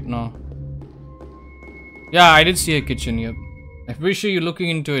kitchen right now. Yeah, I did see a kitchen, yep. I appreciate you looking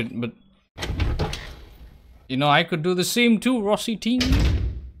into it, but you know, I could do the same too, Rossi team.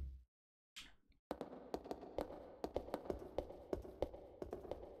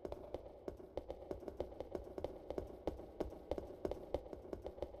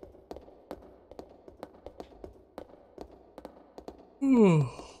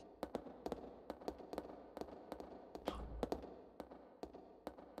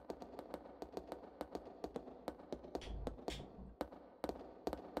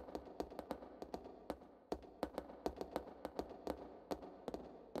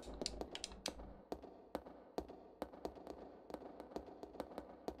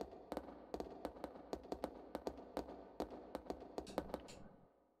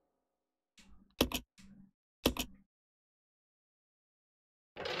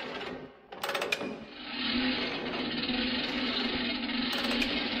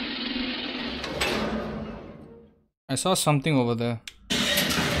 I saw something over there.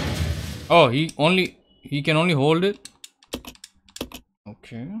 Oh, he can only hold it.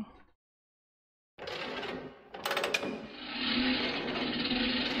 Okay.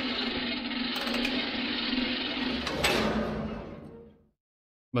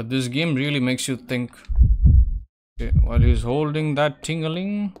 But this game really makes you think. Okay, while he's holding that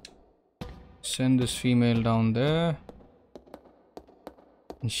tingling, send this female down there.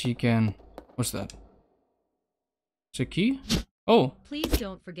 And she can... What's that? It's a key? Oh. Please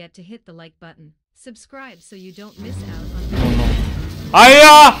don't forget to hit the like button. Subscribe so you don't miss out on... Oh no.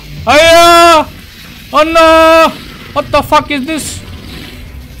 Aya! Aya! Oh no! What the fuck is this?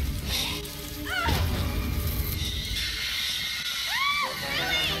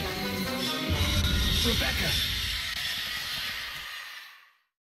 Rebecca!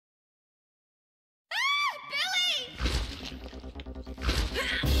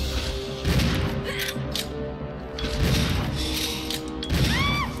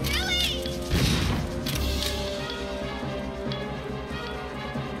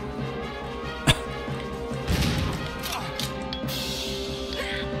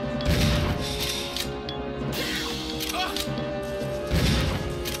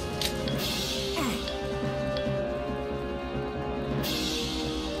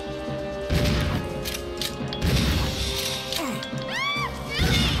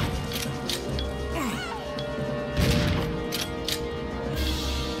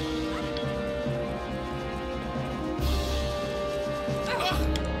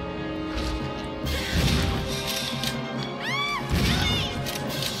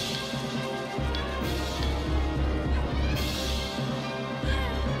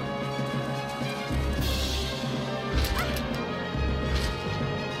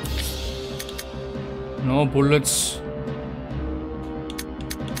 No bullets.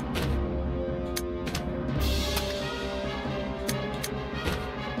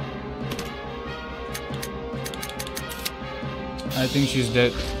 I think she's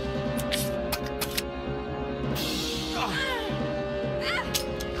dead.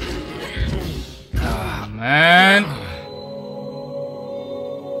 Ah, man.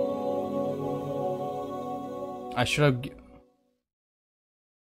 I should have.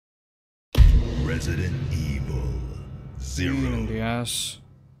 Resident Evil 0. Yes.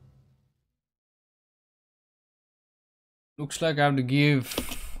 Looks like I have to give.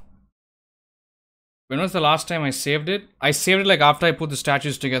 When was the last time I saved it? I saved it like after I put the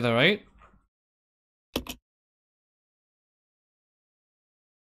statues together, right?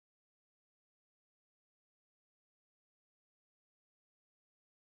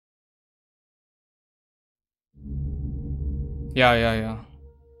 Yeah.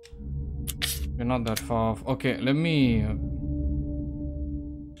 We're not that far off. Okay, let me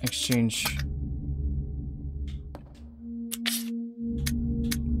exchange.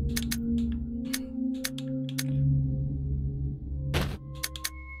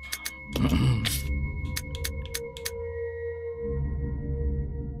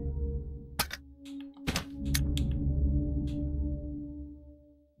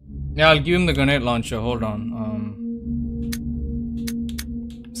 Yeah, I'll give him the grenade launcher. Hold on.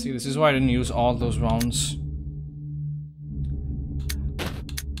 See, this is why I didn't use all those rounds.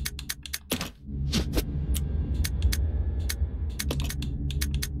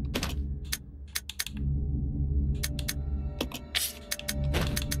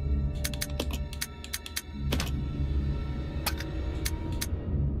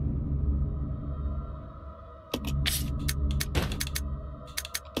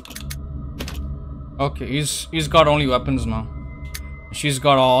 Okay, he's got only weapons now. She's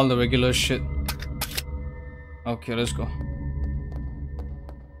got all the regular shit. Okay, let's go.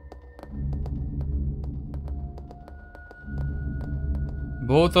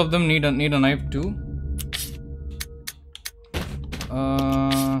 Both of them need a knife too.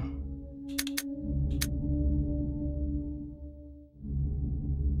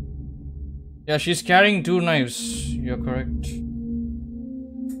 Yeah, she's carrying 2 knives. You're correct.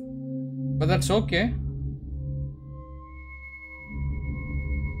 But that's okay.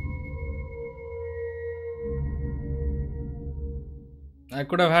 I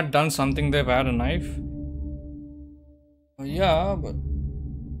could have had done something there if I had a knife. Yeah, but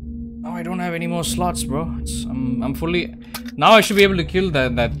now I don't have any more slots, bro. I'm fully. Now I should be able to kill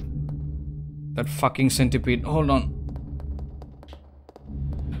that fucking centipede. Hold on.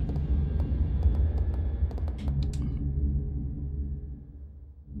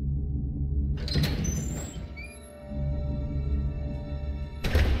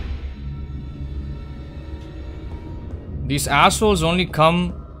 These assholes only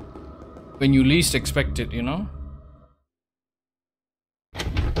come when you least expect it, you know?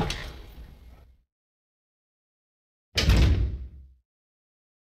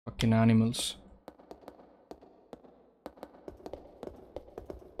 Fucking animals.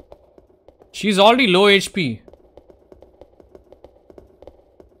 She's already low HP.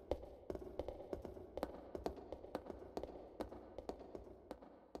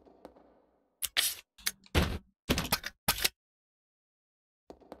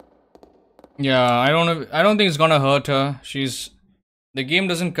 Yeah, I don't think it's gonna hurt her. The game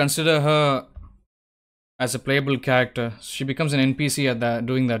doesn't consider her as a playable character. She becomes an NPC at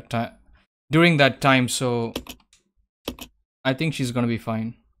during that time, so I think she's gonna be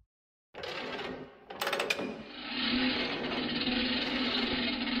fine.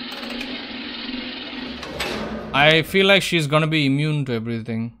 I feel like she's gonna be immune to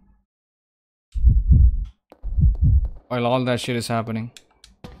everything while all that shit is happening.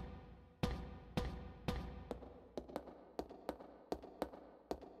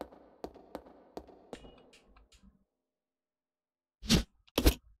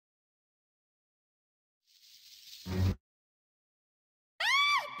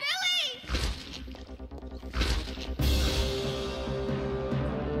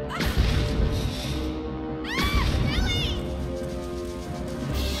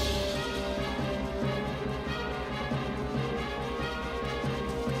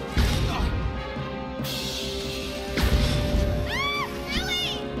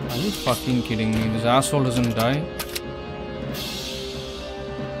 Fucking kidding me, this asshole doesn't die.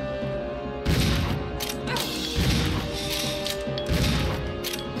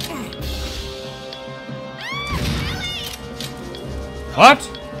 What?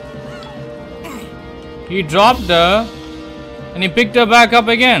 He dropped her and he picked her back up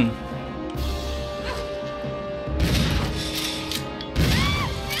again.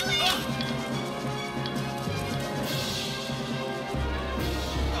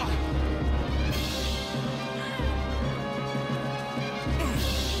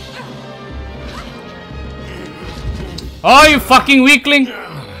 Oh, you fucking weakling!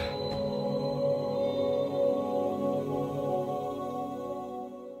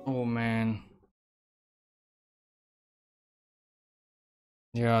 Oh man.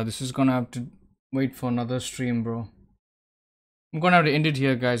 Yeah, this is gonna have to wait for another stream, bro. I'm gonna have to end it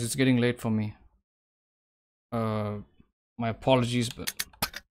here, guys. It's getting late for me. My apologies, but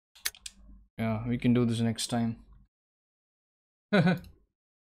yeah, we can do this next time.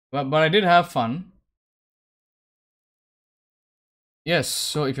 but I did have fun. Yes,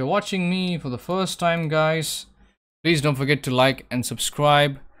 so if you're watching me for the first time, guys, please don't forget to like and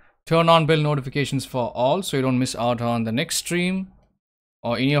subscribe. Turn on bell notifications for all so you don't miss out on the next stream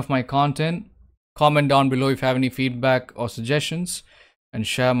or any of my content. Comment down below if you have any feedback or suggestions, and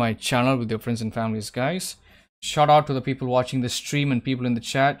share my channel with your friends and families, guys. Shout out to the people watching the stream and people in the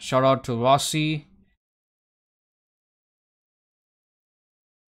chat. Shout out to Rossi.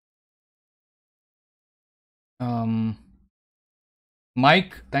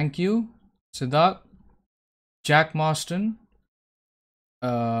 Mike, thank you. Siddharth, Jack Marston,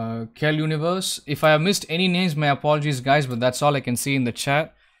 Kel Universe. If I have missed any names, my apologies, guys, but that's all I can see in the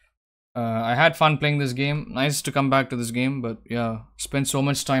chat. I had fun playing this game. Nice to come back to this game, but yeah, spent so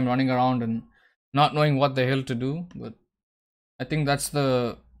much time running around and not knowing what the hell to do. But I think that's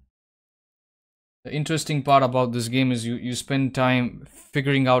the interesting part about this game is you spend time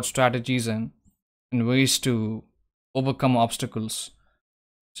figuring out strategies and ways to overcome obstacles.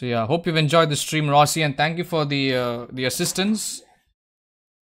 So yeah, hope you've enjoyed the stream, Rossi, and thank you for the assistance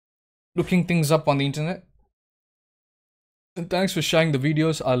looking things up on the internet. And thanks for sharing the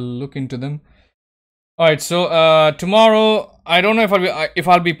videos. I'll look into them. Alright, so tomorrow, I don't know if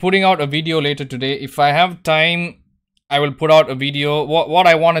I'll be putting out a video later today. If I have time, I will put out a video. What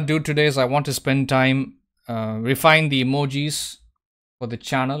I want to do today is I want to spend time refine the emojis for the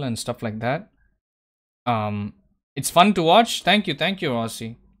channel and stuff like that. It's fun to watch. Thank you,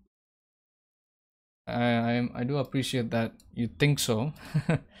 Rossi. I do appreciate that you think so.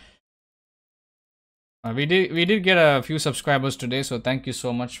 We did get a few subscribers today, so thank you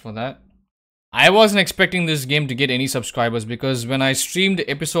so much for that. I wasn't expecting this game to get any subscribers because when I streamed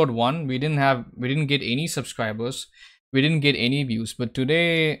episode 1, we didn't get any subscribers. We didn't get any views, but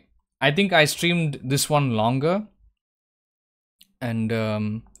today I think I streamed this one longer, and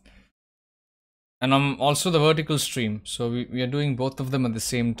I'm also the vertical stream, so we are doing both of them at the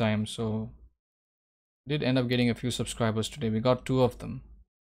same time. So did end up getting a few subscribers today. We got 2 of them.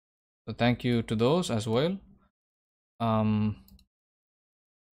 So thank you to those as well.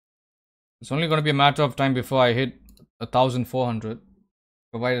 It's only going to be a matter of time before I hit 1,400,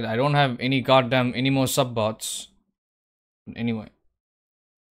 provided I don't have any more sub bots. Anyway,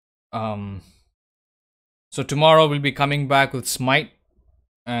 so tomorrow we'll be coming back with Smite,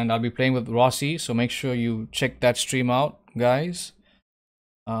 and I'll be playing with Rossi. So make sure you check that stream out, guys.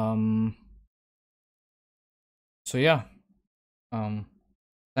 So yeah,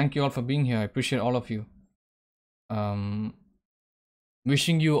 thank you all for being here. I appreciate all of you.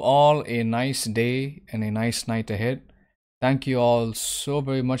 Wishing you all a nice day and a nice night ahead. Thank you all so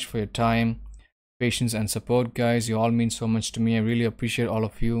very much for your time, patience, and support, guys. You all mean so much to me. I really appreciate all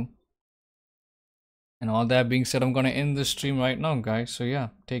of you. And all that being said, I'm gonna end this stream right now, guys. So yeah,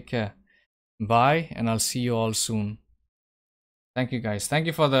 take care. Bye, and I'll see you all soon. Thank you, guys. Thank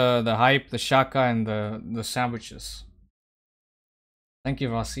you for the hype, the shaka, and the sandwiches. Thank you,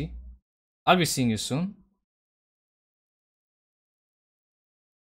 Rossi. I'll be seeing you soon.